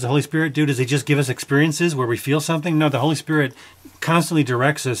 And what does the Holy Spirit do? Does he just give us experiences where we feel something? No, the Holy Spirit constantly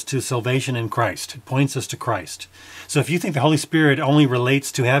directs us to salvation in Christ. It points us to Christ. So if you think the Holy Spirit only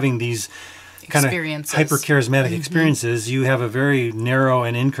relates to having these kind of hyper-charismatic experiences, you have a very narrow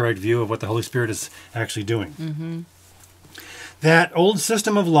and incorrect view of what the Holy Spirit is actually doing. That old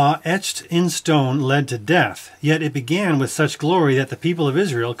system of law etched in stone led to death, yet it began with such glory that the people of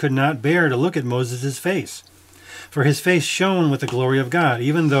Israel could not bear to look at Moses' face. For his face shone with the glory of God,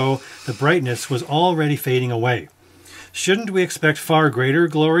 even though the brightness was already fading away. Shouldn't we expect far greater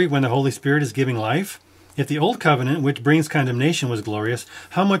glory when the Holy Spirit is giving life? If the old covenant, which brings condemnation, was glorious,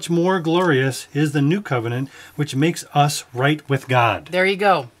 how much more glorious is the new covenant, which makes us right with God? There you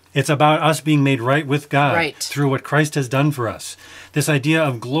go. It's about us being made right with God through what Christ has done for us. This idea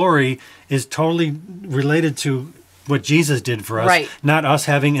of glory is totally related to what Jesus did for us, not us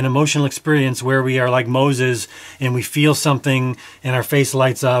having an emotional experience where we are like Moses and we feel something and our face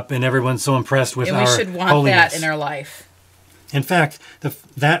lights up and everyone's so impressed with our holiness. And we should want that in our life. In fact,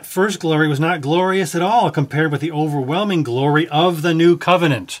 that first glory was not glorious at all compared with the overwhelming glory of the new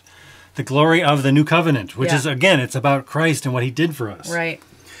covenant. The glory of the new covenant, which is, again, it's about Christ and what he did for us. Right.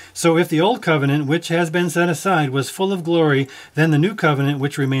 So if the old covenant, which has been set aside, was full of glory, then the new covenant,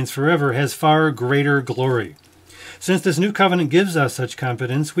 which remains forever, has far greater glory. Since this new covenant gives us such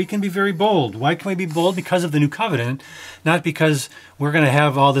confidence, we can be very bold. Why can we be bold? Because of the new covenant, not because we're going to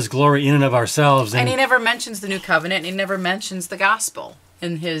have all this glory in and of ourselves. And he never mentions the new covenant, and he never mentions the gospel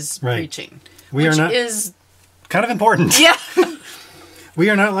in his preaching, which is kind of important. Yeah. We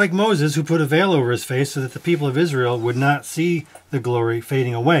are not like Moses, who put a veil over his face so that the people of Israel would not see the glory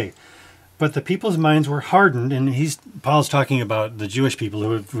fading away. But the people's minds were hardened, and Paul's talking about the Jewish people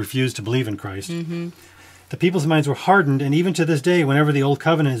who have refused to believe in Christ. The people's minds were hardened, and even to this day, whenever the Old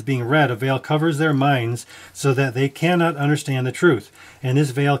Covenant is being read, a veil covers their minds so that they cannot understand the truth. And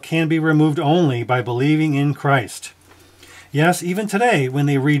this veil can be removed only by believing in Christ. Yes, even today, when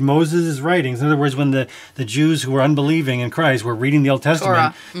they read Moses' writings, in other words, when the Jews who were unbelieving in Christ were reading the Old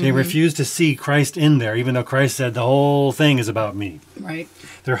Testament, they refused to see Christ in there, even though Christ said the whole thing is about me. Right.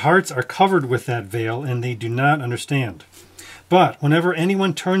 Their hearts are covered with that veil, and they do not understand. But whenever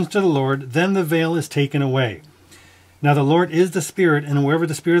anyone turns to the Lord, then the veil is taken away. Now the Lord is the Spirit, and wherever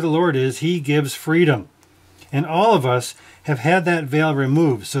the Spirit of the Lord is, he gives freedom. And all of us have had that veil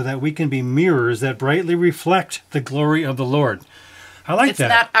removed so that we can be mirrors that brightly reflect the glory of the Lord. I like that. It's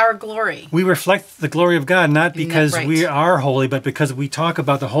not our glory. We reflect the glory of God, not because we are holy, but because we talk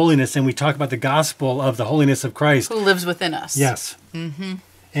about the holiness and we talk about the gospel of the holiness of Christ. Who lives within us. Yes. And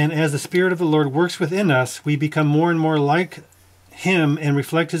as the Spirit of the Lord works within us, we become more and more like him and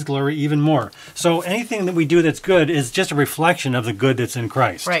reflect his glory even more. So anything that we do that's good is just a reflection of the good that's in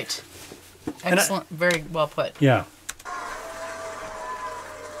Christ. Right. Excellent. Very well put. Yeah.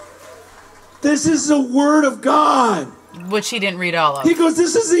 This is the Word of God. Which he didn't read all of. He goes,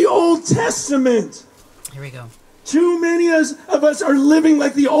 this is the Old Testament. Here we go. Too many of us are living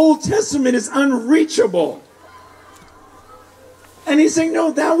like the Old Testament is unreachable. And he's saying,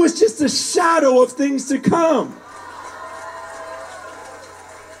 no, that was just a shadow of things to come.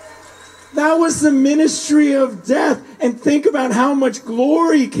 That was the ministry of death. And think about how much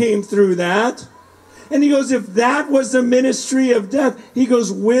glory came through that. And he goes, if that was the ministry of death, he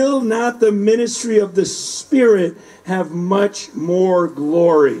goes, will not the ministry of the Spirit have much more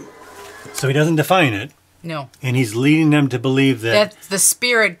glory? So he doesn't define it. No. And he's leading them to believe that the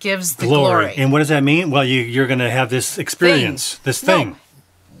Spirit gives the glory. And what does that mean? Well, you're going to have this experience, this thing. No.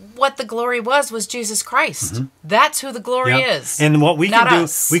 What the glory was Jesus Christ. That's who the glory is. And what we not can do,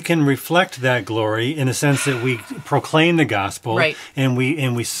 us. we can reflect that glory in the sense that we proclaim the gospel, right. and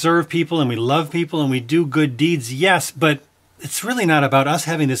we serve people and we love people and we do good deeds. Yes, but it's really not about us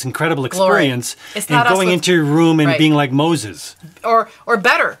having this incredible experience and going into your room and being like Moses. Or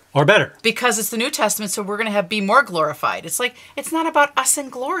better. Or better. Because it's the New Testament, so we're going to be more glorified. It's like, it's not about us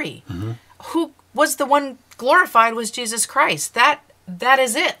and glory. Who was the one glorified was Jesus Christ. That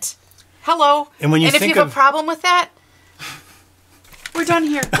is it. Hello. And when you if you have a problem with that, we're done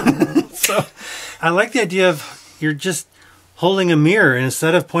here. So I like the idea of you're just holding a mirror, and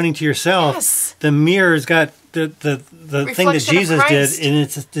instead of pointing to yourself, the mirror's got the thing that Jesus did, and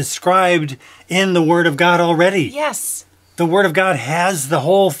it's described in the Word of God already. Yes. The Word of God has the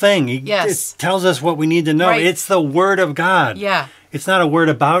whole thing. It tells us what we need to know. Right. It's the Word of God. Yeah. It's not a word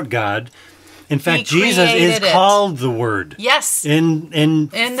about God. In fact, Jesus is called the Word. Yes. In the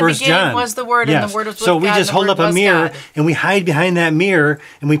 1 beginning John. was the Word, and the Word was with So we God, just and the hold Word up a was mirror, God. and we hide behind that mirror,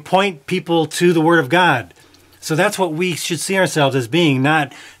 and we point people to the Word of God. So that's what we should see ourselves as being,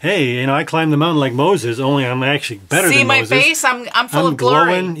 not, hey, I climbed the mountain like Moses, only I'm actually better than Moses. See my face? I'm full of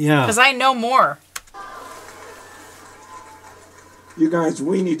glowing, glory. yeah. Because I know more. You guys,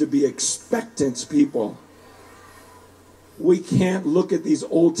 we need to be expectant people. We can't look at these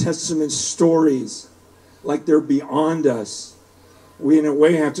Old Testament stories like they're beyond us. We, in a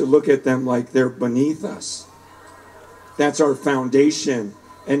way, have to look at them like they're beneath us. That's our foundation.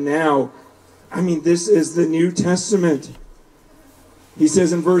 And now, this is the New Testament. He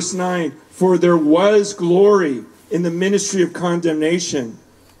says in verse 9, for there was glory in the ministry of condemnation.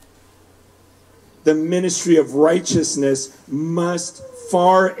 The ministry of righteousness must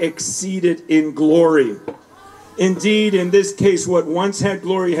far exceed it in glory. Indeed, in this case, what once had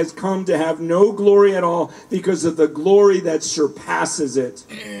glory has come to have no glory at all because of the glory that surpasses it.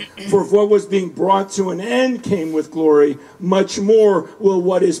 For if what was being brought to an end came with glory, much more will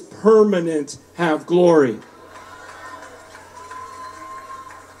what is permanent have glory.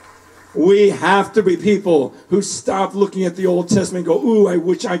 We have to be people who stop looking at the Old Testament and go, ooh, I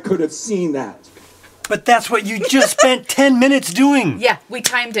wish I could have seen that. But that's what you just spent 10 minutes doing. Yeah, we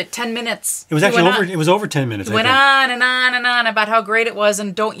timed it 10 minutes. It was actually over 10 minutes. It went on and on and on about how great it was,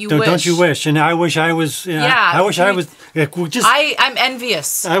 and don't you wish. Don't you wish? And I wish I was. I wish I was. I'm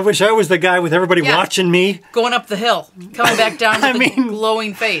envious. I wish I was the guy with everybody watching me. Going up the hill, coming back down with a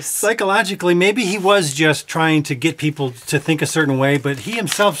glowing face. Psychologically, maybe he was just trying to get people to think a certain way, but he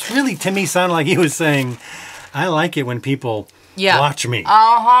himself really, to me, sounded like he was saying, I like it when people watch me.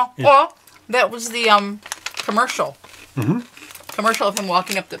 Well, that was the commercial. Commercial of him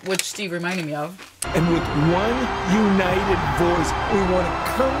walking up, which Steve reminded me of. And with one united voice, we want to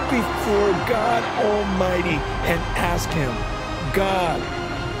come before God Almighty and ask Him, God,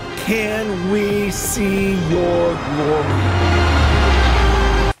 can we see your glory?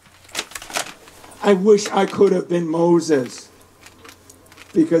 I wish I could have been Moses,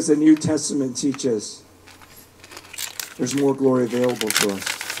 because the New Testament teaches there's more glory available to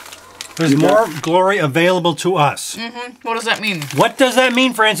us. There's more glory available to us. What does that mean? What does that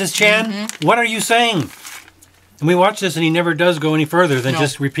mean, Francis Chan? What are you saying? And we watch this, and he never does go any further than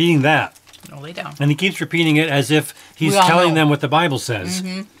just repeating that. No, lay down. And he keeps repeating it as if he's telling them what the Bible says.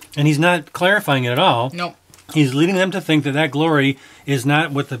 And he's not clarifying it at all. Nope. He's leading them to think that that glory is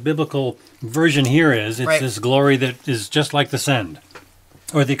not what the biblical version here is. It's this glory that is just like the send,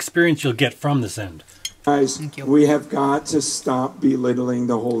 or the experience you'll get from the send. Guys, we have got to stop belittling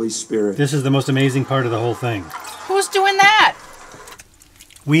the Holy Spirit. This is the most amazing part of the whole thing. Who's doing that?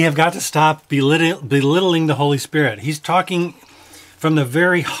 We have got to stop belittling the Holy Spirit. He's talking from the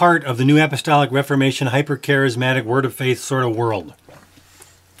very heart of the New Apostolic Reformation, hyper-charismatic, word of faith sort of world.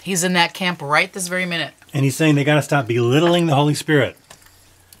 He's in that camp right this very minute. And he's saying they got to stop belittling the Holy Spirit.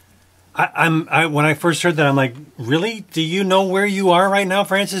 When I first heard that, I'm like, really? Do you know where you are right now,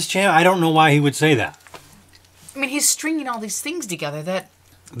 Francis Chan? I don't know why he would say that. I mean, he's stringing all these things together that...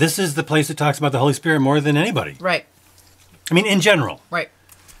 This is the place that talks about the Holy Spirit more than anybody. Right. I mean, in general. Right.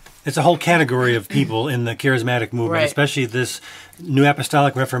 It's a whole category of people in the charismatic movement, Right. especially this New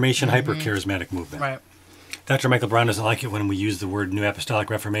Apostolic Reformation hyper-charismatic movement. Right. Dr. Michael Brown doesn't like it when we use the word New Apostolic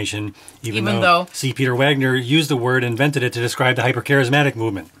Reformation, even Even though though- C. Peter Wagner used the word, invented it to describe the hyper-charismatic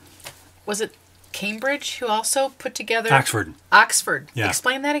movement. Was it Cambridge who also put together? Oxford. Oxford. Yeah.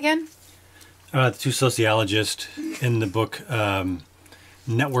 Explain that again. The two sociologists in the book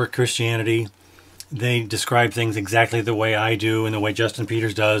Network Christianity, they describe things exactly the way I do and the way Justin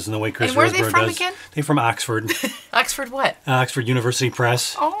Peters does and the way Chris And where are they Roseborough from does. again? They're from Oxford. Oxford what? Oxford University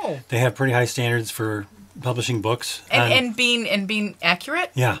Press. Oh. They have pretty high standards for publishing books. And being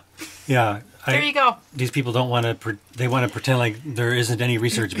accurate? Yeah. Yeah. There you go. These people don't want to, they want to pretend like there isn't any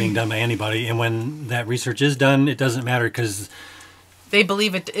research being done by anybody. And when that research is done, it doesn't matter because... They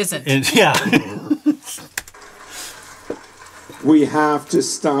believe it isn't. Yeah. We have to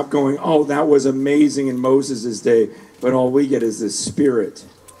stop going, oh, that was amazing in Moses' day, but all we get is the Spirit.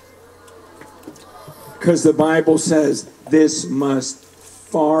 Because the Bible says this must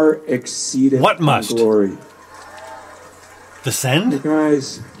far exceed What must? glory. The send?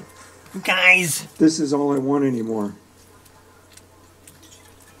 Hey guys, this is all I want anymore.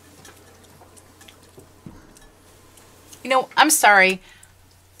 You know, I'm sorry.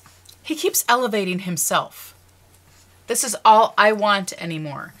 He keeps elevating himself. This is all I want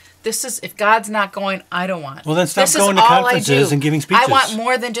anymore. This is, if God's not going, I don't want. Well, then stop This going is to all I conferences do. and giving speeches. I want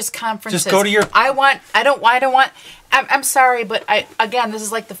more than just conferences. Just go to your- I'm sorry, but again, this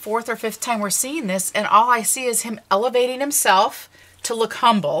is like the 4th or 5th time we're seeing this, and all I see is him elevating himself to look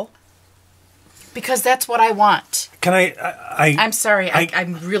humble, because that's what I want. Can I'm sorry,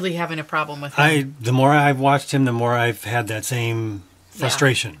 I'm really having a problem with him. the more I've watched him, the more I've had that same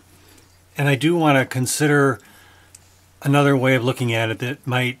frustration. And I do want to consider another way of looking at it that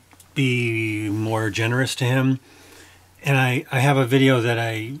might be more generous to him. And I have a video that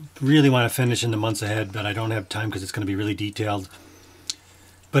I really want to finish in the months ahead, but I don't have time because it's going to be really detailed.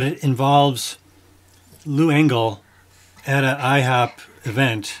 But it involves Lou Engle at an IHOP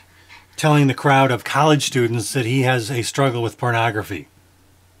event telling the crowd of college students that he has a struggle with pornography.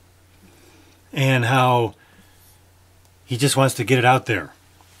 And how he just wants to get it out there.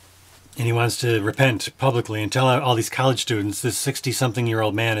 And he wants to repent publicly and tell all these college students, this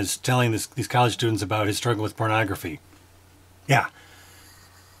 60-something-year-old man is telling these college students about his struggle with pornography. Yeah.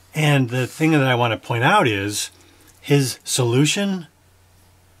 And the thing that I want to point out is his solution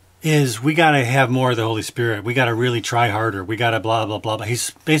is we got to have more of the Holy Spirit. We got to really try harder. We got to blah, blah, blah, blah.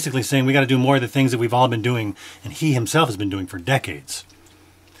 He's basically saying we got to do more of the things that we've all been doing and he himself has been doing for decades.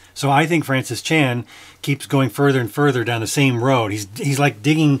 So I think Francis Chan keeps going further and further down the same road. He's like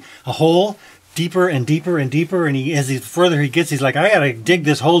digging a hole deeper and deeper and deeper. And further he gets, he's like, I got to dig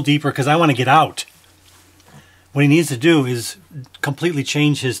this hole deeper because I want to get out. What he needs to do is completely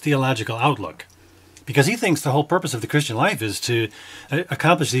change his theological outlook. Because he thinks the whole purpose of the Christian life is to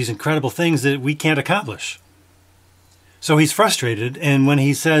accomplish these incredible things that we can't accomplish. So he's frustrated, and when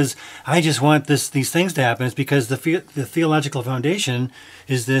he says, I just want these things to happen, it's because the theological foundation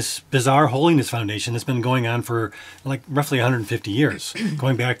is this bizarre holiness foundation that's been going on for like roughly 150 years.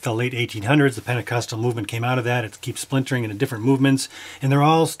 Going back to the late 1800s, the Pentecostal movement came out of that. It keeps splintering into different movements, and they're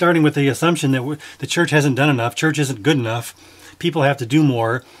all starting with the assumption that the church hasn't done enough, church isn't good enough, people have to do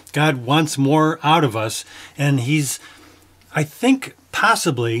more, God wants more out of us, and I think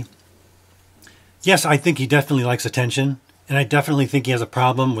possibly... Yes, I think he definitely likes attention, and I definitely think he has a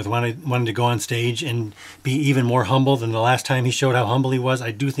problem with wanting to go on stage and be even more humble than the last time he showed how humble he was.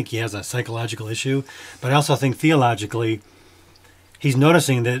 I do think he has a psychological issue, but I also think theologically he's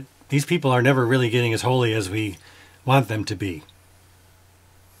noticing that these people are never really getting as holy as we want them to be.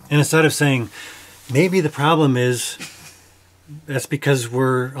 And instead of saying, maybe the problem is that's because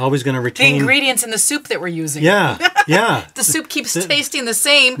we're always going to retain... The ingredients in the soup that we're using. Yeah, yeah. The soup keeps tasting the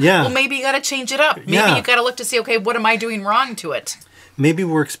same. Yeah. Well, maybe you got to change it up. Maybe you got to look to see, okay, what am I doing wrong to it? Maybe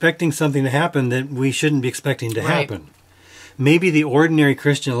we're expecting something to happen that we shouldn't be expecting to happen. Maybe the ordinary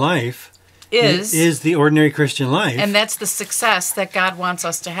Christian life is the ordinary Christian life. And that's the success that God wants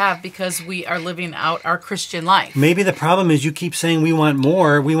us to have because we are living out our Christian life. Maybe the problem is you keep saying we want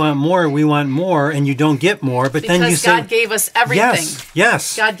more, we want more, we want more, and you don't get more, but then you say... Because God gave us everything.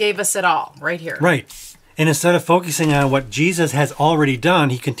 Yes. God gave us it all, right here. Right. And instead of focusing on what Jesus has already done,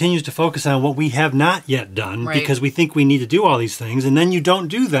 he continues to focus on what we have not yet done because we think we need to do all these things, and then you don't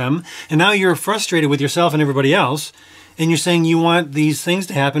do them, and now you're frustrated with yourself and everybody else, and you're saying you want these things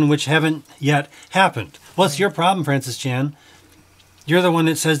to happen which haven't yet happened. Well, it's your problem, Francis Chan. You're the one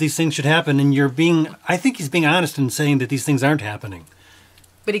that says these things should happen, and I think he's being honest in saying that these things aren't happening.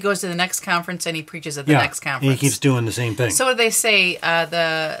 But he goes to the next conference and he preaches at the next conference. And he keeps doing the same thing. So what do they say?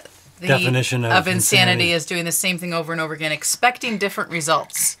 definition of insanity is doing the same thing over and over again, expecting different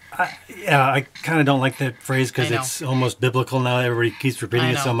results. I kind of don't like that phrase because I know. it's almost biblical now. Everybody keeps repeating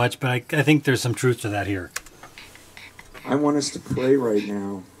I it so know. much, but I think there's some truth to that here. I want us to pray right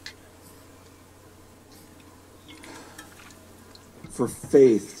now for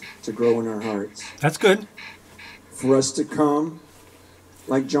faith to grow in our hearts. That's good. For us to come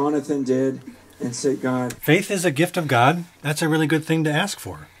like Jonathan did and say, God, Faith is a gift of God. That's a really good thing to ask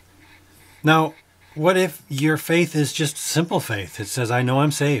for. Now, what if your faith is just simple faith? It says, I know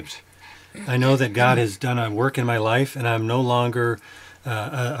I'm saved. I know that God has done a work in my life, and I'm no longer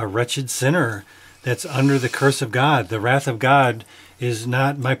a wretched sinner that's under the curse of God. The wrath of God is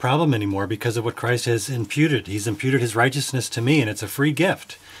not my problem anymore because of what Christ has imputed. He's imputed his righteousness to me, and it's a free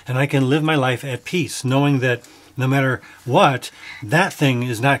gift. And I can live my life at peace, knowing that no matter what, that thing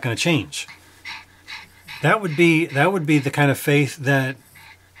is not going to change. That would be the kind of faith that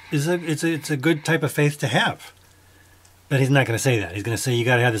is it's a good type of faith to have. But he's not going to say that. He's going to say you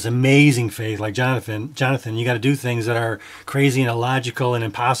got to have this amazing faith like Jonathan. You got to do things that are crazy and illogical and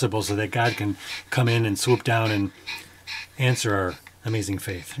impossible so that God can come in and swoop down and answer our amazing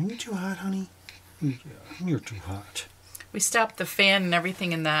faith. Are you too hot, honey? You're too hot. We stopped the fan and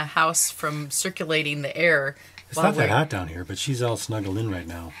everything in the house from circulating the air. It's not that hot down here, but she's all snuggled in right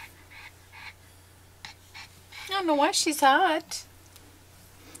now. I don't know why she's hot.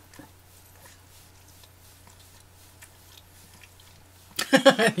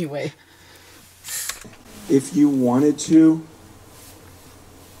 Anyway. if you wanted to,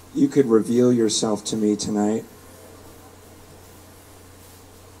 you could reveal yourself to me tonight.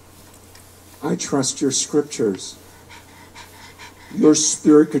 I trust your scriptures. Your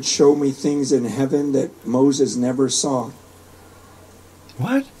spirit could show me things in heaven that Moses never saw.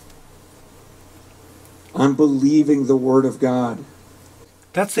 What? I'm believing the word of God.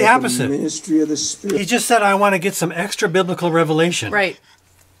 That's the opposite. The ministry of the Spirit. He just said, I want to get some extra biblical revelation. Right.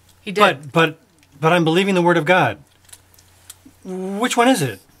 He did. But I'm believing the word of God. Which one is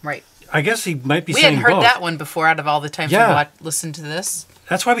it? Right. I guess he might be we saying hadn't heard both. that one before out of all the times we listened to this.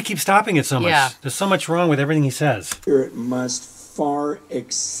 That's why we keep stopping it so much. Yeah. There's so much wrong with everything he says. Spirit must far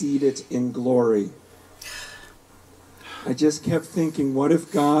exceed it in glory. I just kept thinking, what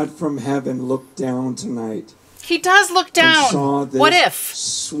if God from heaven looked down tonight? He does look down. And saw this what if?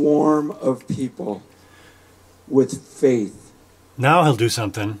 Swarm of people with faith. Now he'll do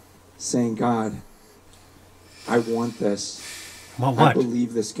something. Saying, God, I want this. What? I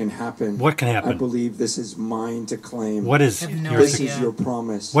believe this can happen. What can happen? I believe this is mine to claim. What is This is your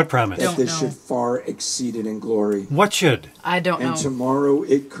promise. What promise? That this should far exceed it in glory. What should? I don't know. And tomorrow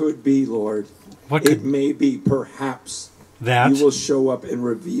it could be, Lord. What could? It may be, perhaps, that you will show up and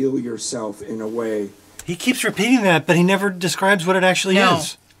reveal yourself in a way. He keeps repeating that, but he never describes what it actually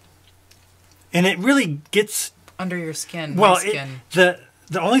is. And it really gets under your skin. Well, my skin.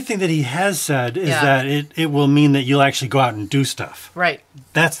 The only thing that he has said is that it will mean that you'll actually go out and do stuff. Right.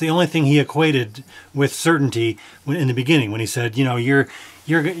 That's the only thing he equated with certainty in the beginning when he said, you know, are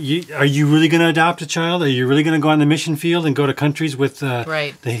you really going to adopt a child? Are you really going to go on the mission field and go to countries with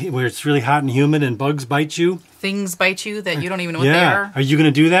where it's really hot and humid and bugs bite you? Things bite you that you don't even know what they are. Are you going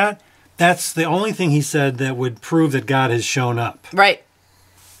to do that? That's the only thing he said that would prove that God has shown up. Right.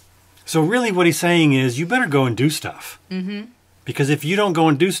 So really what he's saying is you better go and do stuff. Mm-hmm. Because if you don't go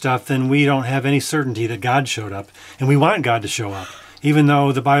and do stuff, then we don't have any certainty that God showed up. And we want God to show up. Even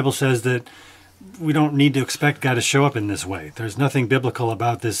though the Bible says that we don't need to expect God to show up in this way. There's nothing biblical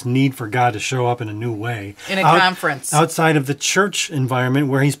about this need for God to show up in a new way. In a conference. Outside of the church environment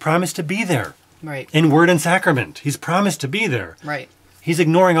where he's promised to be there. Right. In word and sacrament. He's promised to be there. Right. He's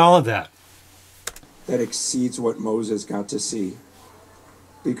ignoring all of that. That exceeds what Moses got to see.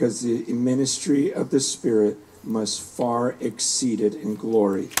 Because the ministry of the Spirit must far exceed it in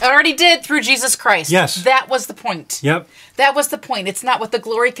glory. It already did through Jesus Christ. Yes. That was the point. Yep. That was the point. It's not what the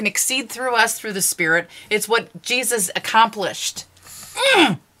glory can exceed through us through the Spirit. It's what Jesus accomplished.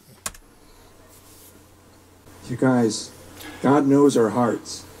 You guys, God knows our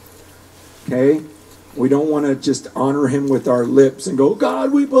hearts. Okay? We don't want to just honor him with our lips and go,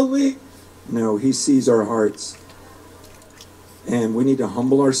 God, we believe. No, he sees our hearts. And we need to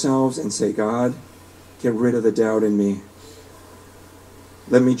humble ourselves and say, God, get rid of the doubt in me.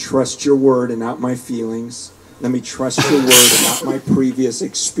 Let me trust your word and not my feelings. Let me trust your word and not my previous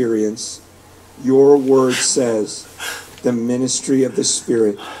experience. Your word says the ministry of the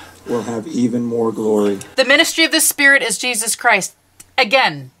Spirit will have even more glory. The ministry of the Spirit is Jesus Christ.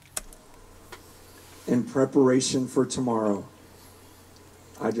 Again. In preparation for tomorrow,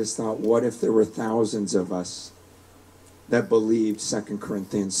 I just thought, what if there were thousands of us that believed 2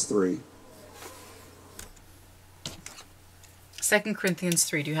 Corinthians 3. 2 Corinthians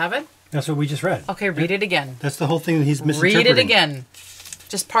 3. Do you have it? That's what we just read. Okay, read it again. That's the whole thing that he's misinterpreting. Read it again.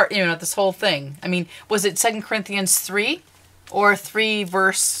 Just part, this whole thing. I mean, was it 2 Corinthians 3 or 3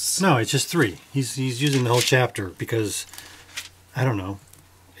 verse? No, it's just 3. He's using the whole chapter because, I don't know,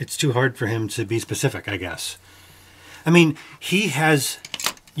 it's too hard for him to be specific, I guess. I mean, he has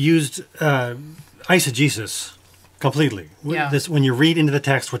used eisegesis completely. Yeah. When you read into the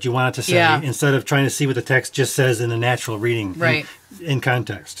text what you want it to say, Yeah. instead of trying to see what the text just says in the natural reading Right. in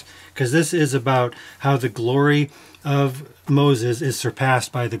context. Because this is about how the glory of Moses is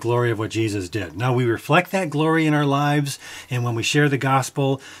surpassed by the glory of what Jesus did. Now, we reflect that glory in our lives, and when we share the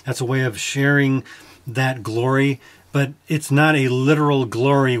gospel, that's a way of sharing that glory, but it's not a literal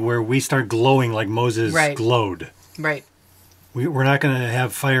glory where we start glowing like Moses Right. glowed. Right. We're not going to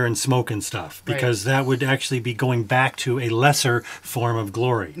have fire and smoke and stuff, because that would actually be going back to a lesser form of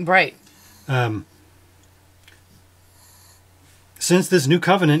glory. Right. Since this new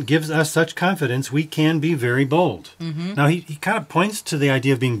covenant gives us such confidence, we can be very bold. Mm-hmm. Now, he kind of points to the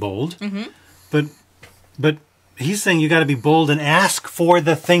idea of being bold, Mm-hmm. but he's saying you got to be bold and ask for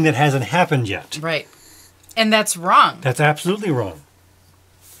the thing that hasn't happened yet. Right. And that's wrong. That's absolutely wrong.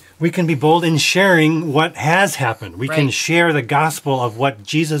 We can be bold in sharing what has happened. We can Right. share the gospel of what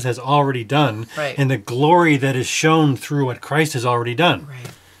Jesus has already done Right. and the glory that is shown through what Christ has already done.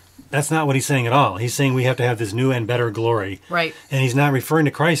 Right. That's not what he's saying at all. He's saying we have to have this new and better glory. Right. And he's not referring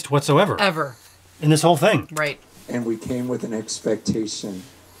to Christ whatsoever Ever. in this whole thing. Right. And we came with an expectation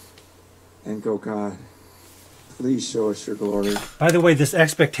and go, God, please show us your glory. By the way, this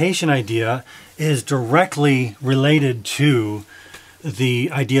expectation idea is directly related to the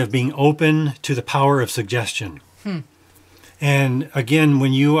idea of being open to the power of suggestion. And again,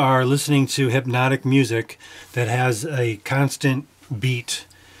 when you are listening to hypnotic music that has a constant beat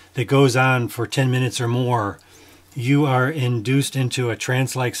that goes on for 10 minutes or more, you are induced into a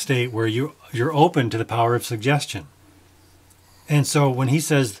trance-like state where you're open to the power of suggestion. And so when he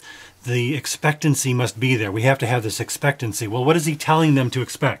says the expectancy must be there, we have to have this expectancy. Well, what is he telling them to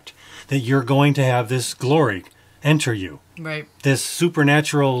expect? That you're going to have this glory enter you. Right. This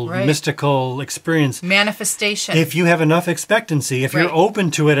supernatural, Right. mystical experience. Manifestation. If you have enough expectancy, if Right. you're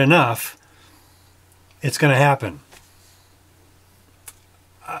open to it enough, it's going to happen.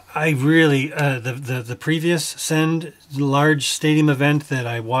 I really, the previous Send large stadium event that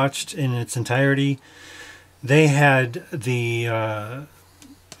I watched in its entirety, they had the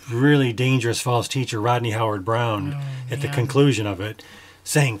really dangerous false teacher, Rodney Howard Brown, at the conclusion of it,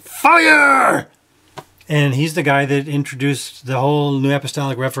 saying, "Fire!" And he's the guy that introduced the whole New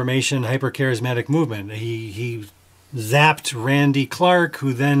Apostolic Reformation hyper-charismatic movement. He zapped Randy Clark,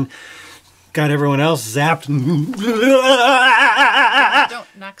 who then got everyone else zapped. Don't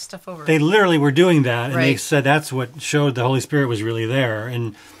knock stuff over. They literally were doing that, and they Right. said that's what showed the Holy Spirit was really there.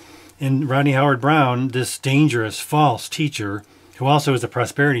 And Rodney Howard Brown, this dangerous false teacher, who also is a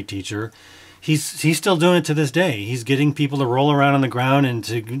prosperity teacher, he's still doing it to this day. He's getting people to roll around on the ground and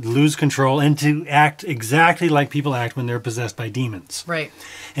to lose control and to act exactly like people act when they're possessed by demons. Right.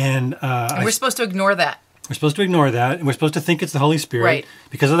 And And we're supposed to ignore that. we're supposed to ignore that, and we're supposed to think it's the Holy Spirit, Right.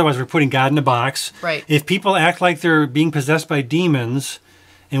 because otherwise we're putting God in a box. Right. If people act like they're being possessed by demons,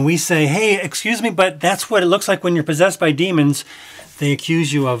 and we say, "Hey, excuse me, but that's what it looks like when you're possessed by demons," they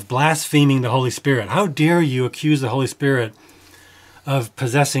accuse you of blaspheming the Holy Spirit. How dare you accuse the Holy Spirit of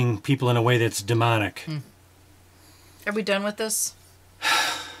possessing people in a way that's demonic? Are we done with this?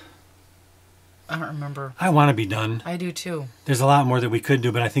 I don't remember. I want to be done. I do too. There's a lot more that we could do,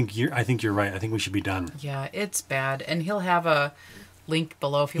 but I think you're right. I think we should be done. Yeah, it's bad. And he'll have a link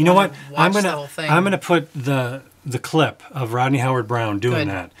below if you, You know want what? to watch the whole thing. I'm gonna put the clip of Rodney Howard Brown doing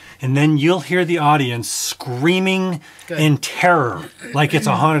Good. that, and then you'll hear the audience screaming Good. in terror, like it's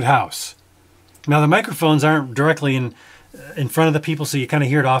a haunted house. Now the microphones aren't directly in front of the people, so you kind of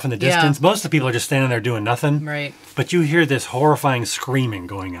hear it off in the Yeah. distance. Most of the people are just standing there doing nothing. Right. But you hear this horrifying screaming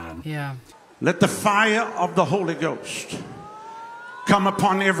going on. Yeah. Let the fire of the Holy Ghost come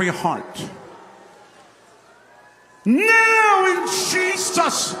upon every heart. Now in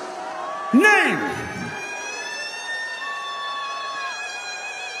Jesus' name.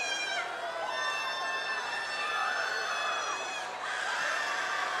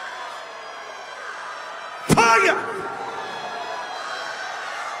 Fire.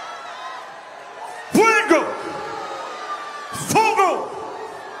 Fuego. Fuego.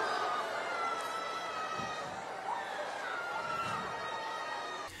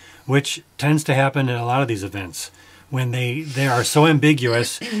 Which tends to happen in a lot of these events when they are so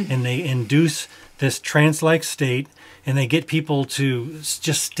ambiguous and they induce this trance-like state, and they get people to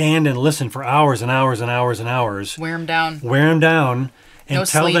just stand and listen for hours and hours and hours and hours. Wear them down. Wear them down. And No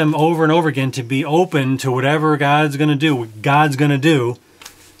tell sleep. them over and over again to be open to whatever God's going to do. What God's going to do.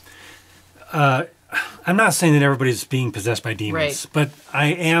 I'm not saying that everybody's being possessed by demons, Right. but I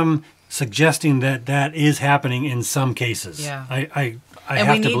am suggesting that that is happening in some cases. Yeah. I And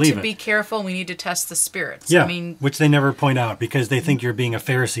have we to need believe to it. be careful. We need to test the spirits. Yeah, I mean, which they never point out because they think you're being a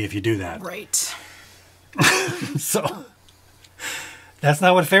Pharisee if you do that. right. So that's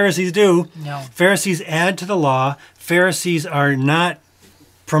not what Pharisees do. No. Pharisees add to the law. Pharisees are not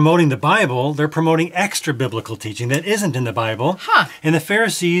promoting the Bible. They're promoting extra biblical teaching that isn't in the Bible. Huh. And the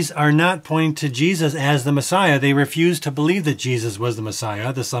Pharisees are not pointing to Jesus as the Messiah. They refuse to believe that Jesus was the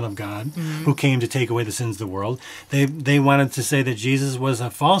Messiah, the Son of God, who came to take away the sins of the world. They wanted to say that Jesus was a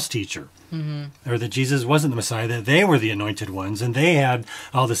false teacher. Or that Jesus wasn't the Messiah, that they were the anointed ones, and they had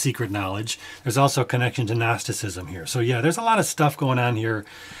all the secret knowledge. There's also a connection to Gnosticism here. So yeah, there's a lot of stuff going on here.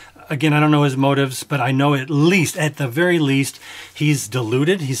 Again, I don't know his motives, but I know at the very least, he's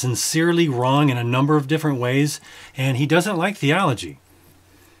deluded. He's sincerely wrong in a number of different ways, and he doesn't like theology.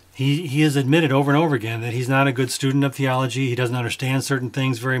 He has admitted over and over again that he's not a good student of theology. He doesn't understand certain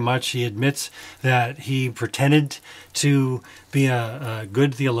things very much. He admits that he pretended to be a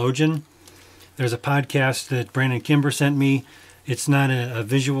good theologian. There's a podcast that Brandon Kimber sent me. It's not a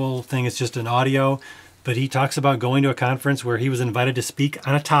visual thing, it's just an audio. But he talks about going to a conference where he was invited to speak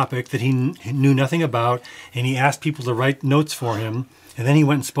on a topic that he knew nothing about, and he asked people to write notes for him. And then he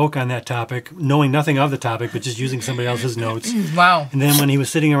went and spoke on that topic, knowing nothing of the topic, but just using somebody else's notes. Wow. And then when he was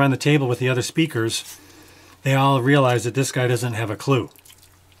sitting around the table with the other speakers, they all realized that this guy doesn't have a clue.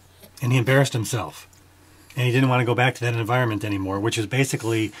 And he embarrassed himself. And he didn't want to go back to that environment anymore, which is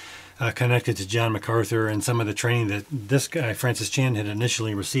basically connected to John MacArthur and some of the training that this guy, Francis Chan, had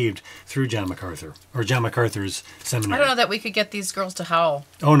initially received through John MacArthur, or John MacArthur's seminary. I don't know that we could get these girls to howl.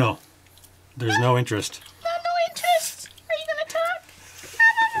 Oh, no. There's no interest. No interest. Are you going to talk?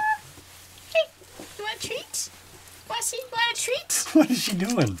 No. Hey, you want a treat? You want a treat? What is she doing?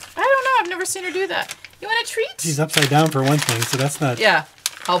 I don't know. I've never seen her do that. You want a treat? She's upside down for one thing, so that's not... Yeah.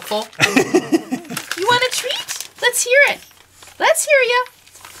 Helpful. You want a treat? Let's hear it. Let's hear you.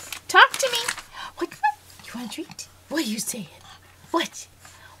 Talk to me. What? You want a treat? What are you saying? What?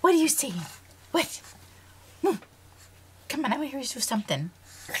 What are you saying? What? Come on, I want to hear you do something.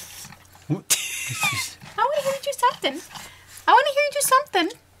 I want to hear you do something. I want to hear you do something.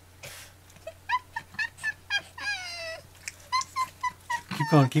 Keep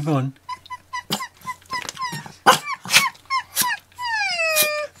going, keep going.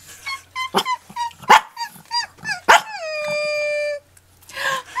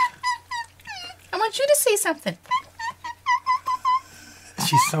 I want you to say something.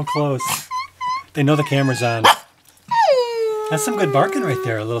 She's so close. They know the camera's on. That's some good barking right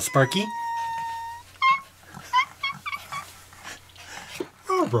there, a little Sparky.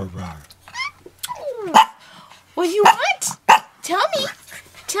 What do you want? Tell me.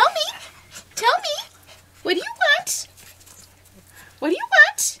 Tell me. Tell me. What do you want? What do you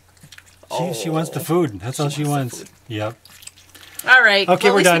want? She wants the food. That's all she wants. Yep. All right. Okay,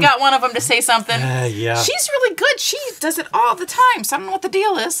 well, we're at least done. we got one of them to say something. Yeah. She's really good. She does it all the time. So I don't know what the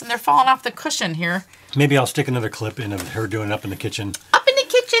deal is. And they're falling off the cushion here. Maybe I'll stick another clip in of her doing it up in the kitchen. Up in the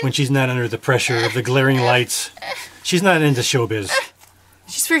kitchen. When she's not under the pressure of the glaring lights. She's not into showbiz.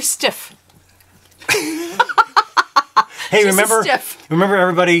 She's very stiff. Hey, She's stiff. remember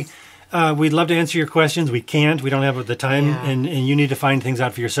everybody, we'd love to answer your questions. We can't. We don't have the time. Yeah. And you need to find things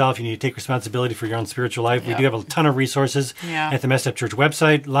out for yourself. You need to take responsibility for your own spiritual life. We do have a ton of resources at the Messed Up Church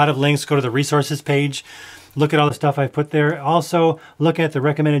website. A lot of links. Go to the resources page. Look at all the stuff I've put there. Also, look at the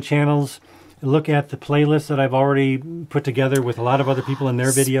recommended channels. Look at the playlists that I've already put together with a lot of other people in their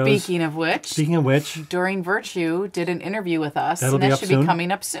videos. Speaking of which, Doreen Doreen Virtue did an interview with us. That'll and be that up should soon. be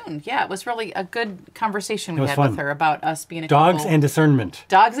coming up soon. Yeah, it was really a good conversation we was had fun. with her about us being a Dogs couple. and Discernment.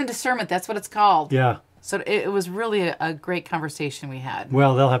 Dogs and Discernment, that's what it's called. Yeah. So it was really a great conversation we had.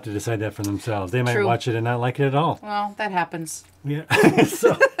 Well, they'll have to decide that for themselves. They might True. watch it and not like it at all. Well, that happens. Yeah.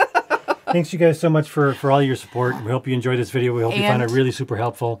 So, thanks you guys so much for all your support. We hope you enjoyed this video. We hope you found it And really super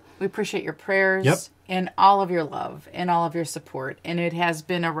helpful. We appreciate your prayers Yep. and all of your love and all of your support. And it has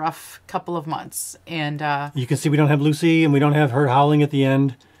been a rough couple of months. And You can see we don't have Lucy and we don't have her howling at the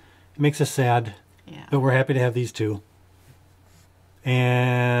end. It makes us sad. Yeah. But we're happy to have these two.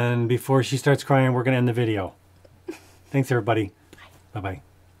 And before she starts crying, we're going to end the video. Thanks, everybody. Bye-bye.